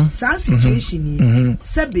obi. Sa situation ni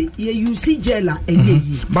sebe you see jail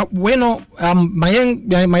enye. But we no my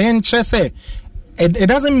say it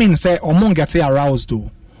doesn't mean say omo get aroused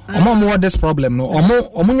though. Omo this problem no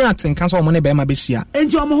omo nya atenka so omo ne be ma be hia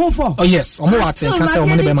enti omo ho for oh yes omo atenka say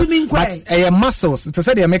omo ne be ma but muscles it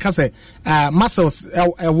say dey make us say muscles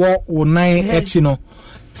wo onan echi no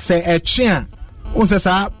say etwe a o say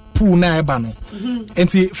sa pool na eba no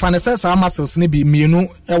enti fanese sa muscles ne bi mienu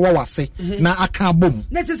ewo wase na aka bom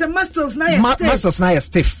na say muscles na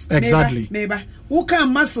stiff exactly meba Wuka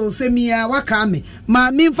muscles semia waka me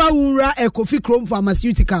ma minfa wunra Kofi Chrome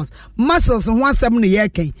Pharmaceuticals muscles ho asem no ye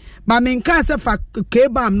ken ba menka se fa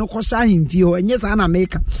kebam no kosha himfi ho enye sa na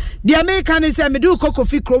make the American say me do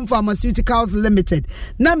Kofi Chrome Pharmaceuticals Limited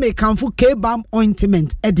na me kanfo kebam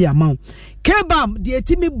ointment e de amount kebam de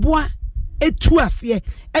etimi boa etu ase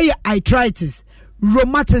e arthritis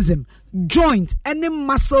rheumatism joint any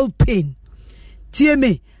muscle pain tie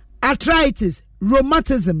me arthritis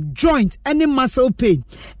rheumatism, joint, any muscle pain.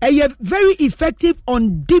 And very effective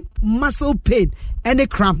on deep muscle pain, any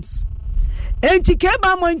cramps. And to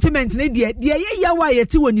kebam ointment, the yawa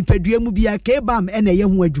yeti when you pedriamu be a kebam and a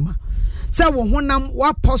young wedjuma. Sa wonam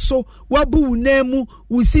wa poso wa bu nemu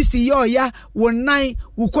wu sisi yo ya won nine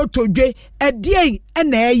wu kotodwe edie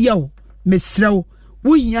ena eyo mesrew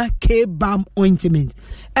wo hia kebam ointment.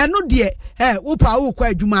 Eno de wo pa wo kwa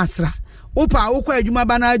adwuma asra. Opa wokwa adwuma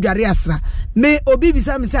ba na adware asra me obi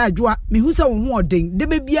bisa me say adwoa me hu se wo ho oden de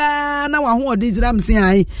be bia na wa ho oden zira me say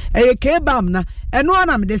ai kebam na eno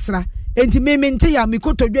ana me desra enti me mente ya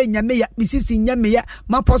mikotodwe nyame ya misisi nyame ya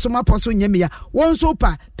maposo nyame ya won so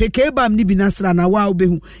pa pe kebam ni bi nasra na wa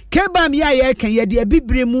obehu kebam ya ye kan ye de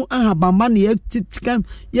bibre mu ahabamba na ye titikam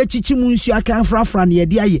ye chichi mu nsu aka frafra na ye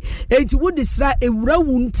de aye enti wodi sra ewura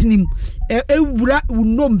wuntinim ewura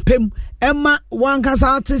wunompem ema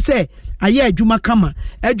wankasa ate se aye adwuma kama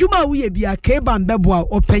adwuma wo ye bia kebam beboa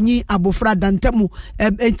opanyi abofra dantemu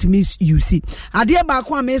entimis UC ade ba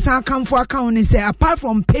ko amesa akamfo account ni say apart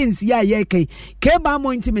from pains ya ye kai kebam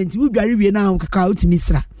ointment wo dware wie na kaka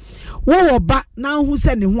otimisra wo ba na hu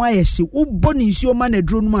se ne ho ayehye wo boni nsuo ma na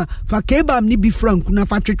duro no ma fa kebam ni bi franku na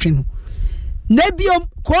fa twetwe no na biom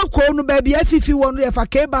kokko no ba bia fifi wo no ye fa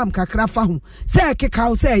kebam kakra fa ho se keka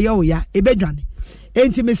wo se ye wo ya ebedwane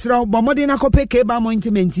enti misra bomodi na kope kebam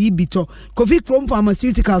ointment ibito Kofi Chrome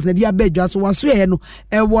Pharmaceuticals na dia bedwa so waso ye no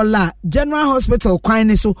ewola General Hospital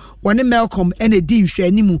kwan so woni Melcom ene di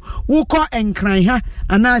hwanimu wo ko enkran ha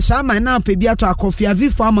ana shama na pebia to Akofia V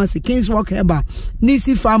Pharmacy Kingswalk Heba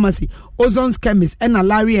Nisi Pharmacy Ozon's Chemist ena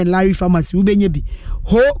Larry and Larry Pharmacy ubenye bi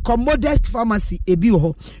ho Commodest Pharmacy ebi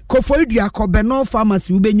ho Koforidua Kobeno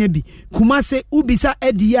Pharmacy ubenye bi Kumase ubisa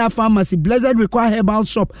Edia Pharmacy Blessed Require Herbal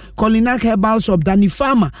Shop Kolinak Herbal Shop Dani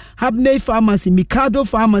Pharma Habney Pharmacy Mikado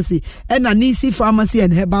Pharmacy ena Nisi Pharmacy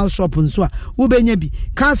and Herbal Shop nso ubenye bi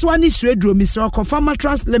Kaswani Sredro Mr. Pharma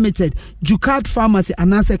Trust Limited Jukat Pharmacy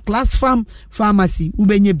anase Class Farm Pharmacy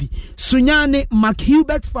ubenye bi Sunyane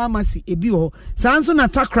McHubert Pharmacy ebi ho sanso na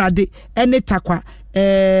takrade ene takwa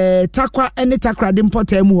ene takrade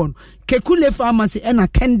importer mu hon Kekule Pharmacy ena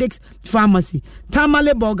Kendix Pharmacy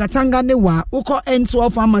Tamale Bogatanga ne wa uko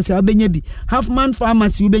Enswell Pharmacy ubenye bi Halfman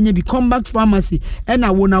Pharmacy ubenye bi Combat Pharmacy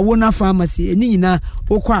ena Wona Pharmacy eni nyina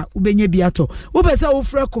uko ubenye bi ato ubese wo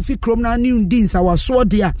frɛ Kofi Chrome na ni ndinsa waso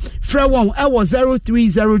dia frɛ won ewo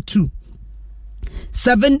 0302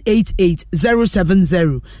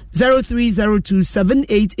 788-070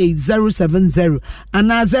 0302-788-070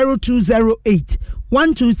 and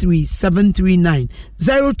 0208-123-739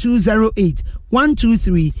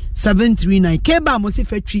 0208-123-739 Kebam osi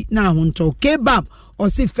fetwi na ahonto Kebam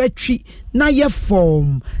osi fetwi na ye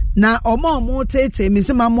form na omo tete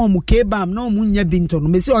mesi mama mu Kebam na omu nya binto no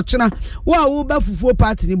mesi ochena wo ba fufuo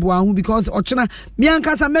party ni bo ahu because ochena mi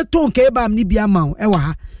ankasa meton Kebam ni bia ma e wa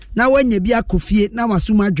ha na wanye bia kofie na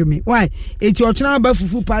wasuma adweme why eti ochena ba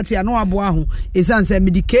fufu party na wabo ahu esanse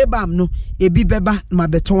medi Kebam no ebi beba ma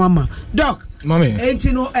beton ama doc mama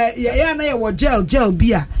enti no ya na ye wo gel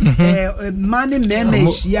bia mane meme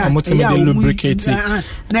hia ya lubricate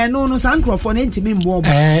na no sancrofo na ntimi mbo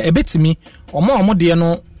ebetimi omo de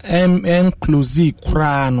no close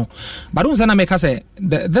kura no but unsa na make say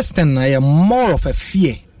this thing na more of a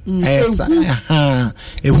fear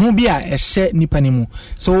ehu bia ehye nipa ni mu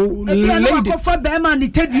so lady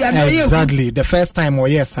exactly the first time or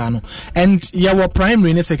yes no and your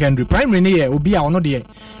primary and secondary ne obi a ono de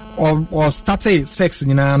or started sex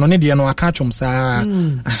nyina no ne de no aka twom saa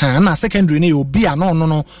na secondary ne obi a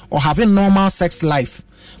no or having normal sex life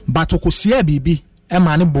but okosia bibi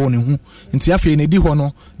ema ne bo ne hu nti afei ne di ho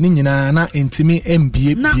no ne nyina na entimi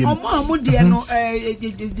mbie na omo de no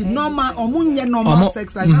normal omo nye normal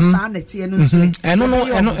sex like na saa na tie no nso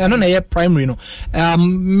eno na ye primary no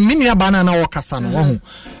minua bana na wakasa no ho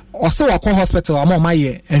ose wakọ hospital ama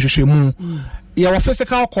ye enhwehwemu your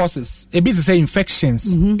physical causes a bit to say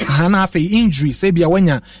infections na fe injuries say bia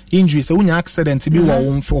wanya injuries say unya accident bi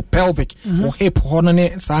wo for pelvic or hip hono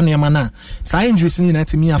ne sa ne mana sa injuries ni na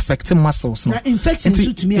timi affect muscles no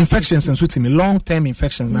infections and to me long term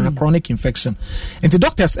infections na chronic infection and the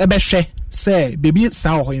doctors ebe hwe say baby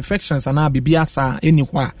sa infections and baby asa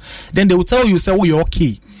anywhere then they will tell you say we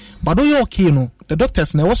okay but do you okay no the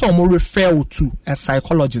doctors na also more refer to a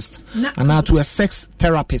psychologist and to a sex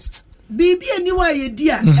therapist Bibi anyway ye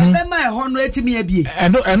dia ebe ma ho no etimi abie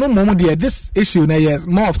eno mom dia this issue na yes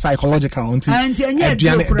more of psychological until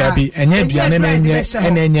aduane na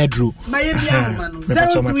enye dru maye bia ma no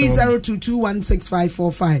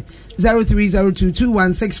 0302216545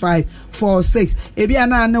 0302216546 ebia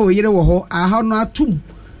na oyire wo ho aha no atum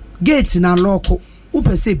gate na lock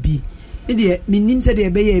upese bi me minim se de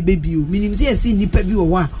ebe ye ebe bi o minim se yesi nipa bi wo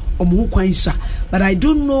wa omo kwan sha but I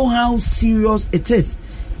don't know how serious it is.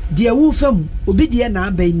 Dear Wufem, Obidia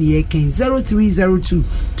na bay near King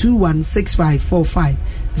 0302216545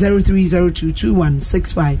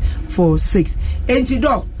 0302216546. Enti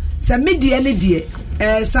dog, Samidi any dear,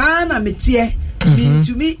 Sana metie. Mean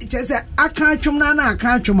to me, it says I can't chum na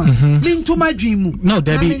can't chum. Mean to my dream. No,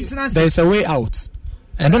 Debbie, there is a way out.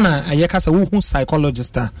 and on a yakasa who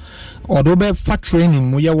psychologist or do be for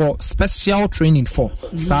training we special training for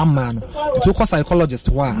some man to call psychologist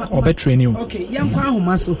or be training. Okay, young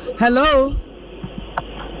Maso. Hello.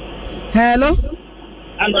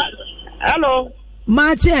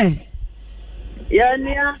 Mache.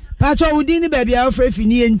 Yeah. Pacho udini baby our friend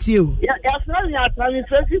fini entio. Yeah, sorry, I'm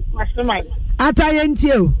friend customer. Ata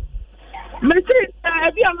entio. Me say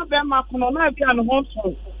be am be makono na be an home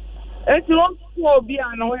phone. Eti won ko be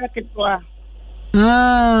an ho yaketwa.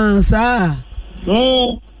 Sir.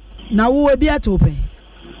 Na wo be atope.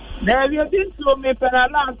 There you been to me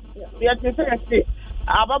penala. Ya say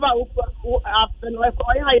ababa wo afen we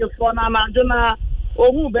ko ya ye phone na jona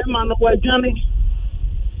ohun be ma no wa dwane.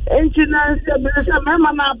 Engineer se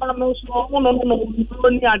mama na ba no so no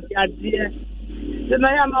ni ade. Se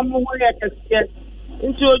na ya na mo ho yakese.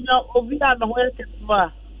 Into obi na ho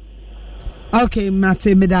yakese. Okay,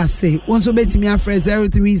 Mate Medase. Once we bet me after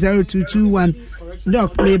 030221.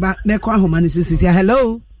 Doc, meba me kwa homa ni sisi.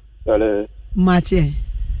 Hello. Hello. Mache.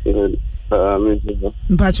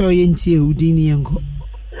 Mpacho yentie udini yango.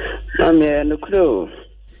 Mami no kro.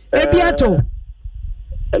 Ebiato.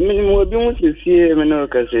 Mo bi mo sisi me no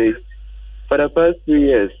ka say for the past 2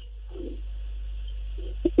 years.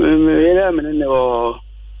 Me era me no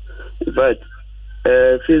but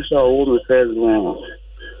fish all the first one.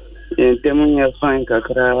 Temunya fine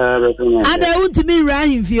kakra betunya. Ada untimi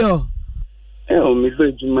rahim fio. O mi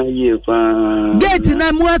fe juma ye pa. Gate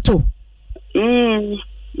na muato.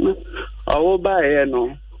 Awo ba ye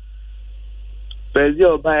no. Pezi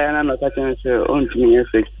o ba ye na no ka chen se ontimi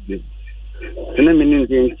effect. Tena mini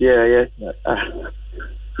ntia yes.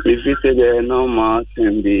 If you say the normal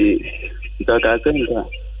can be that I think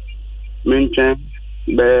mention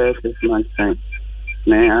be 6 months time.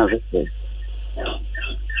 May have it.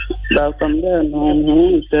 But from there,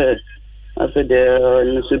 no, I said,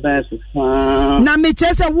 na me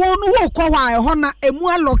chese wonu wo kwa wa ho na emu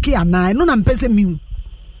aloki ana no na mpese mi.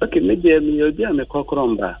 Okay, maybe me obi am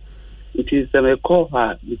kokromba. It is me call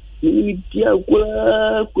her. Me dia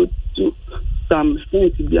gwa kutu some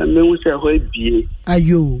sense bia me wo se ho abie.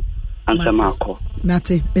 Ayo. Anta mako.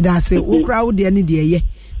 Nate, me da se wo kra wo de ne de ye.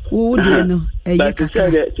 Wo de no eye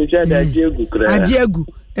kakra. Ajiegu.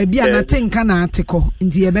 Ebia na tenka na atiko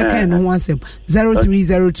nti ebeka no ho asem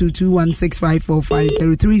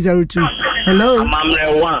 0302216545 0302. Hello. Amamre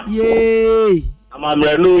one. Yay.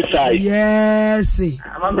 Amamre no side. Yes.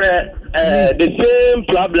 Amamre the same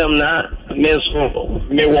problem na me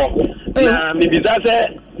work. Na me bi say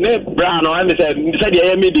me bra no I me say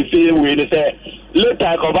dey me the same way they say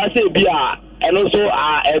later ko ba say bia and also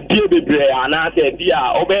a bia bebre na say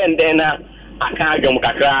bia obende na akagam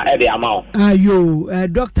kakra e de amount. Ayo,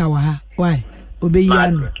 doctor wa why?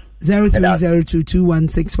 Obeyano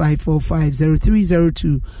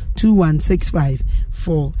 0302216545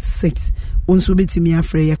 0302216546. Onso betimi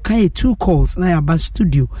afre ya kai 2 calls na ya ba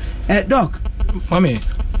studio. Doc. Mami.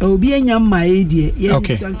 Obi enyam ma e die.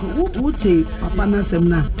 Okay. Ute papa na sem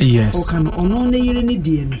na. Yes. O kan ono na yire ni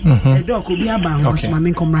die no. Doc obi aba ho so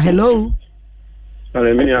mami komra. Hello.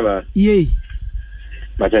 Hello, mini aba. Ye.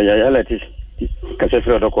 Bacha ya Latif. Kase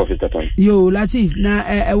fro do coffee tatan. Yo Latif na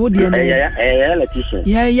wo die na. Ya Latif.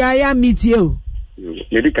 Ya meet you.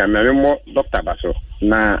 Medical me mo doctor baso.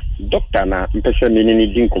 Na doctor na mpese mini ni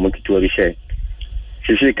din komo kitu obi she.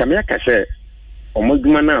 Sisi kamya kase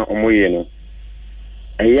omoduma na omoye no.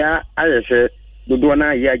 Eya ayese dodo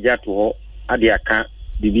na ya jato ho ade aka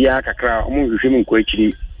bibia kakra omo hwehwem nko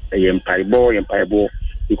akiri yempaibo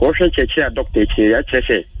because cheche a doctor che ya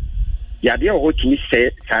cheche ya de ho timi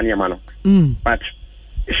se sane ma no. But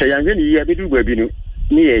se yanwe ni ya bedu gba bi no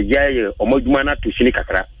ni ya omoduma na to sini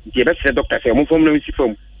kakra je be se doctor se mo fom na si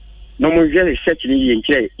fom no mo je research ni ye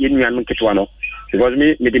nkire ye nuanu ketwa no because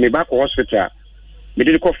me de me back hospital me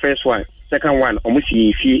de ko first one second one almost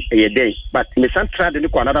fi a day but me central de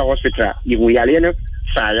ko another hospital you yale no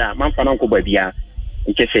saya man fa no ko ba bia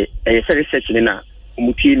nke se research ni na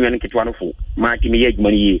muti nuanu ketwa no fo ma ti me ye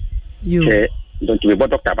adwuma ni ye don't we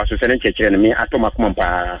doctor ba so se nche me atoma kuma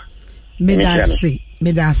pa Medase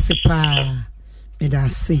pa.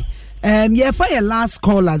 Yeah, for your last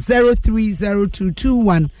caller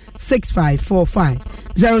 0302216545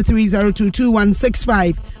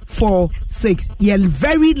 0302216546. Your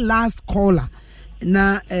very last caller.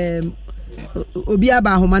 Na obi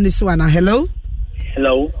aba homani so ana. Hello.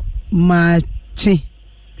 Machi.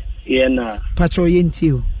 Yeah na. Pacho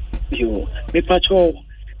yentio. Yo. Me pacho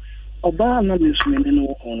oba na me sumene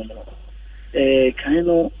no kono. Kind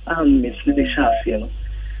of miss the shaft, you know.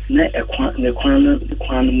 Na kwan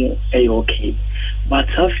mu okay. But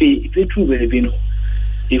if you do very no.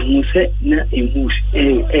 ehu se na emu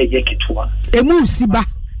ye ketwa emu siba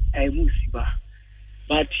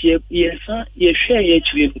but ye share ye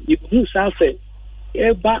chire ehu sa fe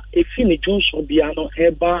eba efini Johnson bia no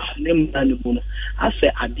eba ne manu no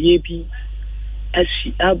ase ade bi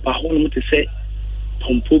asi aba ho no te se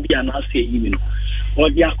pompo bia na ase yimi no o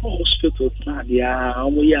dia ko hospital na dia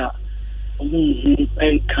omoya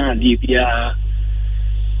enka di bia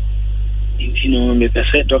intino me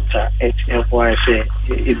pese doctor FYC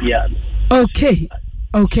bia.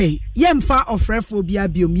 Okay yemfa ofrephobia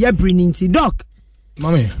biom ye brininti doc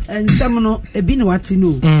Mommy. And some no ebi no what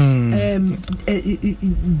no.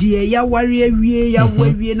 Dear ya worry ya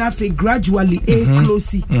we na fe gradually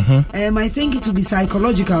closely. I think it will be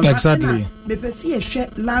psychological. Exactly. Me pesi e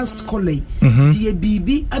last colleague. Dear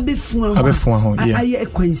bibi abefu ho. Aye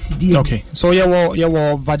ekwansi dear. Okay. So you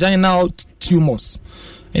were vaginal tumors.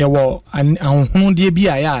 You were an hunu dear bi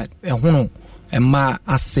aya ehunu ma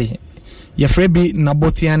ase. Your freebie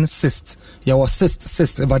Nabothian cyst, your cyst,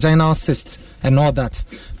 vaginal cyst, and all that.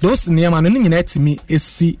 Those near man to me is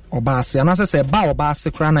see or bassy, and as I say, bow bassy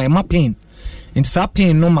crana, my pain. Into sa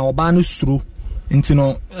pain no ma obanus through into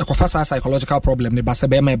no a psychological problem, the basse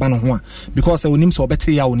my banner because I will name so better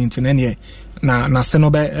yawn into any na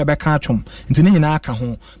senobe ebe catchum into nina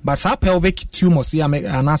home. But sa pelvic tumors,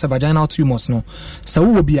 and as a vaginal tumors no, so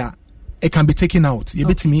will be a. It can be taken out. You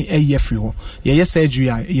bet me a year free. Ye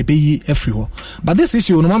surgery, ye be a free. But this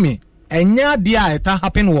issue, no mommy, and ya dear, it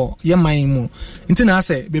happen war, ye mind mo. Until I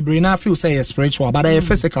say, be brain, I feel say a spiritual, but a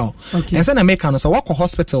physical. And then I make an walk a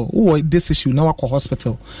hospital. Oh, this issue, now walk a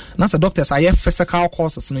hospital. Now, the doctors, I have physical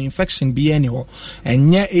causes, no infection be anywhere,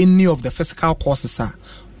 and yet any of the physical causes are.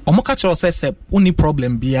 Omokacho says, only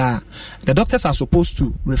problem be the doctors are supposed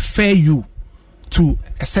to refer you to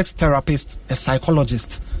a sex therapist, a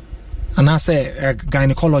psychologist. And I say a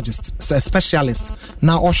gynecologist, a specialist.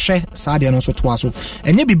 Now, or share Sadia no so twaso.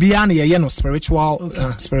 And ye be beyond ye no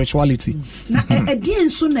spirituality. Now, a dear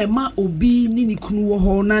soon a ma obi nini kunu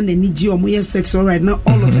ho na niji omo sex all right now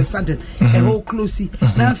all of a sudden a whole closey.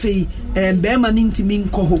 Na fe bema ninti min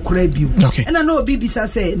ko ho krabiu. And I know bibisa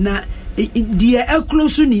say na dear el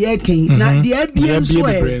close ni ye king. Na dear bien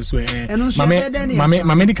swear. And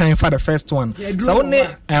my medical for the first one. So only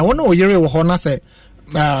I want to hear ho na say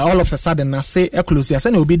all of a sudden I say close I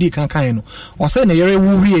say no be kan no or say na yere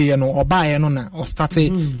wuwie no or buy no na or start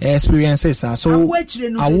experiences so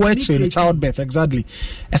actually childbirth exactly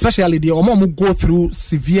especially the omo go through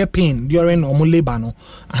severe pain during omo labor no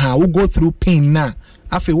we go through pain na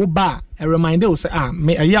afi wo ba a reminder will say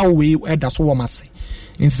me aya we da so wo mase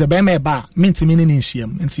nti se be me ba minti mini ni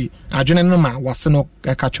nhiem nti adwene no ma wase no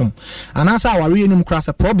katwom anasa aware enim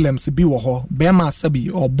krasa problems bi wo ho be ma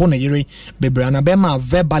sabi obo na yere bebre na be ma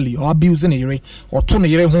verbally or abuse na yere or to na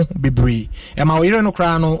yere ho bebre e ma yere no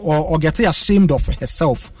kra no or get ashamed of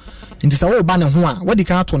herself nti se wo ba ne ho a wadi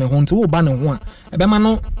kan to ne ho nti wo ba ne ho a e be ma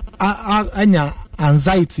no anya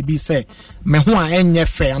anxiety be say me ho a enye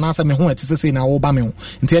fe anasa me ho atise say na wo ba me ho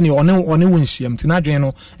nti ene one wo nhiem nti na dwen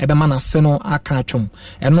no e be ma na se no aka atwom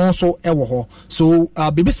eno so e wo ho so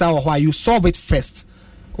bibisa wo ho you solve it first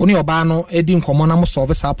oni oba no edi nkomo na mo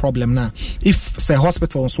solve sa problem na if say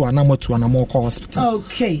hospital so na mo to na mo call hospital.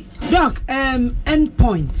 Okay doc end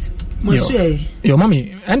point yo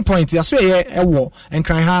mommy end point ya so ye ewo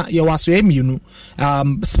enkran ha ye waso emienu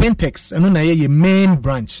Spentex eno na ye main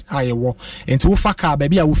branch ayewo enti wo fa car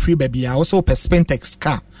baby a wo free baby a wo so per Spentex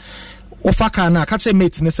car wo fa car na ka che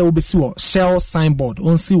mate ne se wo besi wo Shell signboard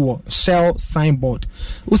on si wo Shell signboard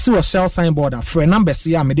wo si wo Shell signboard a free number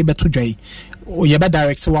si ya me de beto dwai o ye be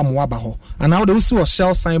direct wa mo aba ho and now the wo si wo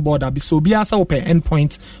Shell signboard abi so bi asa wo per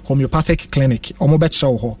endpoint homeopathic clinic o mo be che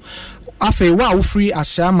wo ho afe wa wo free a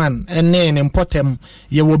shaman ene importem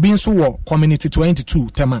ye wo bi nso wo community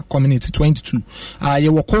 22 tema community 22 ye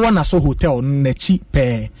wo ko na so hotel na chi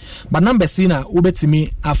pe ba number si na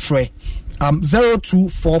obetimi afre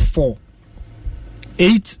 0244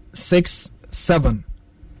 867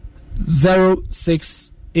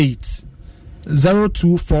 068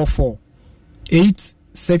 0244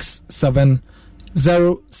 867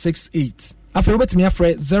 068 afe obetimi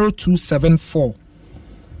afre 0274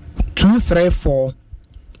 234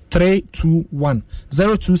 321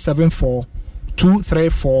 0274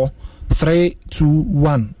 234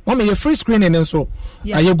 321. Mama, your free screening and so.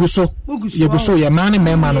 You go so. Your man and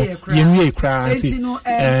man, you cry. Exactly.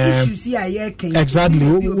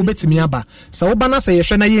 Ubet me aba. So Obana say you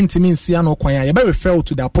shana intimin siano kwaya. You better refer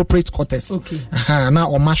to the appropriate quarters. Okay.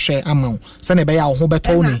 Now or mashe amount. Send a or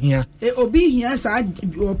hobetone here. Obi here side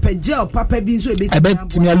or pejel papa beans. I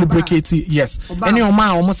bet me lubricate. Yes. Any or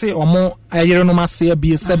ma almost say or more. I hear no mass say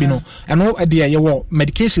be a sabino. And no idea your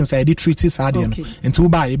medications I did treaties adian. And to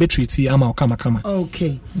buy a bit treaty ama kama.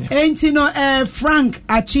 Okay. Ain't you know Frank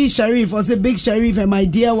Achi Sharif was a big Sharif and my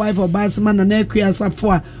dear wife of Basman and Equia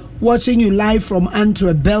Safwa watching you live from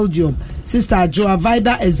Antwerp, Belgium. Sister Joa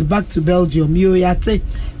Vida is back to Belgium. You yate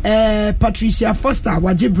Patricia Foster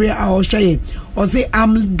Wajibre Aoshaye. Or say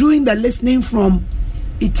I'm doing the listening from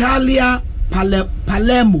Italia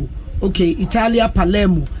Palermo. Okay, Italia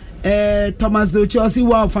Palermo. Thomas Dochiosi,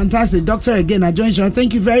 wow, fantastic. Doctor again, I joined you.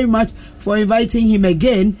 Thank you very much for inviting him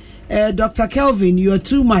again. Dr. Kelvin, you are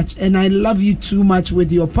too much, and I love you too much with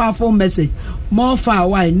your powerful message. More far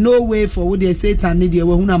why? No way for what they say.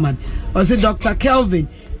 Man. I say, Dr. Kelvin,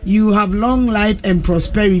 you have long life and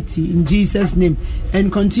prosperity in Jesus' name,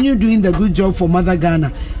 and continue doing the good job for Mother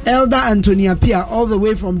Ghana. Elder Antonia Pia, all the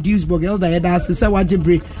way from Duisburg. Elder Eda Sisa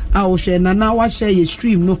Wajibre, I will share. Nana wa share your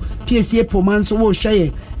stream. No PSA Pomanso will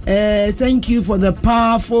share. Thank you for the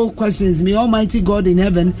powerful questions. May Almighty God in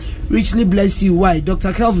heaven richly bless you. Why?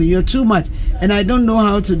 Dr. Kelvin, you're too much, and I don't know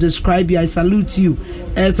how to describe you. I salute you.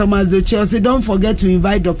 Thomas Dochelsea, don't forget to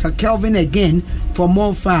invite Dr. Kelvin again for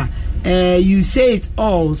more far. You say it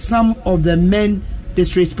all. Some of the men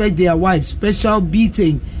disrespect their wives, special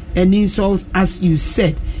beating and insults, as you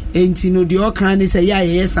said. And you know the all kind say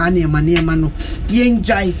yes, mano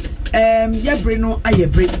yenjai. Yabreno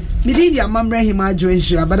ayebre. Mididi amamre hima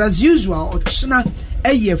joinshira, but as usual, ochna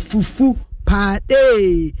eye fufu pa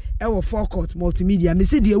day. Ewo forecourt multimedia. Me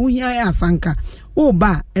say de wuhia ya asanka. O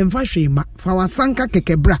ba emfa hwema. Fa wasanka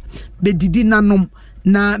kekebra. Bedidi nanom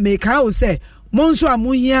na me ka o say monso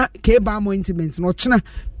amuhia keba appointment no ochna.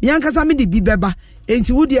 Yankasa me de bi beba.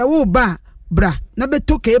 Enti wo de wo ba bra na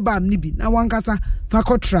beto keba am ni bi na wankasa fa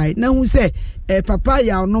ko try na hu say papa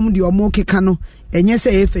ya onom de omo keka no enye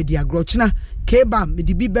say efedi agrochna keba me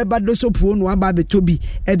de bi beba do so puo no aba beto bi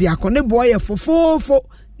e de akone boy fofofo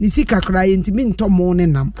ni sika kra yentimi ntomo ne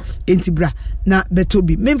nam enti bra na beto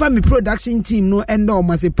bi memfa me production team no enda o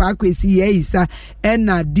mase pa kwesi ye isa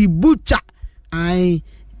na di butcher ai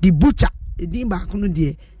di butcher edin ba kono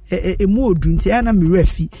de emu odunti ana me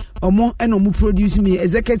refi omo ena omo produce me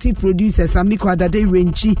executive producer Samiko Adade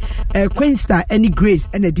Renchi Queensta any Grace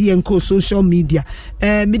and the DNCO social media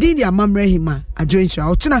media mamre hima ajoincha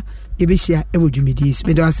ochina ebehia ewodwumedis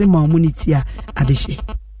me do ase ma omunitia adehye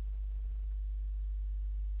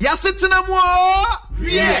Yasitinem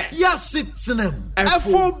Yasitinem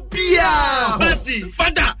Afobia Basti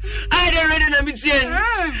Fada I dey ready na mitien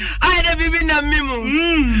I dey bibi na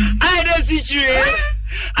mimu I dey situe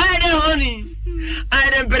I dey honey I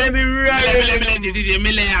dey beremi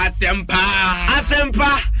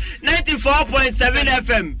Asempa 94.7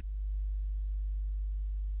 FM